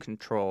want to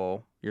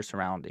control your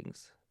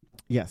surroundings.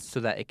 Yes. So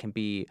that it can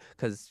be,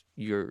 because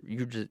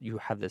you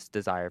have this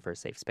desire for a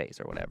safe space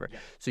or whatever. Yeah.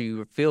 So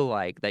you feel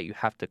like that you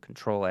have to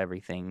control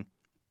everything,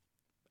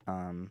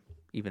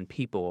 even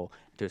people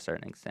to a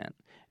certain extent.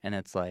 And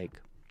it's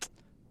like,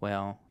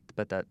 well,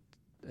 but that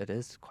it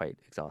is quite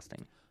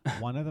exhausting.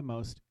 One of the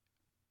most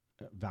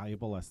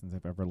valuable lessons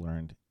I've ever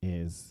learned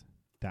is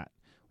that,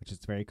 which is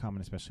very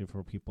common, especially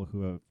for people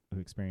who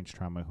experience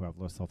trauma, who have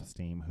low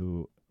self-esteem,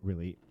 who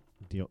really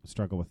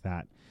struggle with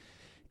that,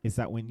 is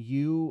that when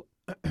you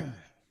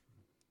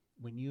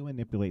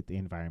manipulate the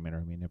environment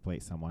or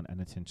manipulate someone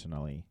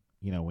unintentionally,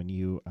 when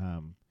you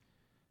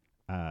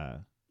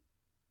are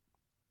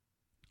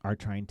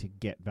trying to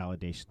get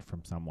validation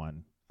from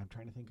someone. I'm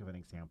trying to think of an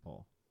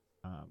example.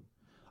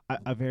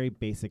 A very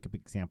basic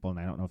example, and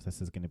I don't know if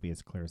this is going to be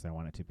as clear as I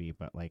want it to be,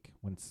 but like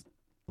when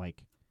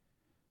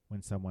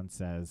someone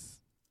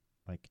says,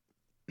 like,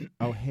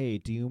 "Oh, hey,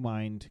 do you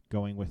mind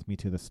going with me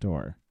to the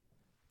store?"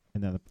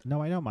 And then,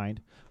 "No, I don't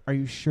mind." "Are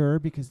you sure?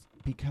 Because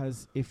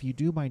if you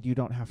do mind, you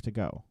don't have to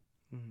go."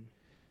 Mm-hmm.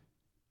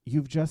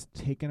 You've just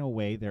taken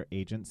away their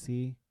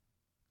agency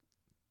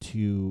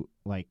to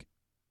like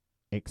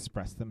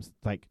express them,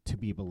 like to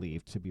be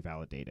believed, to be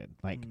validated.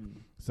 Like,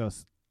 so.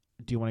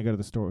 Do you want to go to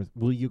the store?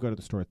 Will you go to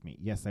the store with me?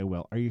 Yes, I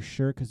will. Are you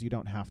sure? Because you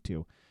don't have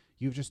to.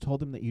 You've just told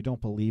them that you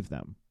don't believe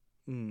them,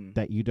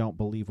 that you don't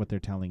believe what they're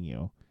telling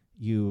you,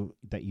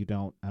 that you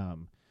don't,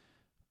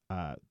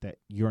 that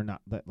you're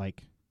not, that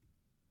like,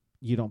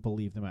 you don't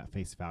believe them at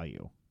face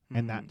value.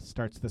 And that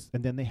starts this,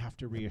 and then they have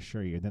to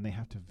reassure you. Then they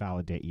have to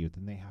validate you.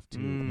 Then they have to,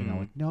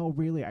 like, no,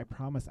 really, I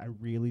promise, I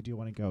really do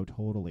want to go,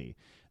 totally.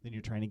 Then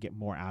you're trying to get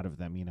more out of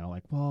them,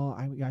 like, well,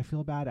 I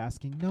feel bad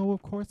asking. No,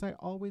 of course, I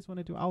always want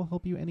to do. I'll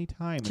help you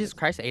anytime. Jesus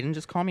Christ, Aydan,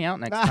 just call me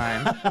out next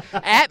time.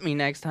 At me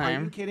next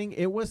time. Are you kidding?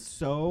 It was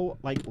so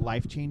like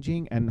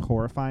life-changing and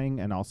horrifying,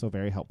 and also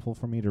very helpful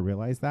for me to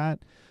realize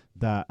that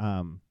that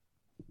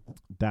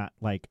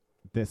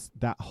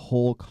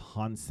whole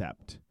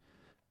concept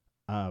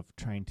of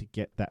trying to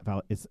get that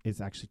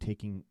is actually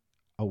taking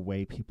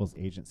away people's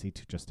agency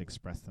to just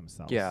express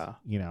themselves. Yeah.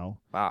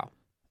 Wow.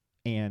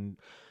 And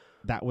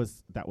that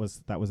was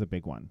a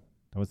big one.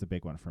 That was a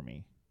big one for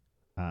me.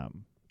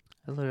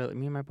 Literally,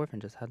 me and my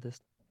boyfriend just had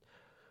this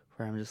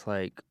where I'm just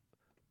like,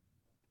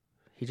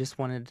 he just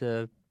wanted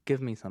to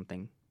give me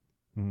something.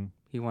 Mm-hmm.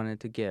 He wanted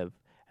to give,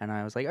 and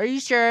I was like, "Are you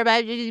sure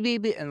about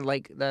it?" And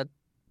like that,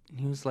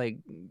 he was like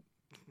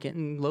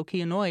getting low-key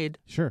annoyed.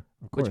 Sure,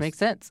 of course. Which makes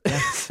sense.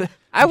 Yeah.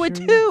 I would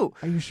too.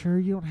 Are you sure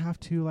you don't have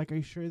to? Like, are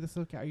you sure this is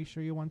okay? Are you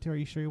sure you want to? Are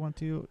you sure you want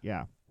to?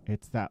 Yeah.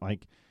 It's that,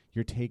 like,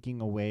 you're taking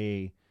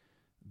away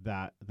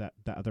that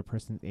other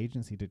person's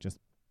agency to just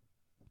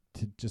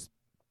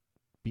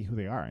be who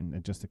they are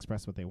and just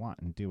express what they want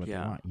and do what they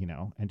want,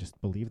 and just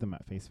believe them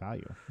at face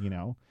value,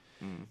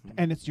 Mm-hmm.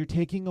 And you're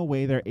taking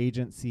away their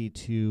agency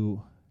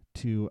to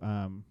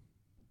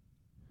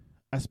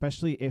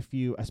especially if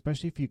you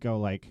go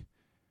like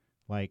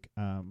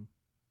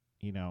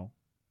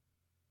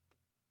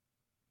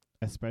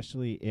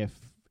especially if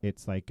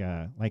it's like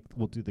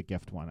we'll do the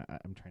gift one.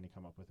 I'm trying to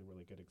come up with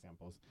really good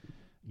examples.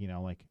 You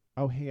know, like,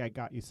 oh, hey, I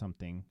got you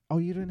something. Oh,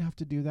 you didn't have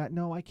to do that.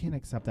 No, I can't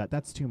accept that.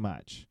 That's too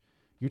much.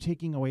 You're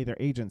taking away their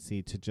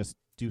agency to just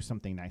do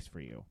something nice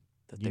for you.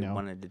 That they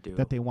wanted to do.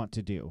 That they want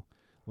to do.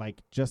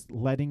 Like, just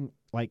letting,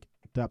 like,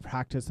 the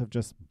practice of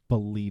just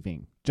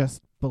believing.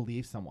 Just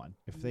believe someone.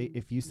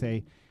 If you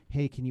say,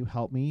 hey, can you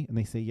help me? And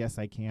they say, yes,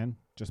 I can.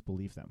 Just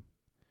believe them.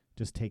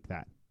 Just take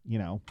that, you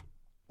know.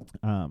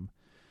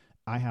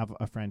 I have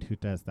a friend who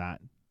does that.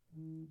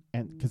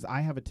 And because I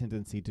have a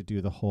tendency to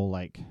do the whole,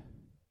 like,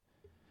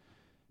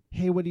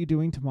 hey, what are you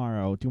doing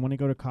tomorrow? Do you want to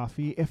go to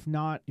coffee? If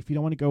not, if you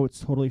don't want to go, it's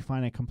totally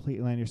fine. I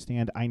completely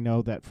understand. I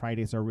know that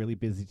Fridays are really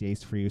busy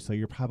days for you, so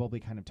you're probably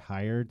kind of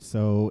tired.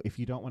 So if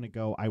you don't want to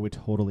go, I would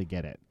totally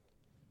get it.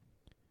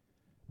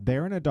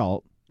 They're an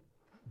adult.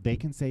 They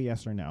can say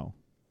yes or no.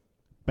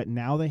 But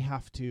now they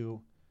have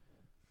to,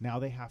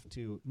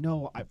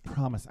 no, I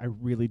promise, I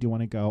really do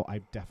want to go.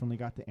 I've definitely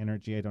got the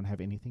energy. I don't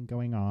have anything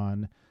going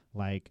on.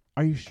 Like,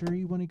 are you sure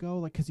you want to go?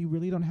 Like, because you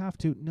really don't have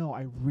to. No,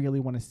 I really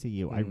want to see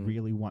you. I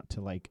really want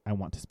to, like, I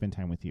want to spend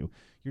time with you.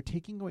 You're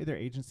taking away their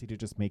agency to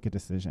just make a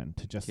decision,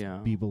 to just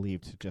be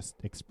believed, to just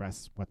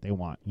express what they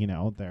want. You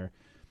know,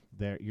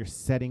 you're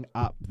setting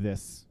up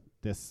this,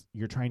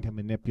 you're trying to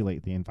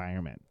manipulate the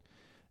environment.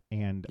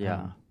 And,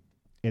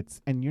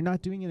 and you're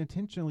not doing it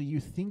intentionally.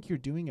 You think you're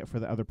doing it for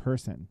the other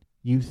person.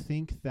 You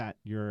think that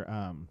you're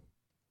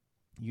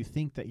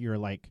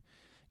like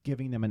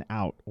giving them an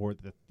out, or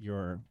that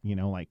you're, you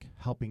know, like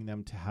helping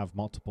them to have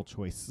multiple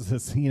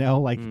choices, you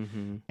know, like,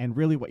 and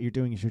really what you're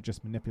doing is you're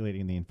just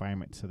manipulating the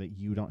environment so that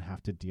you don't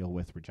have to deal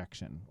with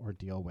rejection or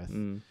deal with,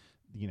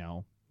 you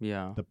know,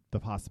 the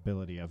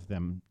possibility of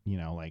them, you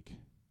know, like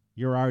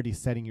you're already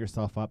setting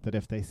yourself up that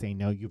if they say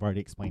no, you've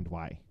already explained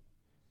why.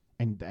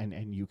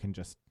 And you can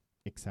just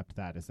accept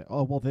that as,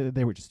 oh, well,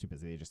 they were just too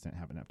busy. They just didn't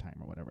have enough time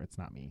or whatever. It's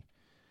not me.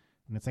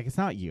 And it's like, it's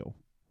not you.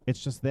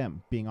 It's just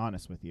them being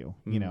honest with you,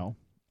 you know?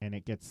 And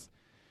it gets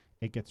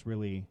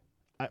really,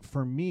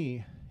 for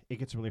me, it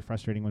gets really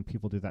frustrating when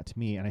people do that to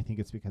me. And I think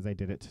it's because I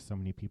did it to so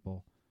many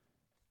people.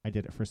 I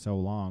did it for so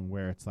long,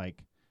 where it's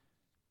like,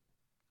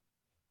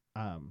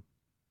 if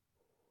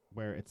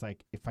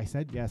I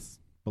said yes,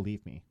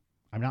 believe me,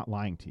 I'm not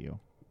lying to you.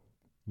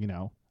 You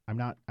know, I'm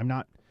not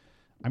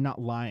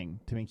lying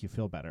to make you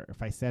feel better.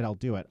 If I said I'll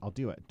do it, I'll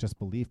do it. Just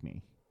believe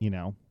me, you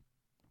know?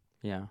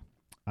 Yeah.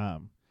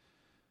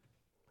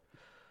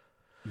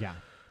 Yeah.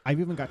 I've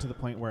even got to the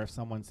point where if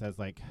someone says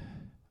like,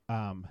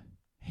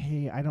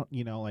 hey, I don't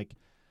know if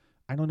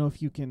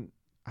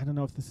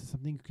this is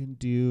something you can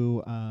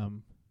do.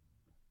 I'm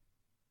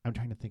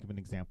trying to think of an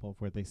example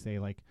of where they say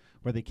like,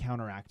 where they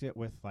counteract it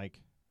with like,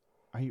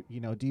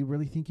 do you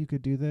really think you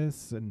could do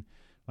this? And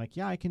like,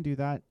 yeah, I can do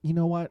that. You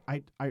know what?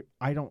 I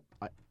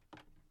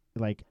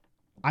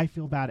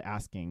feel bad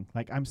asking.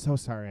 Like, I'm so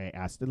sorry I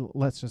asked.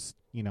 Let's just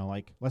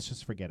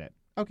forget it.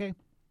 Okay.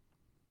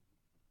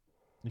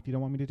 If you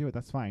don't want me to do it,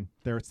 that's fine.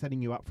 They're setting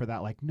you up for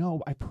that. Like,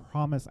 no, I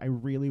promise. I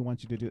really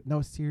want you to do it.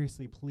 No,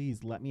 seriously,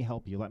 please let me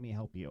help you. Let me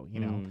help you. You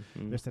know,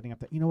 they're setting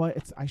up that, you know what?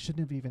 I shouldn't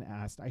have even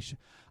asked. I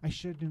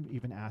shouldn't have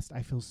even asked.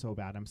 I feel so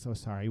bad. I'm so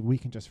sorry. We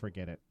can just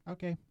forget it.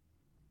 Okay.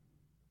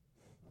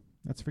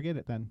 Let's forget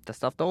it then.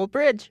 Dust off the old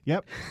bridge.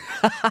 Yep.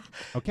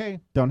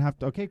 Okay. Don't have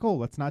to. Okay, cool.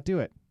 Let's not do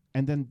it.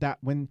 And then that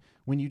when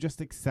you just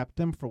accept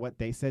them for what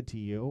they said to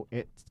you,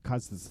 it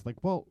causes like,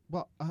 what?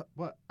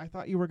 I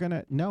thought you were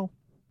gonna. No,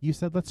 you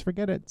said let's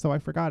forget it, so I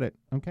forgot it.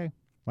 Okay,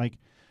 like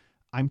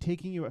I'm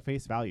taking you at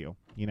face value.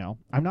 You know,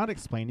 I'm not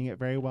explaining it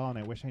very well, and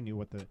I wish I knew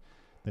what the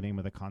name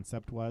of the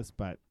concept was,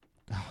 but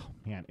oh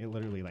man, it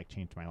literally like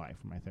changed my life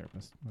when that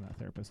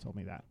therapist told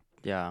me that.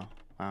 Yeah.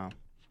 Wow.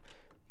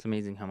 It's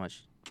amazing how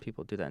much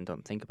people do that and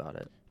don't think about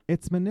it.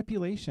 It's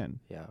manipulation.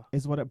 Yeah.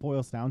 Is what it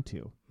boils down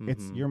to.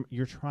 It's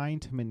you're trying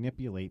to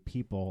manipulate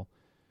people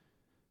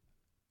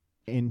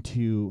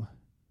into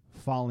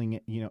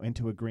falling,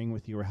 into agreeing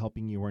with you or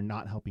helping you or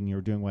not helping you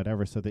or doing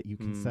whatever, so that you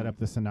can set up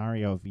the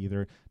scenario of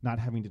either not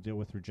having to deal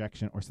with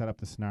rejection, or set up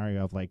the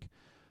scenario of like,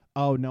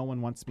 oh, no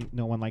one wants me,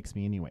 no one likes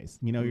me anyways.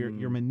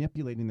 You're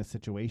manipulating the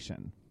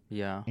situation.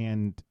 Yeah.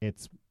 And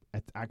it's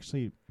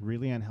actually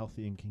really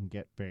unhealthy and can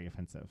get very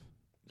offensive.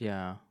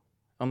 Yeah.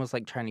 Almost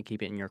like trying to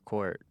keep it in your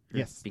court.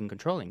 You're being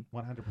controlling.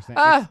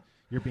 100%.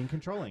 You're being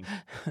controlling.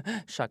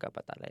 Shut up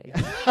about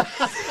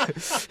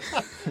that.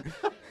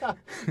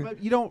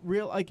 But you don't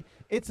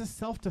it's a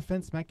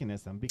self-defense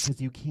mechanism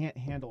because you can't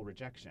handle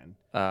rejection.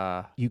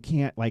 You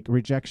can't, like,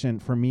 rejection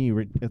for me,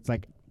 it's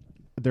like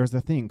there's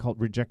a thing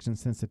called rejection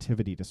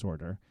sensitivity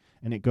disorder,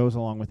 and it goes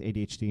along with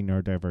ADHD,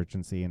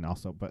 neurodivergency, and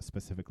also, but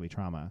specifically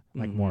trauma,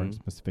 like more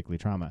specifically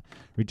trauma.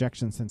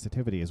 Rejection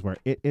sensitivity is where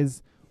it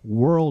is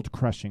world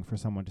crushing for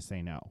someone to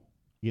say no.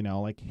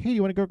 Like, hey,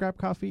 you want to go grab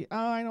coffee?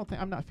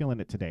 I'm not feeling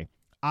it today.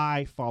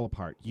 I fall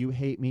apart. You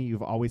hate me.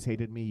 You've always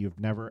hated me. You've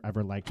never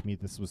ever liked me.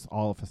 This was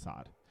all a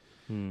facade.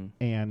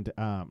 And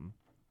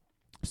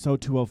so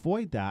to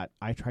avoid that,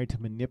 I tried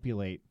to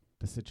manipulate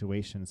the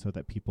situation so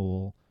that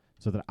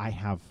I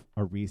have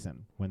a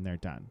reason when they're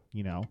done,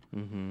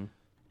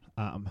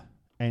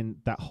 And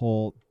that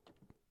whole,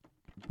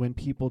 when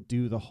people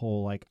do the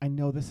whole, like, I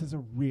know this is a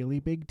really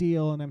big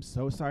deal and I'm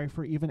so sorry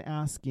for even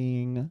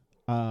asking.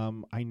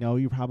 I know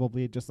you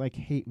probably just like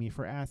hate me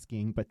for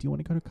asking, but do you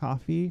want to go to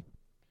coffee?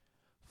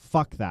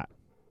 Fuck that.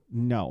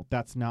 No,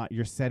 that's not,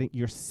 you're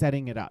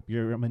setting it up.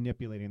 You're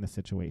manipulating the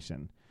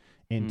situation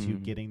into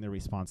getting the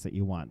response that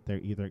you want. They're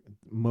either,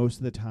 most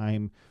of the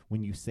time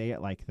when you say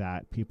it like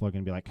that, people are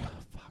going to be like, oh,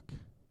 fuck.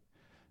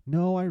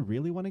 No, I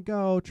really want to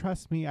go.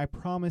 Trust me. I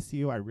promise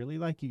you. I really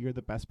like you. You're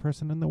the best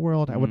person in the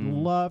world. I would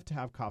love to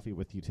have coffee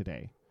with you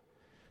today.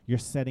 You're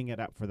setting it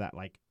up for that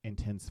like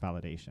intense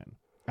validation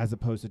as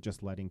opposed to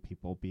just letting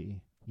people be,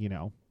 you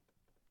know.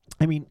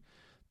 I mean,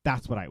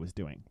 that's what I was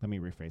doing. Let me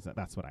rephrase that.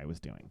 That's what I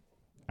was doing.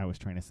 I was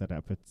trying to set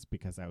up. It's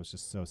because I was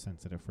just so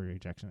sensitive for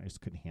rejection. I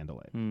just couldn't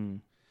handle it.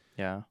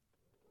 Yeah.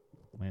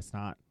 I mean, it's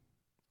not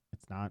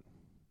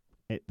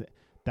it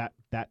that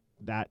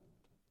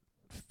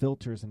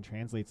filters and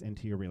translates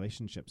into your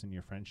relationships and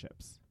your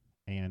friendships.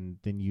 And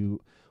then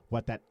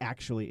what that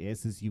actually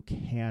is you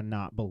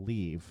cannot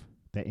believe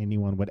that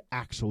anyone would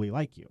actually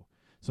like you.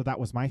 So that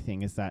was my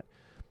thing, is that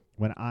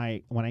when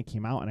I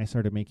came out and I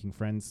started making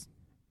friends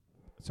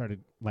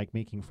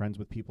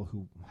with people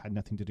who had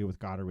nothing to do with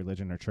God or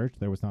religion or church,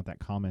 there was not that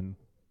commonality.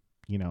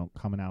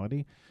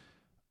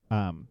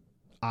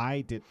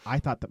 I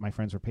thought that my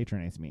friends were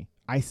patronizing me.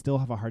 I still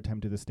have a hard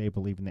time to this day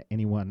believing that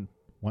anyone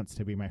wants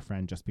to be my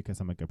friend just because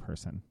I'm a good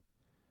person.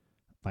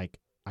 Like,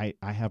 I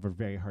have a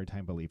very hard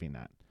time believing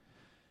that.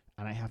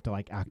 And I have to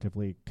like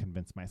actively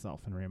convince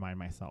myself and remind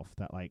myself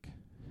that like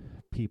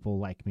people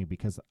like me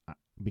because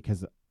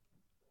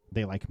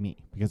they like me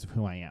because of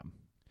who I am.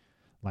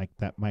 Like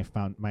that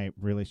my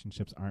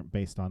relationships aren't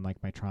based on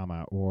like my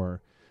trauma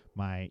or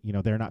my,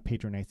 they're not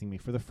patronizing me.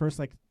 For the first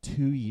like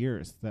 2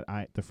 years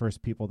the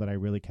first people that I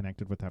really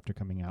connected with after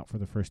coming out, for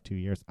the first 2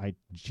 years, I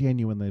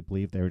genuinely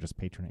believed they were just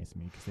patronizing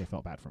me because they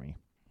felt bad for me,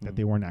 that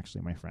they weren't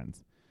actually my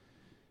friends.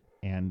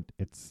 And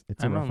it's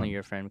I'm only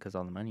your friend because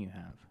all the money you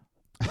have.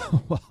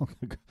 Well,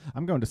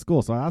 I'm going to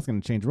school, so I was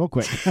going to change real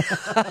quick.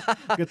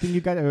 Good thing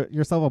you got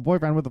yourself a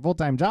boyfriend with a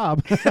full-time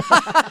job.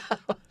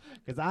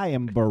 Because I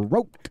am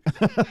broke.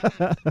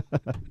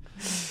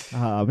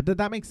 But did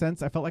that make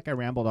sense? I felt like I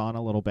rambled on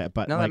a little bit,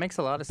 but no, that makes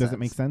a lot of sense. Does it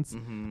make sense?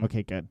 Mm-hmm.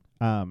 Okay, good.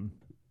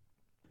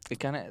 It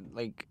kind of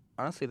like,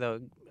 honestly though,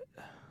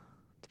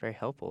 it's very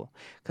helpful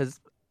because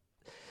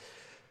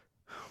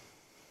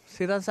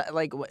see, that's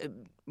like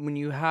when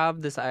you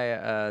have this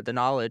the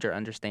knowledge or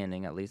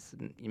understanding, at least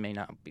you may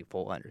not be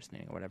full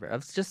understanding or whatever,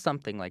 of just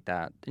something like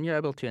that, then you're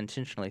able to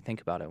intentionally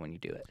think about it when you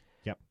do it.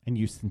 Yep, and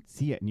you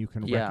see it and you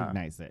can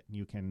recognize it.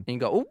 You can and you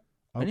go, oh,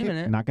 okay, wait a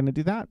minute. Not going to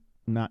do that.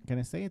 Not going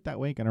to say it that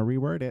way. Going to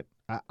reword it.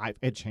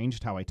 It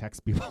changed how I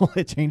text people.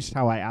 It changed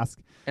how I ask.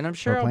 And I'm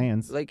sure,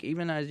 plans. like,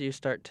 even as you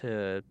start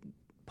to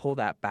pull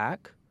that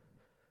back,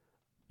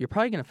 you're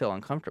probably going to feel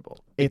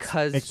uncomfortable. It's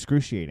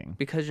excruciating.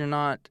 Because you're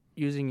not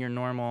using your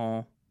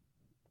normal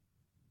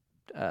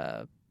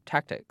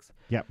tactics.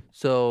 Yep.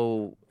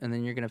 So, and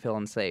then you're going to feel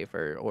unsafe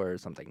or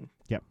something.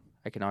 Yep.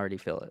 I can already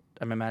feel it.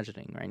 I'm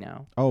imagining right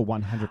now. Oh,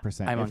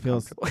 100%. I'm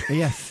uncomfortable.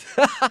 Yes.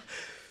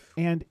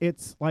 And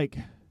it's like,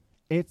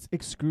 it's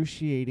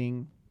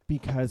excruciating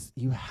because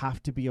you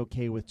have to be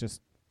okay with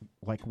just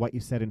like what you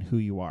said and who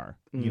you are,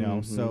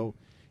 So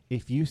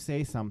if you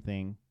say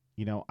something,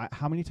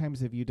 how many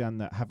times have you done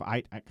that?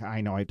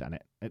 I know I've done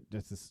it.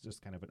 This is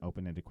just kind of an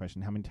open-ended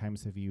question. How many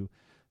times have you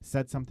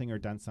said something or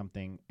done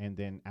something and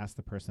then asked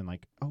the person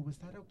like, oh, was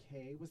that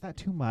okay? Was that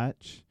too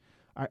much?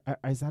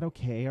 Is that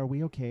okay? Are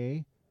we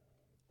okay?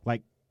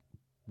 Like,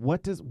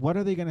 what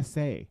are they going to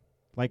say?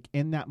 Like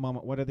in that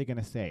moment, what are they going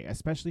to say?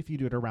 Especially if you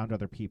do it around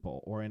other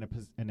people or in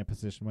a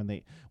position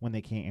when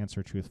they can't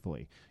answer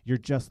truthfully. You're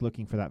just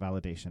looking for that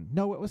validation.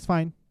 No, it was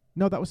fine.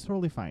 No, that was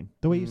totally fine.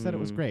 The way you said it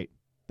was great.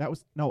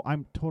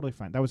 I'm totally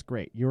fine. That was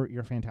great.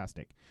 You're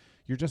fantastic.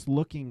 You're just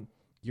looking.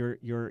 You're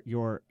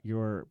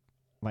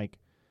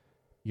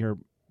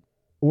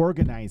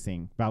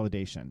organizing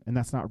validation, and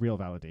that's not real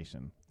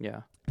validation.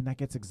 Yeah. And that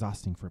gets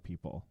exhausting for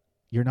people.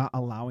 You're not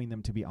allowing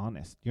them to be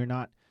honest. You're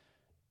not.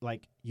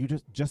 Like, you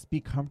just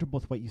be comfortable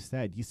with what you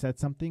said. You said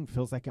something,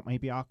 feels like it might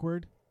be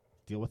awkward.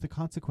 Deal with the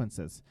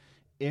consequences.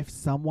 If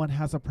someone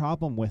has a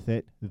problem with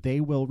it,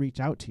 they will reach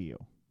out to you.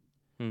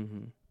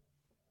 Mm-hmm.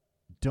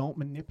 Don't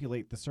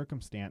manipulate the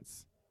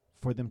circumstance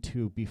for them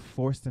to be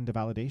forced into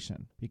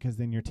validation, because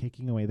then you're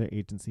taking away their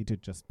agency to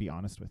just be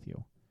honest with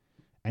you.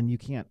 And you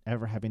can't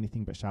ever have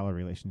anything but shallow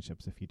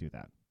relationships if you do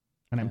that.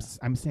 And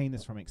I'm saying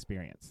this from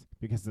experience,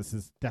 because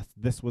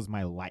this was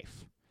my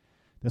life.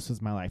 This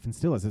was my life and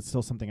still is. It's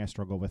still something I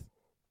struggle with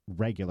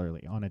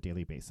regularly on a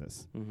daily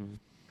basis. Mm-hmm.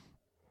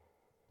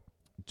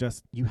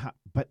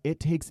 But it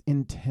takes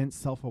intense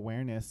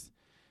self-awareness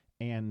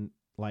and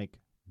like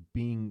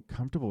being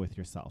comfortable with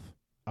yourself.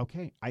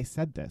 Okay, I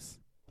said this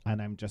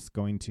and I'm just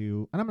going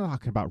to, and I'm not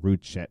talking about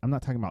rude shit. I'm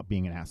not talking about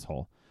being an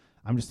asshole.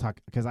 I'm just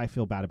talking because I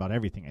feel bad about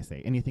everything I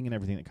say, anything and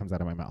everything that comes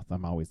out of my mouth.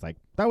 I'm always like,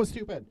 that was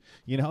stupid.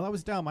 That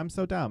was dumb. I'm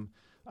so dumb.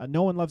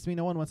 No one loves me.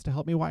 No one wants to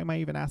help me. Why am I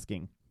even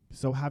asking?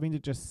 So having to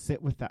just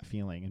sit with that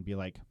feeling and be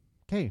like,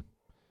 okay,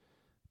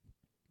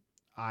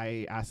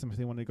 I asked them if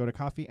they wanted to go to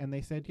coffee and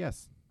they said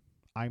yes.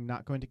 I'm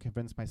not going to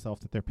convince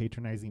myself that they're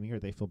patronizing me or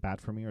they feel bad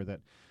for me or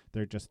that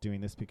they're just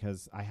doing this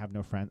because I have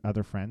no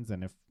other friends.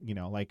 And if,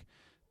 like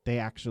they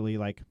actually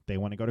they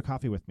want to go to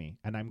coffee with me,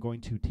 and I'm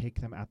going to take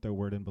them at their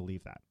word and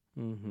believe that.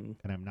 Mm-hmm.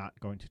 And I'm not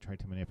going to try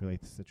to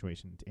manipulate the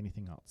situation into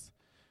anything else.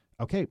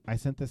 Okay, I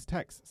sent this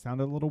text.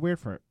 Sounded a little weird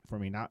for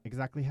me. Not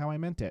exactly how I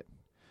meant it,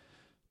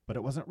 but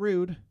it wasn't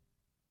rude.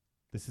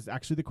 This is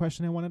actually the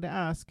question I wanted to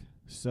ask.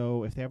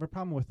 So if they have a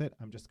problem with it,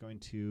 I'm just going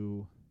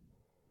to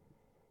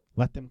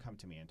let them come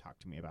to me and talk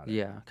to me about it.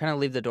 Yeah, kind of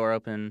leave the door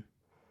open,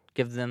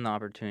 give them the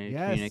opportunity to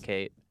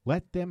communicate.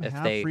 Let them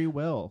have free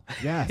will.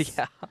 Yes.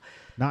 Yeah.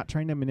 Not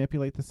trying to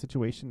manipulate the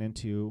situation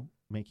into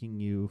making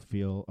you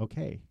feel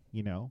okay,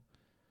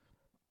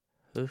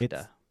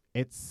 Oofda.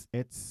 It's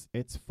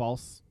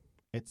false.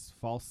 It's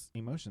false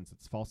emotions.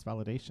 It's false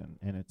validation,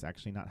 and it's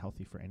actually not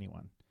healthy for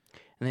anyone.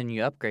 And then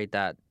you upgrade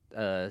that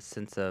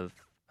sense of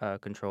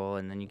control,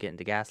 and then you get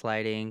into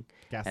gaslighting,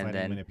 and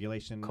then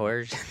manipulation,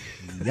 coercion.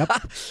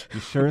 Yep, you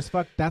sure as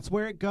fuck. That's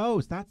where it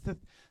goes.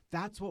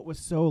 That's what was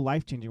so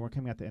life changing. We're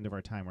coming at the end of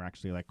our time. We're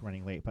actually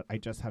running late, but I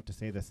just have to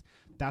say this.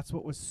 That's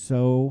what was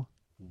so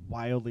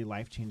wildly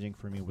life changing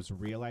for me, was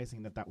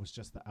realizing that was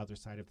just the other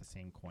side of the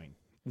same coin.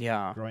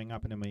 Yeah. Growing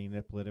up in a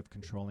manipulative,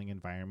 controlling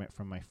environment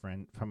from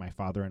my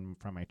father and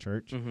from my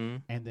church. Mm-hmm.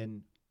 And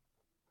then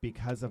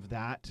because of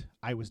that,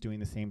 I was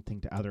doing the same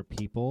thing to other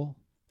people.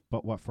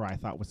 But what I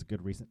thought was a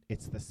good reason,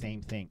 it's the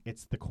same thing.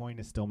 The coin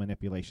is still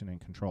manipulation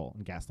and control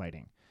and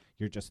gaslighting.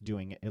 You're just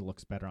doing it. It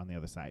looks better on the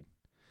other side.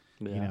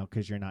 Yeah.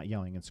 Because you're not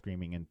yelling and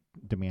screaming and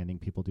demanding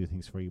people do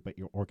things for you, but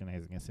you're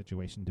organizing a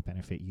situation to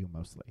benefit you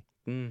mostly.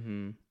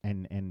 Mm-hmm.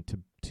 And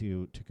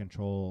to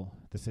control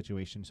the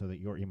situation so that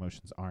your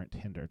emotions aren't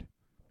hindered.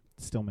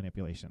 It's still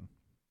manipulation.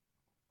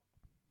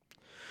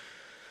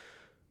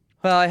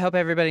 Well, I hope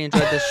everybody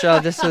enjoyed this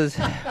show. This was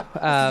this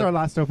is our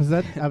last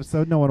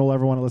episode. No one will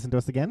ever want to listen to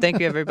us again.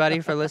 Thank you, everybody,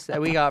 for listening.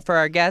 We got, for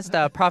our guest,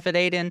 Prophet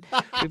Aydan,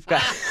 we've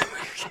got...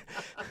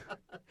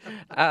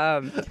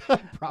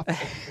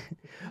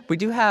 we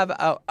do have...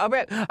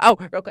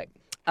 real quick.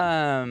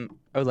 I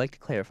would like to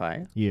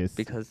clarify. Yes.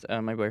 Because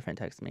my boyfriend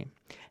texted me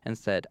and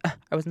said,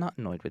 I was not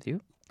annoyed with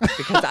you.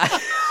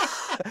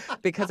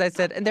 Because I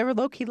said, and they were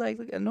low-key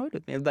annoyed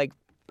with me.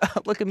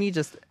 Look at me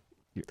just...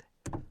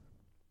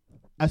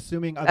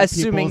 Assuming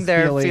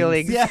their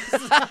feelings. Yes.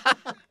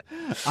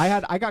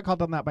 I got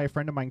called on that by a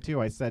friend of mine too.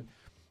 I said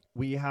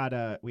we had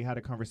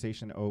a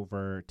conversation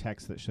over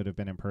text that should have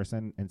been in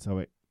person, and so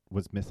it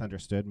was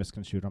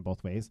misconstrued on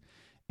both ways.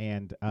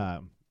 And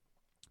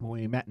when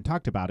we met and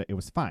talked about it, it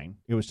was fine.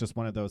 It was just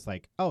one of those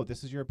oh,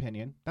 this is your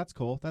opinion. That's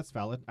cool. That's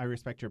valid. I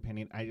respect your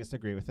opinion. I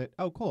disagree with it.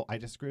 Oh, cool. I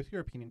disagree with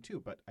your opinion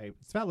too, but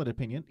it's valid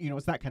opinion.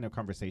 It's that kind of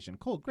conversation.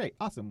 Cool. Great.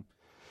 Awesome.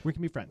 We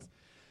can be friends.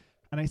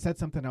 And I said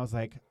something. I was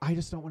like, I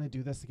just don't want to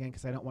do this again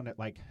because I don't want to.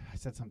 I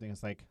said something.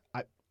 It's I'm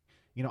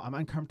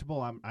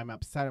uncomfortable. I'm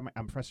upset.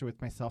 I'm frustrated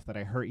with myself that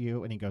I hurt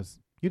you. And he goes,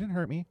 you didn't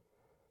hurt me.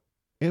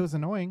 It was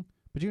annoying,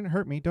 but you didn't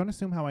hurt me. Don't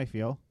assume how I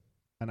feel.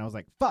 And I was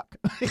like, fuck.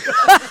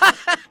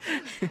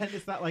 And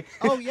it's not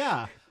oh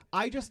yeah,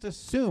 I just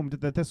assumed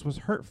that this was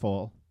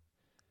hurtful,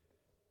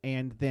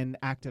 and then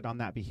acted on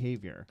that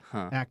behavior,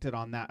 acted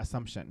on that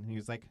assumption. And he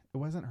was like, it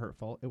wasn't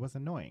hurtful. It was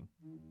annoying,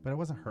 but it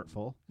wasn't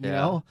hurtful. You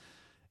know.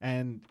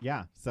 And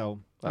so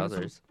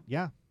Wowzers.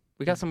 Yeah.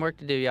 We got some work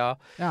to do, y'all.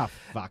 Ah,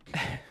 fuck.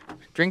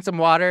 Drink some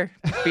water.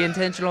 Be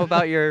intentional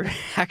about your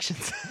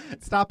actions.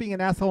 Stop being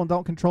an asshole and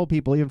don't control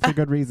people, even for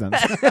good reasons.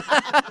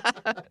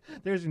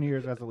 There's your New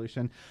Year's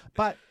resolution.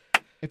 But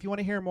if you want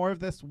to hear more of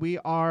this, we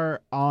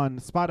are on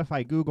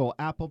Spotify, Google,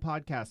 Apple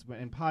Podcasts,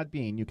 and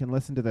Podbean. You can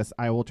listen to this.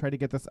 I will try to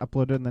get this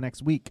uploaded in the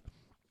next week.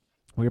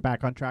 We're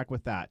back on track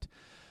with that.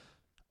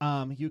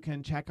 You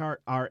can check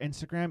our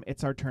Instagram,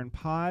 It's Our Turn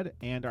Pod,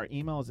 and our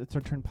email is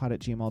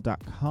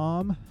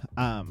itsourturnpod@gmail.com.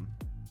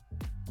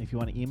 If you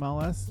want to email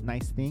us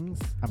nice things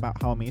about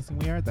how amazing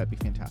we are, that'd be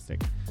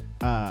fantastic.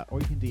 Or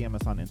you can DM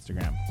us on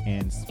Instagram,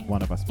 and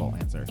one of us will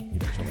answer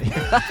eventually.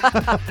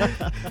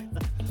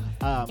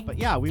 But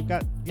yeah,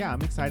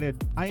 I'm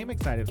excited. I am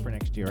excited for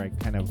next year.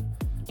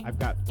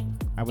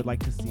 I would like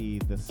to see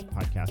this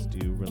podcast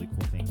do really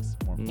cool things,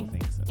 more cool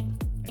things. And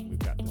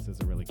this is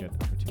a really good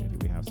opportunity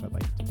we have, so I'd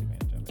like to take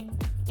advantage of it.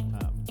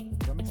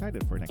 So I'm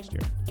excited for next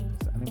year.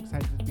 And I'm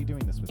excited to be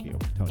doing this with you,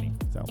 Tony.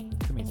 So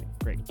it's amazing.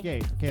 Great.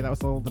 Yay. Okay, that was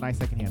the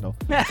nice I can handle.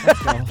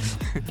 Let's go.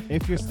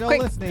 If you're still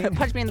listening.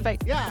 Punch me in the face.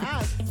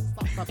 Yeah.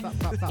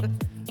 Stop.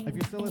 If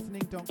you're still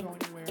listening, don't go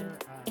anywhere.